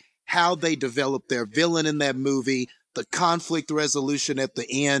story, how they develop their villain in that movie, the conflict resolution at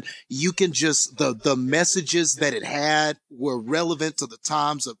the end. You can just, the messages that it had were relevant to the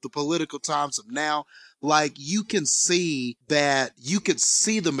times of the political times of now. Like, you can see that, you could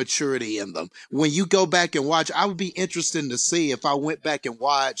see the maturity in them. When you go back and watch, I would be interested to see if I went back and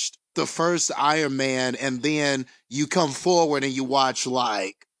watched the first Iron Man, and then you come forward and you watch,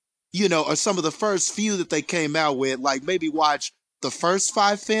 like, or some of the first few that they came out with, like maybe watch the first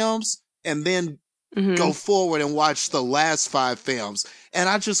 5 films and then go forward and watch the last 5 films. And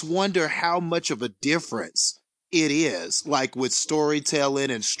I just wonder how much of a difference it is, like with storytelling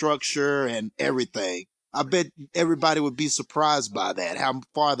and structure and everything. I bet everybody would be surprised by that, how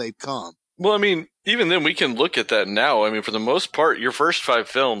far they've come. Well, I mean, even then we can look at that now. I mean, for the most part, your first 5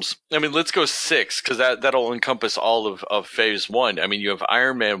 films, I mean, let's go 6, because that'll encompass all of phase 1. I mean, you have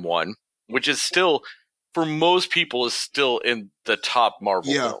Iron Man 1, which is still, for most people, is still in the top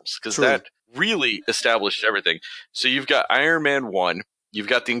Marvel films, because that really established everything. So you've got Iron Man 1, you've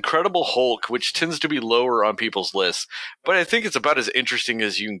got The Incredible Hulk, which tends to be lower on people's lists, but I think it's about as interesting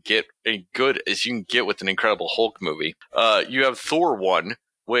as you can get, good as you can get with an Incredible Hulk movie. You have Thor 1,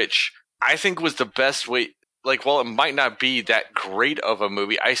 which I think was the best way, like, while it might not be that great of a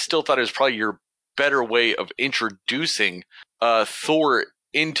movie, I still thought it was probably your better way of introducing Thor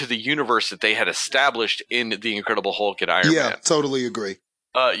into the universe that they had established in The Incredible Hulk and Iron Man. Yeah, totally agree.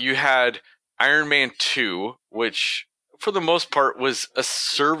 You had Iron Man 2, which for the most part was a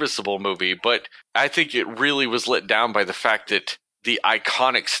serviceable movie, but I think it really was let down by the fact that the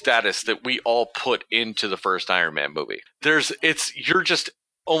iconic status that we all put into the first Iron Man movie.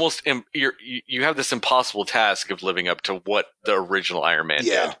 You have this impossible task of living up to what the original Iron Man did.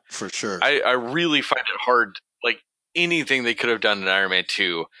 Yeah, for sure. I really find it hard. Like, anything they could have done in Iron Man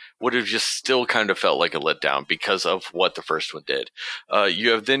 2 would have just still kind of felt like a letdown because of what the first one did.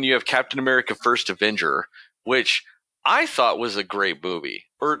 You have Captain America: First Avenger, which I thought was a great movie.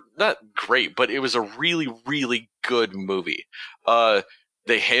 Or not great, but it was a really, really good movie.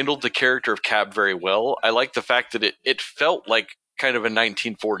 They handled the character of Cap very well. I like the fact that it felt like kind of a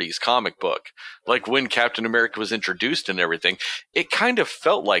 1940s comic book. Like when Captain America was introduced and everything, it kind of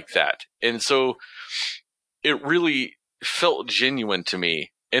felt like that. And so it really felt genuine to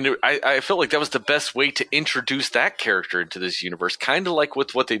me. And I felt like that was the best way to introduce that character into this universe, kind of like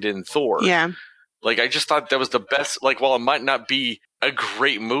with what they did in Thor. Yeah. Like, I just thought that was the best. Like, while it might not be a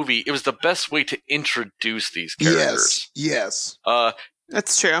great movie, it was the best way to introduce these characters. Yes.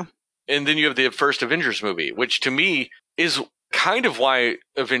 That's true. And then you have the first Avengers movie, which to me is kind of why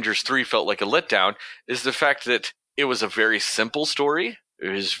Avengers 3 felt like a letdown, is the fact that it was a very simple story. It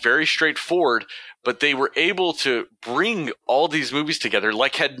was very straightforward, but they were able to bring all these movies together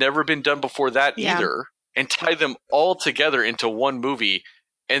like had never been done before that either, and tie them all together into one movie.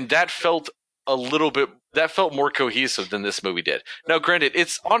 And that felt more cohesive than this movie did. Now, granted,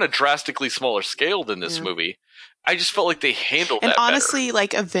 it's on a drastically smaller scale than this movie. I just felt like they handled that better. And honestly,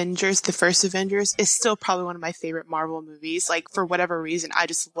 like Avengers, the first Avengers is still probably one of my favorite Marvel movies. Like, for whatever reason, I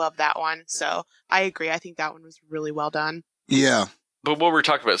just love that one. So I agree. I think that one was really well done. Yeah. But what we're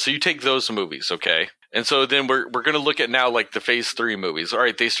talking about, so you take those movies, okay? And so then we're going to look at now like the Phase 3 movies. All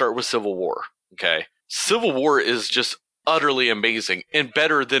right, they start with Civil War, okay? Civil War is just utterly amazing and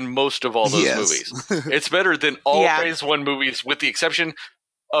better than most of all those movies. It's better than all Phase 1 movies, with the exception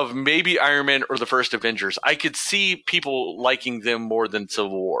of maybe Iron Man or the first Avengers. I could see people liking them more than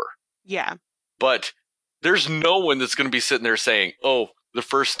Civil War. Yeah. But there's no one that's going to be sitting there saying, oh, the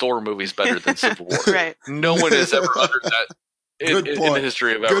first Thor movie's better than Civil War. Right. No one has ever uttered that in the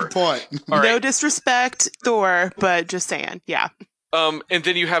history of ever. Good point. No disrespect, Thor, but just saying. Yeah. And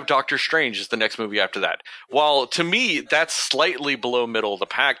then you have Doctor Strange is the next movie after that. While to me, that's slightly below middle of the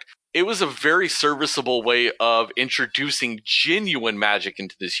pack, it was a very serviceable way of introducing genuine magic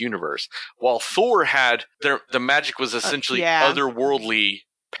into this universe. While Thor had the magic was essentially otherworldly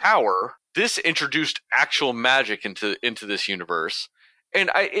power, this introduced actual magic into this universe,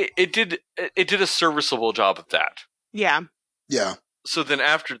 and it did a serviceable job of that. Yeah. Yeah. So then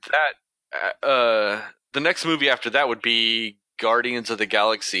after that, the next movie after that would be Guardians of the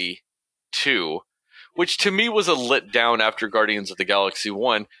Galaxy 2, which to me was a letdown after Guardians of the Galaxy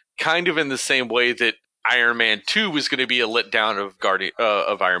 1, kind of in the same way that Iron Man 2 was going to be a letdown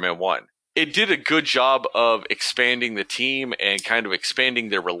of Iron Man 1. It did a good job of expanding the team and kind of expanding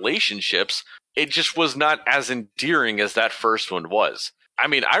their relationships. It just was not as endearing as that first one was. I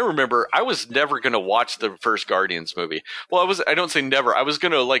mean, I remember I was never going to watch the first Guardians movie. Well, I don't say never. I was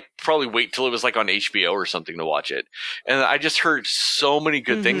going to probably wait till it was on HBO or something to watch it. And I just heard so many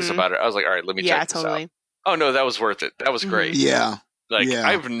good things about it. I was like, all right, let me check this out. Oh no, that was worth it. That was great. Yeah.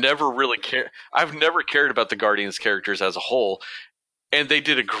 I've never really I've never cared about the Guardians characters as a whole. And they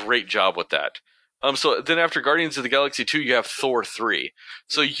did a great job with that. So then after Guardians of the Galaxy 2, you have Thor 3.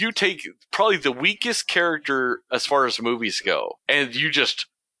 So you take probably the weakest character as far as movies go, and you just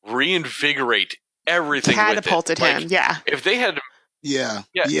reinvigorate everything catapulted with it. Him, yeah. If they had,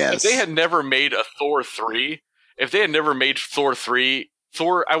 if they had never made a Thor 3,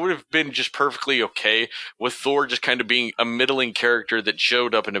 Thor, I would have been just perfectly okay with Thor just kind of being a middling character that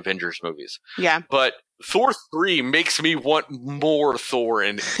showed up in Avengers movies. Yeah. But Thor 3 makes me want more Thor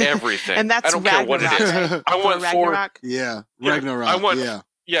in everything. And that's I don't care what it is. I want Ragnarok. Thor. Yeah. Ragnarok.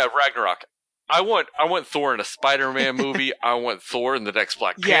 Ragnarok. I want Thor in a Spider-Man movie. I want Thor in the next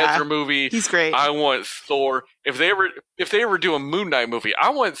Black Panther movie. He's great. I want Thor. If they ever do a Moon Knight movie,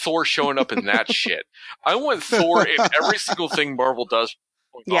 I want Thor showing up in that shit. I want Thor in every single thing Marvel does.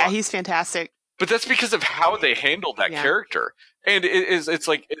 Yeah, he's fantastic. But that's because of how they handled that character. And it's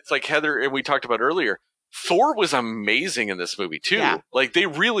like Heather and we talked about earlier. Thor was amazing in this movie too. Yeah.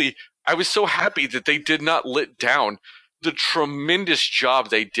 I was so happy that they did not let down the tremendous job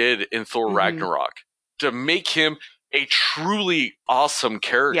they did in Thor Ragnarok to make him a truly awesome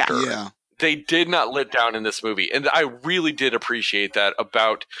character. Yeah. They did not let down in this movie. And I really did appreciate that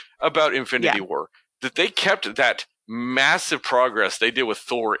about Infinity War. That they kept that massive progress they did with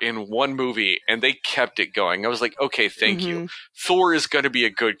Thor in one movie and they kept it going. I was like, okay, thank you. Thor is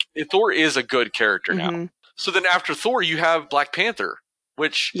a good character now. So then after Thor, you have Black Panther,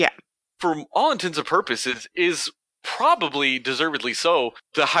 which for all intents and purposes is probably deservedly so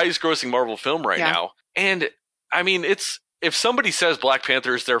the highest grossing Marvel film right now. And I mean, if somebody says Black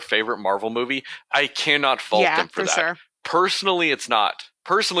Panther is their favorite Marvel movie, I cannot fault them for that. Sure. Personally, it's not.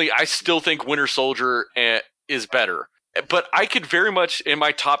 Personally, I still think Winter Soldier is better. But I could very much, in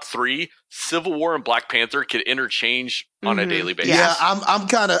my top 3, Civil War and Black Panther could interchange on a daily basis. Yeah, I'm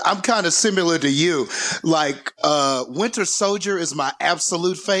kind of similar to you. Like, Winter Soldier is my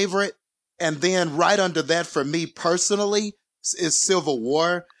absolute favorite, and then right under that for me personally is Civil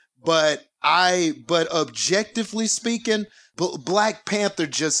War. But objectively speaking, Black Panther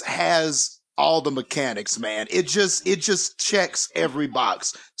just has all the mechanics, man. It just checks every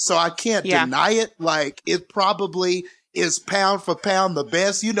box. So I can't deny it. Like, it probably is pound for pound the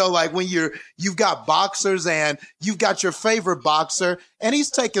best. You know, like when you've got boxers and you've got your favorite boxer and he's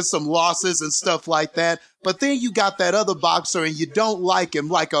taking some losses and stuff like that. But then you got that other boxer and you don't like him,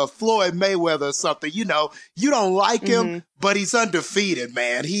 like a Floyd Mayweather or something. You know, you don't like him, but he's undefeated,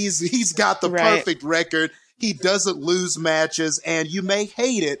 man. He's got the perfect record. He doesn't lose matches, and you may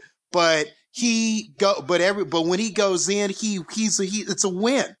hate it, but when he goes in, it's a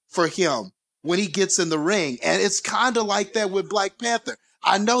win for him when he gets in the ring. And it's kind of like that with Black Panther.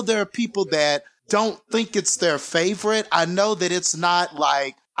 I know there are people that don't think it's their favorite. I know that it's not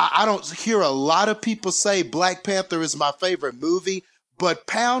like, I don't hear a lot of people say Black Panther is my favorite movie, but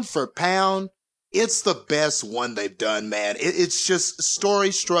pound for pound, it's the best one they've done, man. It's just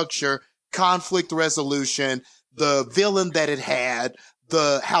story structure, conflict resolution, the villain that it had,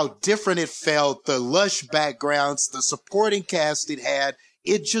 how different it felt, the lush backgrounds, the supporting cast it had.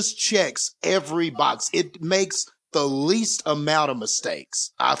 It just checks every box. It makes the least amount of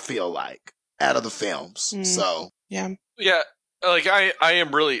mistakes, I feel like, out of the films. So yeah. Like I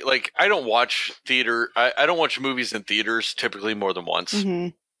am really like, I don't watch theater. I don't watch movies in theaters typically more than once,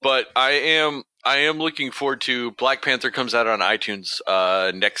 but I am looking forward to Black Panther comes out on iTunes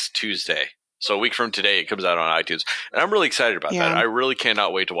next Tuesday. So a week from today, it comes out on iTunes. And I'm really excited about that. I really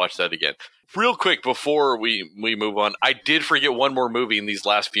cannot wait to watch that again. Real quick, before we move on, I did forget one more movie in these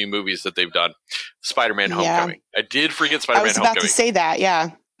last few movies that they've done. Spider-Man Homecoming. I did forget Spider-Man Homecoming. I was about to say that,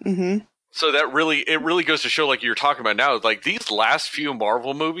 yeah. So that it really goes to show, like you're talking about now, like these last few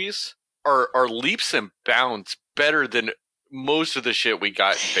Marvel movies are leaps and bounds better than most of the shit we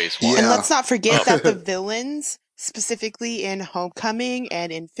got in Phase 1. And let's not forget that the villains, specifically in Homecoming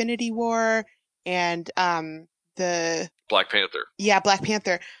and Infinity War and the Black Panther. Yeah, Black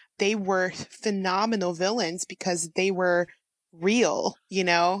Panther. They were phenomenal villains because they were real, you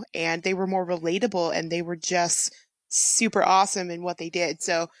know, and they were more relatable and they were just super awesome in what they did.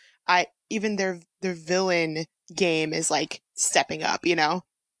 So even their villain game is like stepping up, you know?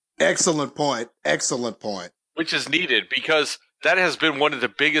 Excellent point. Excellent point. Which is needed because that has been one of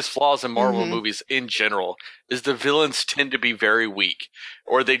the biggest flaws in Marvel movies in general, is the villains tend to be very weak,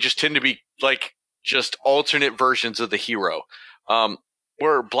 or they just tend to be like just alternate versions of the hero.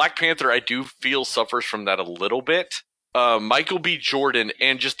 Where Black Panther, I do feel suffers from that a little bit. Michael B. Jordan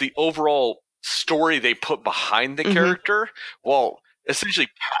and just the overall story they put behind the character, well, essentially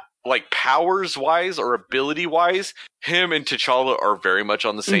like powers wise or ability wise, him and T'Challa are very much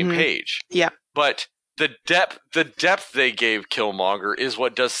on the same page. Yeah. But the depth they gave Killmonger is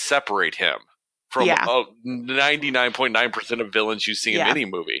what does separate him from 99.9% of villains you see in any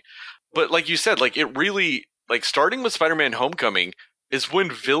movie. But like you said, like it really, like starting with Spider-Man Homecoming is when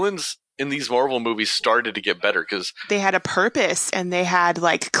villains in these Marvel movies started to get better because they had a purpose and they had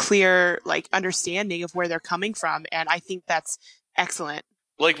like clear like understanding of where they're coming from, and I think that's excellent.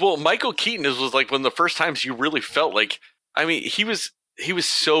 Like, well, Michael Keaton was like one of the first times you really felt like, I mean, he was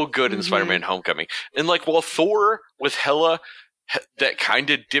so good in Spider-Man Homecoming, and like while Thor with Hela that kind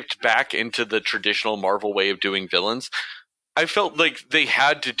of dipped back into the traditional Marvel way of doing villains, I felt like they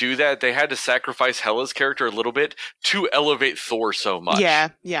had to do that. They had to sacrifice Hela's character a little bit to elevate Thor so much. Yeah.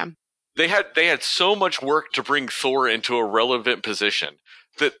 They had so much work to bring Thor into a relevant position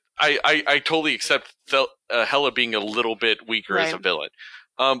that I totally accept Hela being a little bit weaker as a villain.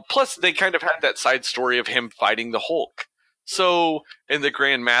 Plus, they kind of had that side story of him fighting the Hulk. So, and the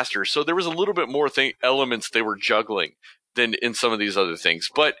Grand Master. So there was a little bit more elements they were juggling than in some of these other things.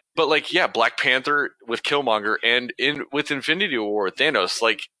 But like, yeah, Black Panther with Killmonger and with Infinity War with Thanos,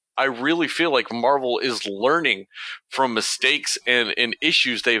 like, I really feel like Marvel is learning from mistakes and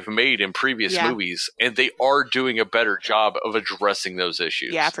issues they've made in previous movies, and they are doing a better job of addressing those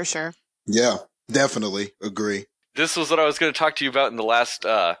issues. Yeah, for sure. Yeah, definitely agree. This was what I was going to talk to you about in the last,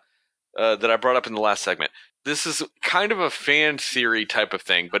 that I brought up in the last segment. This is kind of a fan theory type of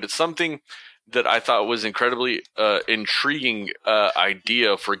thing, but it's something that I thought was incredibly intriguing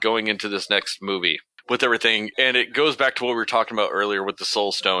idea for going into this next movie with everything. And it goes back to what we were talking about earlier with the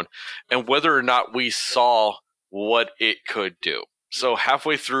Soul Stone and whether or not we saw what it could do. So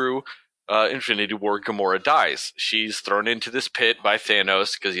halfway through Infinity War, Gamora dies. She's thrown into this pit by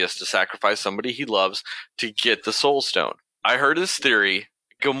Thanos because he has to sacrifice somebody he loves to get the Soul Stone. I heard this theory.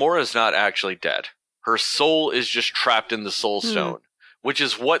 Gamora is not actually dead. Her soul is just trapped in the Soul Stone, which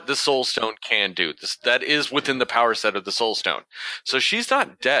is what the Soul Stone can do. That is within the power set of the Soul Stone. So she's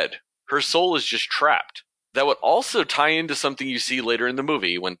not dead. Her soul is just trapped. That would also tie into something you see later in the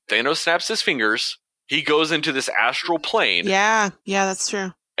movie. When Thanos snaps his fingers, he goes into this astral plane. Yeah, that's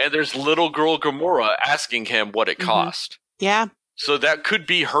true. And there's little girl Gamora asking him what it cost. Yeah. So that could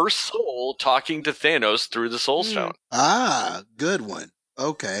be her soul talking to Thanos through the Soul Stone. Ah, good one.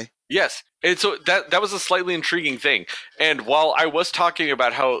 Okay. Yes. And so that was a slightly intriguing thing. And while I was talking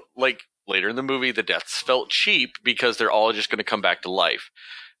about how, like, later in the movie, the deaths felt cheap because they're all just going to come back to life.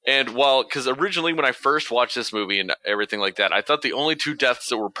 And because originally when I first watched this movie and everything like that, I thought the only two deaths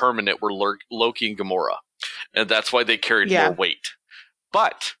that were permanent were Loki and Gamora. And that's why they carried more weight.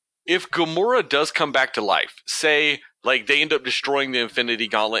 But if Gamora does come back to life, say, like, they end up destroying the Infinity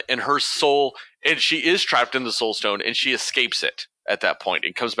Gauntlet and her soul, and she is trapped in the Soul Stone and she escapes it at that point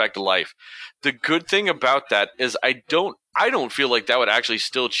and comes back to life. The good thing about that is I don't feel like that would actually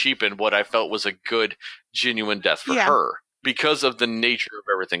still cheapen what I felt was a good, genuine death for her because of the nature of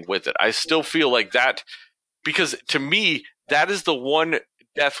everything with it. I still feel like that, because to me, that is the one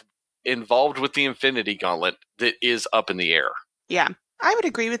death involved with the Infinity Gauntlet that is up in the air. Yeah, I would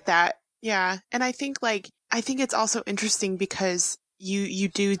agree with that. Yeah. And I think it's also interesting because you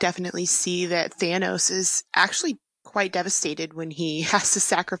do definitely see that Thanos is actually quite devastated when he has to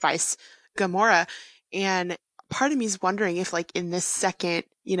sacrifice Gamora. And part of me is wondering if, like, in this second,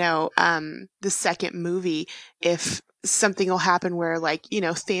 the second movie, if something will happen where, like,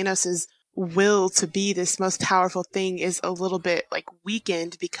 Thanos's will to be this most powerful thing is a little bit, like,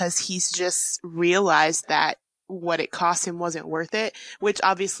 weakened because he's just realized that what it cost him wasn't worth it, which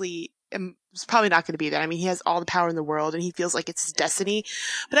obviously is probably not going to be that. I mean, he has all the power in the world and he feels like it's his destiny,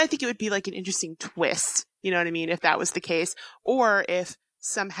 but I think it would be like an interesting twist, you know what I mean, if that was the case, or if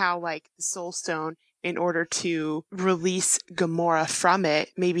somehow, like, the Soul Stone, in order to release Gamora from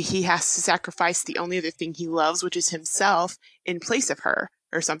it, maybe he has to sacrifice the only other thing he loves, which is himself, in place of her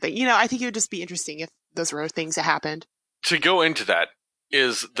or something. I think it would just be interesting if those were things that happened. To go into that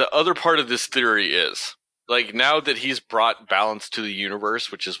is the other part of this theory is, like, now that he's brought balance to the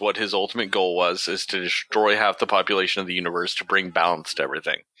universe, which is what his ultimate goal was, is to destroy half the population of the universe to bring balance to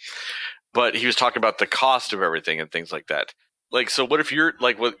everything. But he was talking about the cost of everything and things like that. Like, so what if you're,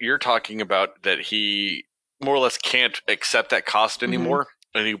 like, what you're talking about, that he more or less can't accept that cost anymore?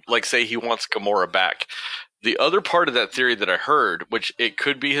 Mm-hmm. And he, like, say he wants Gamora back. The other part of that theory that I heard, which it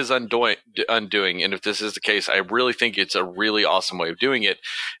could be his undoing, and if this is the case, I really think it's a really awesome way of doing it,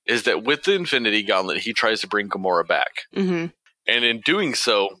 is that with the Infinity Gauntlet, he tries to bring Gamora back. Mm-hmm. And in doing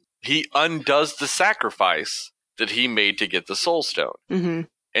so, he undoes the sacrifice that he made to get the Soul Stone. Mm-hmm.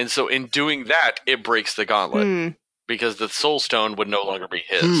 And so in doing that, it breaks the gauntlet. Mm. Because the Soul Stone would no longer be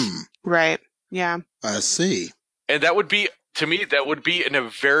his. Right. Yeah. I see. And that would be, to me,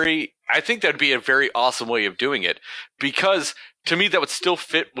 I think that would be a very awesome way of doing it. Because, to me, that would still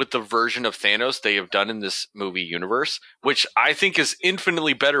fit with the version of Thanos they have done in this movie universe, which I think is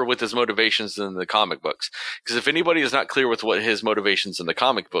infinitely better with his motivations than the comic books. Because if anybody is not clear with what his motivations in the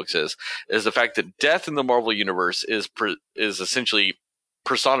comic books is the fact that death in the Marvel universe is essentially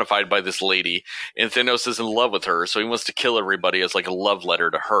personified by this lady, and Thanos is in love with her, so he wants to kill everybody as, like, a love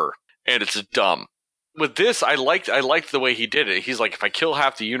letter to her, and it's dumb. With this, I liked the way he did it. He's like, if I kill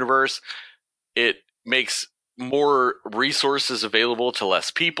half the universe, it makes more resources available to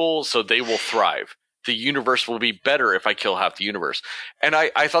less people, so they will thrive. The universe will be better if I kill half the universe. And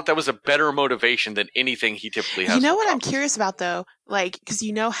I thought that was a better motivation than anything he typically has. You know what I'm curious about, though? Like, because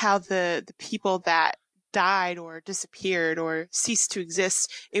you know how the people that died or disappeared or ceased to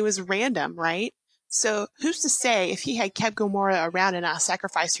exist, it was random, right? So who's to say if he had kept Gamora around and not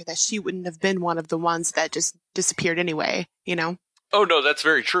sacrificed her, that she wouldn't have been one of the ones that just disappeared anyway, Oh, no, that's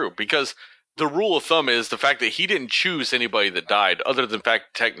very true, because the rule of thumb is the fact that he didn't choose anybody that died, other than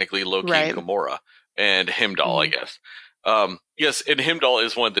fact technically Loki and Gamora and Heimdall, I guess. Yes, and Heimdall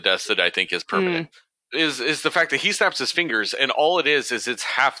is one of the deaths that I think is permanent. Is the fact that he snaps his fingers and all it is it's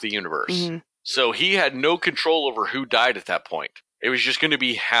half the universe. So he had no control over who died at that point. It was just going to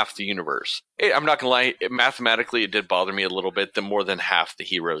be half the universe. I'm not going to lie, mathematically it did bother me a little bit that more than half the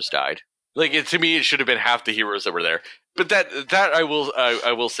heroes died. Like, to me, it should have been half the heroes that were there. But that I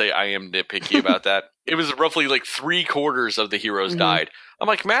will say I am nitpicky about that. It was roughly like 3/4 of the heroes died. I'm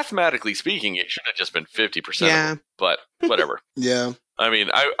like, mathematically speaking, it should have just been 50% of them. But whatever. Yeah. I mean,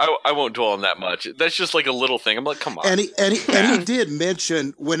 I won't dwell on that much. That's just like a little thing. I'm like, come on. And he did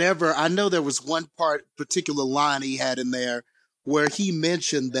mention, whenever, I know there was one particular line he had in there where he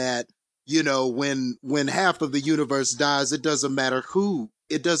mentioned that, when half of the universe dies, it doesn't matter who.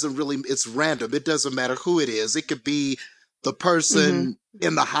 It's random. It doesn't matter who it is. It could be the person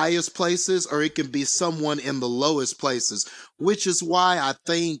in the highest places, or it can be someone in the lowest places, which is why I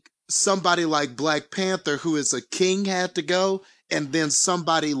think somebody like Black Panther, who is a king, had to go. And then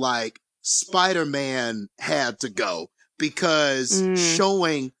somebody like Spider-Man had to go, because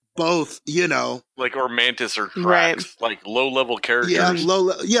showing both, Like, or Mantis or Drax, Right. like low-level characters.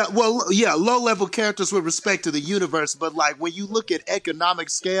 low-level characters with respect to the universe. But like when you look at economic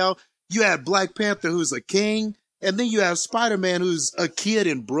scale, you have Black Panther, who's a king, and then you have Spider-Man, who's a kid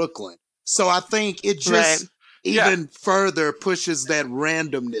in Brooklyn. So I think it just even further pushes that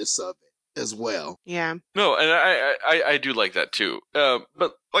randomness of it as well. Yeah. No, and I do like that too.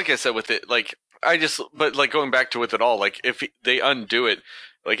 But like I said with it, like but like going back to with it all, like if they undo it,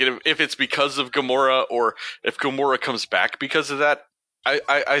 like if it's because of Gamora or if Gamora comes back because of that,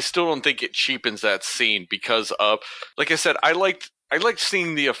 I still don't think it cheapens that scene because of, like I said, I liked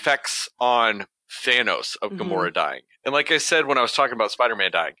seeing the effects on Thanos of Gamora dying. And like I said when I was talking about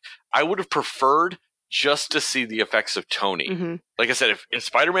Spider-Man dying, I would have preferred just to see the effects of Tony. Like I said, if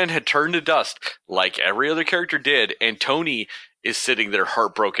Spider-Man had turned to dust like every other character did, and Tony is sitting there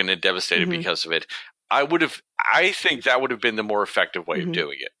heartbroken and devastated because of it, I think that would have been the more effective way of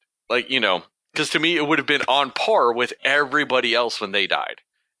doing it. Like, because to me, it would have been on par with everybody else when they died.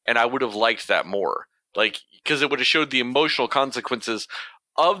 And I would have liked that more. Like, because it would have showed the emotional consequences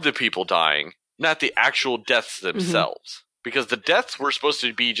of the people dying, not the actual deaths themselves. Because the deaths were supposed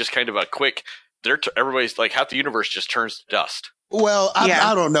to be just kind of a quick, everybody's like, half the universe just turns to dust. Well,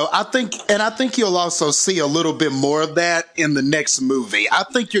 I don't know. I think you'll also see a little bit more of that in the next movie. I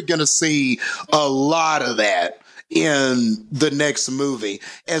think you're going to see a lot of that in the next movie.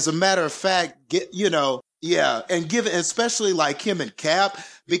 As a matter of fact, and given especially like him and Cap,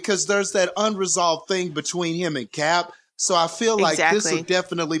 because there's that unresolved thing between him and Cap. So I feel like this will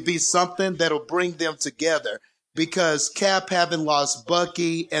definitely be something that'll bring them together, because Cap having lost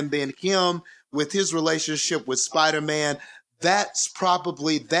Bucky and then him with his relationship with Spider-Man, that's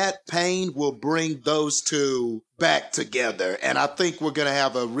probably, that pain will bring those two back together. And I think we're going to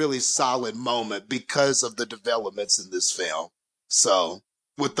have a really solid moment because of the developments in this film. So,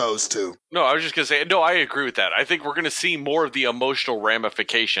 with those two. No, I was just going to say, no, I agree with that. I think we're going to see more of the emotional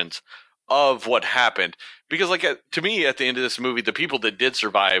ramifications of what happened. Because, like, to me, at the end of this movie, the people that did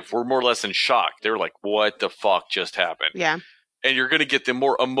survive were more or less in shock. They were like, what the fuck just happened? Yeah. And you're going to get the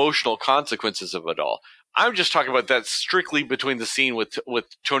more emotional consequences of it all. I'm just talking about that strictly between the scene with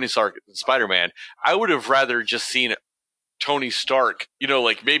Tony Stark and Spider-Man. I would have rather just seen Tony Stark,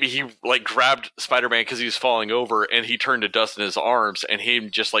 like maybe he like grabbed Spider-Man because he was falling over and he turned to dust in his arms and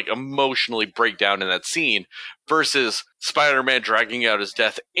him just like emotionally break down in that scene, versus Spider-Man dragging out his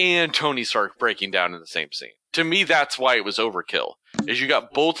death and Tony Stark breaking down in the same scene. To me, that's why it was overkill, is you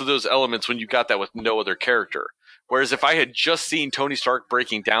got both of those elements when you got that with no other character. Whereas if I had just seen Tony Stark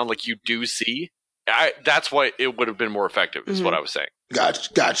breaking down like you do see, that's why it would have been more effective, is what I was saying.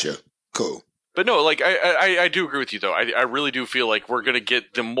 Gotcha. Cool. But no, like, I do agree with you, though. I really do feel like we're going to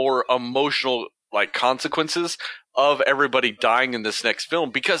get the more emotional, like, consequences of everybody dying in this next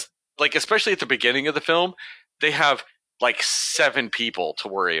film. Because, like, especially at the beginning of the film, they have, like, 7 people to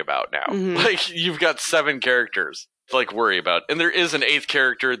worry about now. Like, you've got 7 characters to, like, worry about. And there is an 8th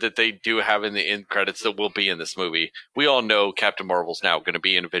character that they do have in the end credits that will be in this movie. We all know Captain Marvel's now going to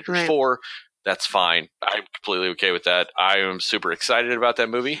be in Avengers 4. That's fine. I'm completely okay with that. I am super excited about that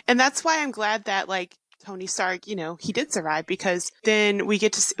movie. And that's why I'm glad that, like, Tony Stark, he did survive, because then we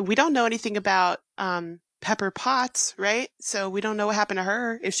get to we don't know anything about Pepper Potts, right? So we don't know what happened to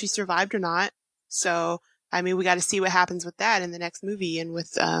her, if she survived or not. So, I mean, we got to see what happens with that in the next movie, and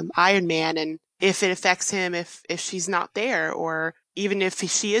with Iron Man, and if it affects him if she's not there, or even if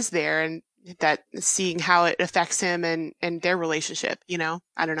she is there, and that seeing how it affects him and their relationship,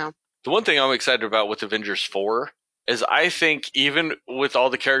 I don't know. The one thing I'm excited about with Avengers 4 is I think even with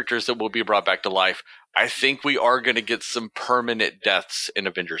all the characters that will be brought back to life, I think we are going to get some permanent deaths in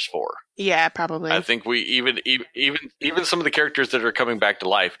Avengers 4. Yeah, probably. I think we even some of the characters that are coming back to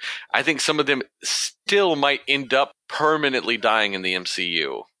life, I think some of them still might end up permanently dying in the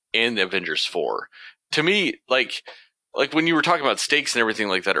MCU in Avengers 4. To me, like when you were talking about stakes and everything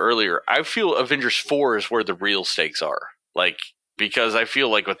like that earlier, I feel Avengers 4 is where the real stakes are. Like, because I feel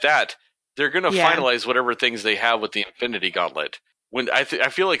like with that, they're going to finalize whatever things they have with the Infinity Gauntlet. When I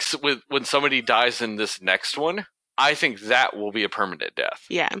feel like when somebody dies in this next one, I think that will be a permanent death.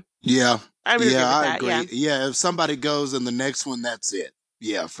 Yeah. Yeah. I would agree with that. Agree. Yeah, if somebody goes in the next one, that's it.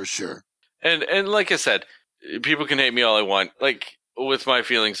 Yeah, for sure. And like I said, people can hate me all I want, like with my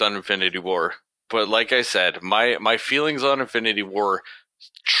feelings on Infinity War. But like I said, my feelings on Infinity War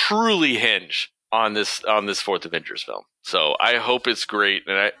truly hinge on this fourth Avengers film. So I hope it's great,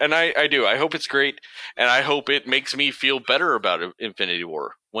 and I do. I hope it's great, and I hope it makes me feel better about Infinity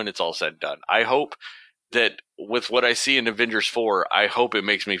War when it's all said and done. I hope that with what I see in Avengers 4, I hope it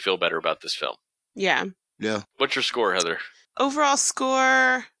makes me feel better about this film. Yeah. Yeah. What's your score, Heather? Overall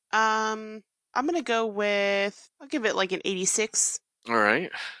score, I'm gonna go with. I'll give it like an 86. All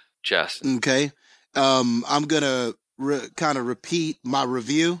right, Jess. Okay. I'm going to kind of repeat my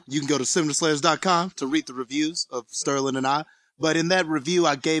review. You can go to cinemaslayers.com to read the reviews of Sterling and I. But in that review,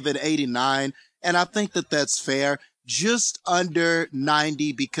 I gave it 89. And I think that that's fair. Just under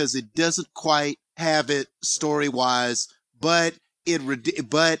 90 because it doesn't quite have it story-wise. But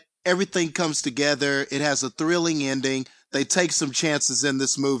but everything comes together. It has a thrilling ending. They take some chances in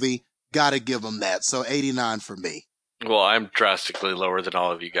this movie. Gotta give them that. So 89 for me. Well, I'm drastically lower than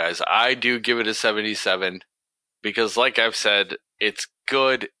all of you guys. I do give it a 77 because, like I've said, it's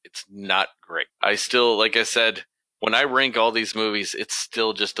good. It's not great. I still, like I said, when I rank all these movies, it's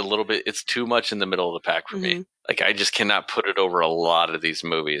still just a little bit, it's too much in the middle of the pack for me. Like, I just cannot put it over a lot of these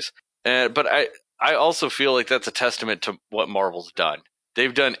movies. But I also feel like that's a testament to what Marvel's done.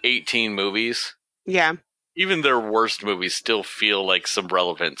 They've done 18 movies. Yeah. Even their worst movies still feel like some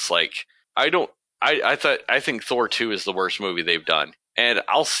relevance. Like, I think Thor 2 is the worst movie they've done. And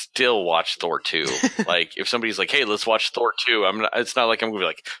I'll still watch Thor 2. Like, if somebody's like, hey, let's watch Thor 2, it's not like I'm going to be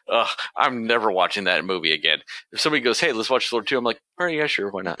like, ugh, I'm never watching that movie again. If somebody goes, hey, let's watch Thor 2, I'm like, all right, yeah,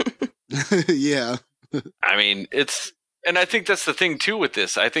 sure, why not? Yeah. I mean, and I think that's the thing too with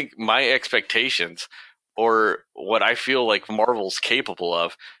this. I think my expectations or what I feel like Marvel's capable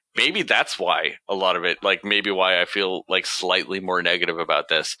of, maybe that's why a lot of it, like maybe why I feel like slightly more negative about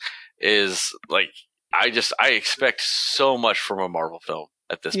this is like, I expect so much from a Marvel film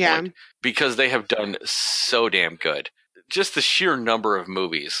at this point because they have done so damn good. Just the sheer number of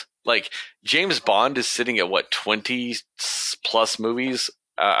movies. Like James Bond is sitting at what, 20 plus movies?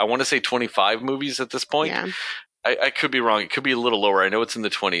 I want to say 25 movies at this point. Yeah. I could be wrong. It could be a little lower. I know it's in the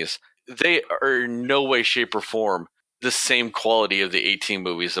 20s. They are in no way, shape, or form the same quality of the 18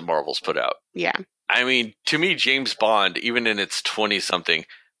 movies that Marvel's put out. Yeah. I mean, to me, James Bond, even in its 20-something,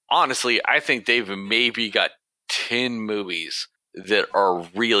 honestly, I think they've maybe got 10 movies that are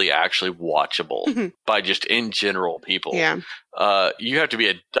really actually watchable by just in general people. Yeah. You have to be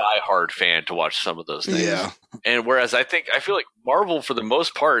a diehard fan to watch some of those things. Yeah. And whereas I feel like Marvel, for the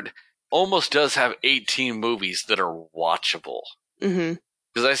most part, almost does have 18 movies that are watchable. Mm-hmm.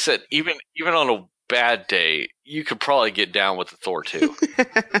 Because I said, even on a bad day, you could probably get down with the Thor 2.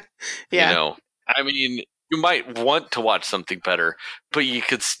 Yeah. You know, I mean, you might want to watch something better, but you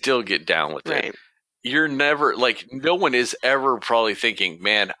could still get down with it. You're never, like, no one is ever probably thinking,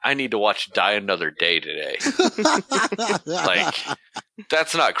 man, I need to watch Die Another Day today. Like,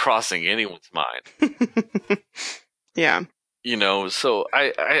 that's not crossing anyone's mind. Yeah. You know, so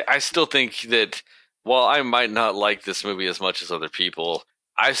I still think that while I might not like this movie as much as other people,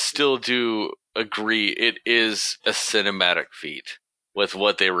 I still do agree it is a cinematic feat with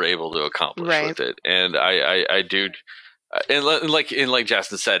what they were able to accomplish with it. And I do. And like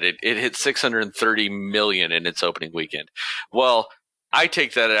Justin said, it hit 630 million in its opening weekend. Well, I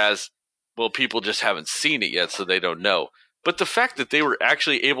take that as, well, people just haven't seen it yet, so they don't know. But the fact that they were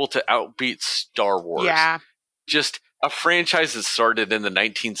actually able to outbeat Star Wars, just a franchise that started in the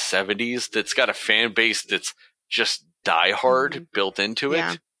 1970s that's got a fan base that's just diehard built into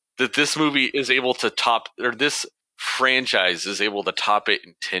it, that this movie is able to top, or this franchise is able to top it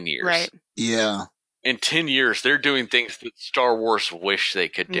in 10 years. Right. Yeah. In 10 years, they're doing things that Star Wars wish they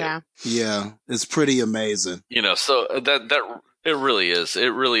could do. Yeah. It's pretty amazing. You know, so that it really is.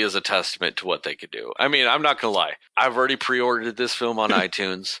 It really is a testament to what they could do. I mean, I'm not going to lie. I've already pre-ordered this film on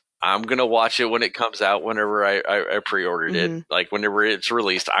iTunes. I'm going to watch it when it comes out, whenever I pre-ordered it. Like, whenever it's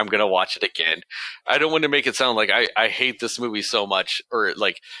released, I'm going to watch it again. I don't want to make it sound like I hate this movie so much, or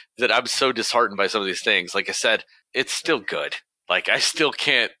like that I'm so disheartened by some of these things. Like I said, it's still good. Like, I still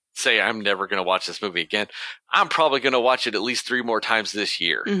can't say I'm never going to watch this movie again. I'm probably going to watch it at least 3 more times this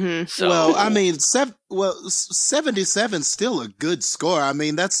year. So, well, I mean, 77's still a good score. I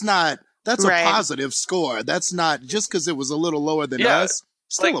mean, that's a positive score. That's not just because it was a little lower than us.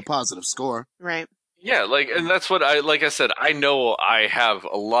 Still a positive score. Right. Yeah, like, and that's what like I said, I know I have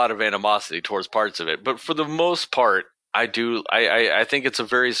a lot of animosity towards parts of it, but for the most part, I think it's a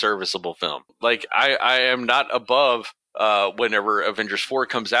very serviceable film. Like, I am not above whenever Avengers 4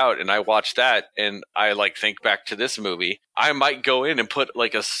 comes out and I watch that and I like think back to this movie, I might go in and put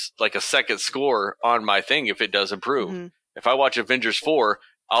like a second score on my thing if it does improve. If I watch Avengers 4,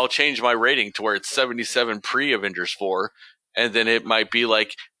 I'll change my rating to where it's 77 pre Avengers 4, and then it might be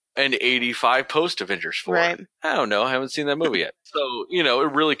like an 85 post Avengers 4. Right. I don't know. I haven't seen that movie yet. So, you know,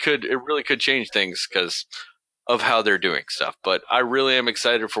 it really could change things because of how they're doing stuff. But I really am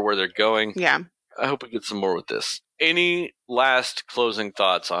excited for where they're going. Yeah. I hope we get some more with this. Any last closing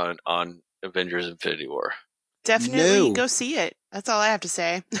thoughts on Avengers Infinity War? Definitely No. go see it. That's all I have to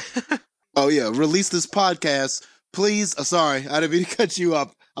say. Oh yeah, release this podcast, please. Sorry, I didn't mean to cut you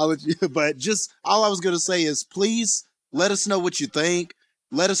up. I'll let you, but just all I was going to say is, please let us know what you think.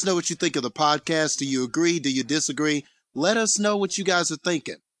 Let us know what you think of the podcast. Do you agree? Do you disagree? Let us know what you guys are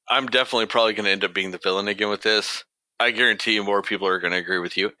thinking. I'm definitely probably going to end up being the villain again with this. I guarantee you more people are going to agree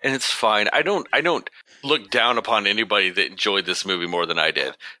with you, and it's fine. I don't look down upon anybody that enjoyed this movie more than I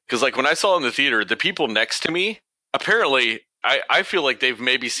did. Because like when I saw it in the theater, the people next to me, apparently, I feel like they've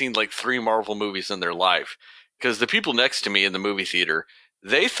maybe seen like 3 Marvel movies in their life. Because the people next to me in the movie theater,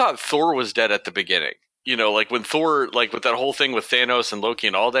 they thought Thor was dead at the beginning. You know, like when Thor, like with that whole thing with Thanos and Loki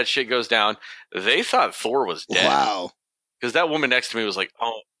and all that shit goes down, they thought Thor was dead. Wow. Because that woman next to me was like,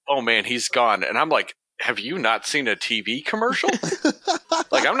 oh man, he's gone. And I'm like, have you not seen a TV commercial?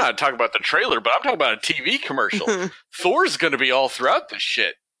 Like, I'm not talking about the trailer, but I'm talking about a TV commercial. Thor's going to be all throughout this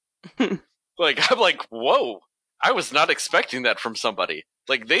shit. Like, I'm like, whoa. I was not expecting that from somebody.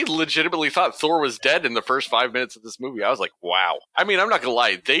 Like, they legitimately thought Thor was dead in the first 5 minutes of this movie. I was like, wow. I mean, I'm not going to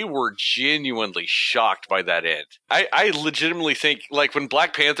lie. They were genuinely shocked by that end. I legitimately think, like, when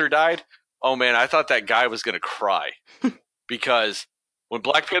Black Panther died, oh man, I thought that guy was going to cry. Because when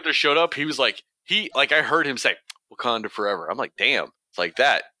Black Panther showed up, he was like, I heard him say, Wakanda forever. I'm like, damn, it's like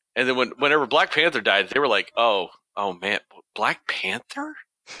that. And then whenever Black Panther died, they were like, oh man, Black Panther?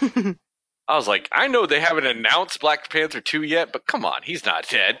 I was like, I know they haven't announced Black Panther 2 yet, but come on, he's not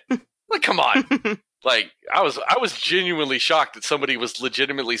dead. Like, come on. Like, I was genuinely shocked that somebody was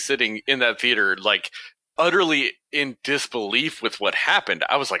legitimately sitting in that theater, like, utterly in disbelief with what happened.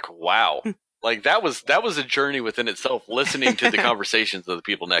 I was like, wow. Like, that was a journey within itself, listening to the conversations of the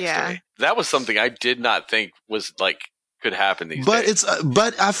people next to me. That was something I did not think was, like, could happen these days.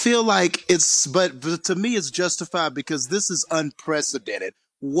 But I feel like but to me it's justified because this is unprecedented.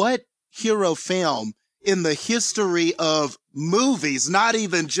 What hero film in the history of movies, not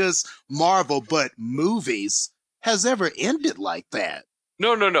even just Marvel, but movies, has ever ended like that?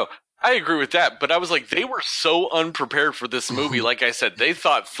 No. I agree with that, but I was like, they were so unprepared for this movie. Like I said, they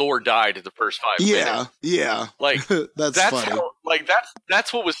thought Thor died in the first 5 minutes. Yeah. Like that's funny.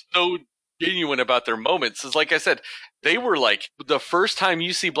 That's what was so genuine about their moments. Is like I said, they were like, the first time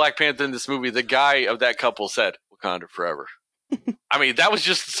you see Black Panther in this movie, the guy of that couple said, "Wakanda forever." I mean, that was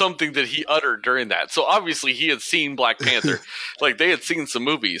just something that he uttered during that. So obviously he had seen Black Panther. Like, they had seen some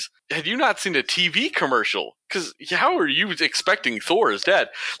movies. Had you not seen a TV commercial? Because how are you expecting Thor is dead?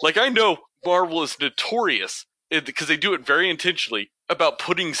 Like, I know Marvel is notorious, because they do it very intentionally, about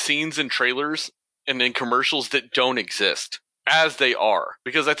putting scenes in trailers and in commercials that don't exist, as they are.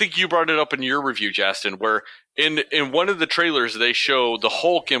 Because I think you brought it up in your review, Justin, where in one of the trailers they show the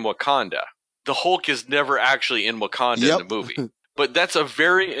Hulk in Wakanda. The Hulk is never actually in Wakanda in the movie. But that's a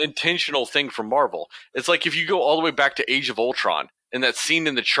very intentional thing from Marvel. It's like if you go all the way back to Age of Ultron, and that scene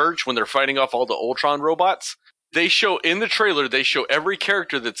in the church when they're fighting off all the Ultron robots, they show in the trailer, they show every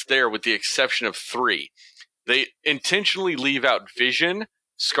character that's there with the exception of 3. They intentionally leave out Vision,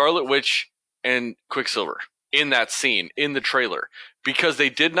 Scarlet Witch, and Quicksilver in that scene, in the trailer, because they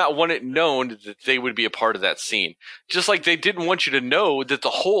did not want it known that they would be a part of that scene. Just like they didn't want you to know that the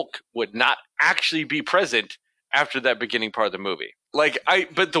Hulk would not actually be present after that beginning part of the movie.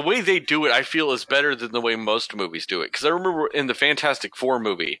 But the way they do it, I feel, is better than the way most movies do it. Because I remember in the Fantastic Four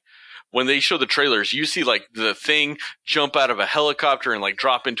movie, when they show the trailers, you see like the Thing jump out of a helicopter and like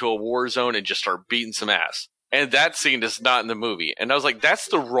drop into a war zone and just start beating some ass. And that scene is not in the movie. And I was like, that's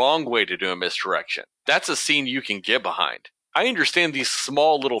the wrong way to do a misdirection. That's a scene you can get behind. I understand these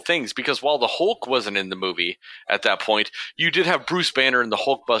small little things because while the Hulk wasn't in the movie at that point, you did have Bruce Banner in the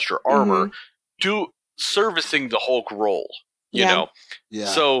Hulkbuster armor servicing the Hulk role, you know? Yeah.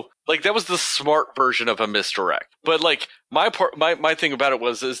 So, like, that was the smart version of a misdirect. But, like, my thing about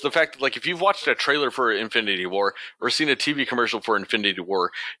it is the fact that, like, if you've watched a trailer for Infinity War or seen a TV commercial for Infinity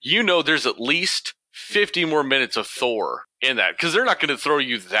War, you know there's at least 50 more minutes of Thor in that, because they're not going to throw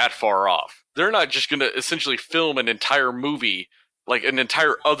you that far off. They're not just going to essentially film an entire movie, like an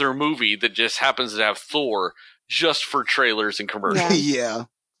entire other movie that just happens to have Thor just for trailers and commercials. Yeah.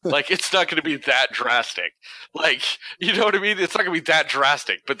 Like, it's not going to be that drastic. Like, you know what I mean? It's not going to be that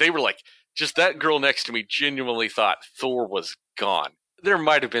drastic. But they were like, just that girl next to me genuinely thought Thor was gone. There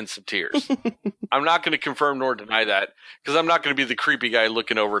might have been some tears. I'm not going to confirm nor deny that, because I'm not going to be the creepy guy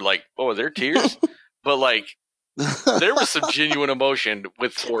looking over like, oh, are there tears? But, like, there was some genuine emotion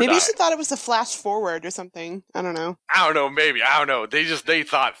with Thor Maybe dying. she thought it was a flash forward or something. I don't know. Maybe. I don't know. They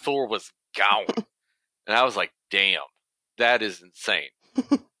thought Thor was gone. And I was like, damn, that is insane.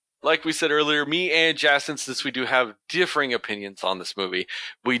 like we said earlier, me and Jason, since we do have differing opinions on this movie,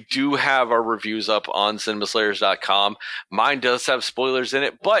 we do have our reviews up on cinemaslayers.com. Mine does have spoilers in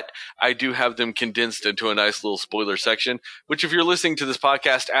it, but I do have them condensed into a nice little spoiler section, which if you're listening to this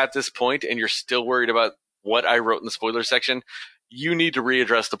podcast at this point and you're still worried about what I wrote in the spoiler section, you need to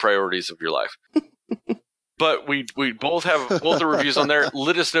readdress the priorities of your life. But we both have both the reviews on there.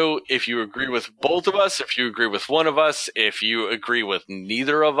 Let us know if you agree with both of us, if you agree with one of us, if you agree with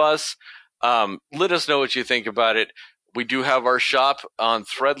neither of us. Let us know what you think about it. We do have our shop on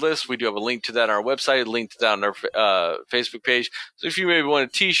Threadless. We do have a link to that on our website, a link to that on our Facebook page. So if you maybe want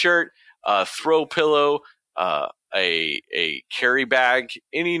a t-shirt, a throw pillow, a carry bag,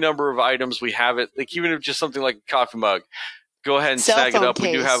 any number of items, we have it. Like even if just something like a coffee mug, go ahead and snag it up.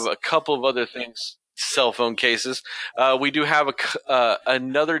 We do have a couple of other things. Cell phone cases. We do have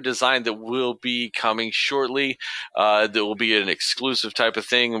another design that will be coming shortly. That will be an exclusive type of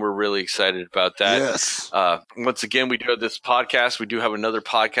thing, and we're really excited about that. Yes. Once again, we do have this podcast. We do have another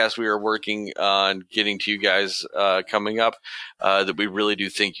podcast we are working on getting to you guys coming up that we really do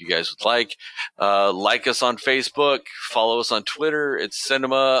think you guys would like. Like us on Facebook. Follow us on Twitter. It's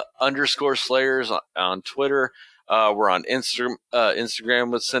cinema_slayers on Twitter. We're on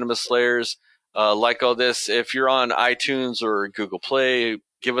Instagram with Cinema Slayers. Like all this, if you're on iTunes or Google Play,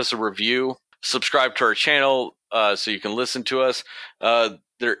 give us a review. Subscribe to our channel so you can listen to us.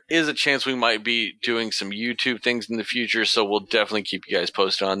 There is a chance we might be doing some YouTube things in the future, so we'll definitely keep you guys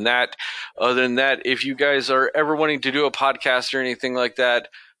posted on that. Other than that, if you guys are ever wanting to do a podcast or anything like that,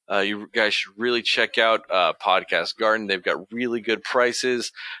 you guys should really check out Podcast Garden. They've got really good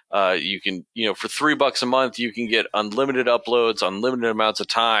prices. You can, for $3 a month, you can get unlimited uploads, unlimited amounts of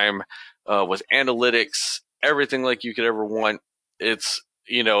time. With analytics, everything like you could ever want. It's,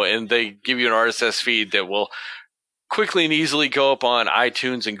 and they give you an RSS feed that will quickly and easily go up on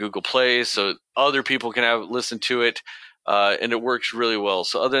iTunes and Google Play so other people can listen to it. And it works really well.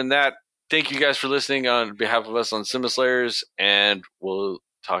 So other than that, thank you guys for listening on behalf of us on Cinema Slayers, and we'll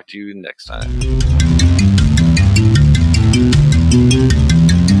talk to you next time.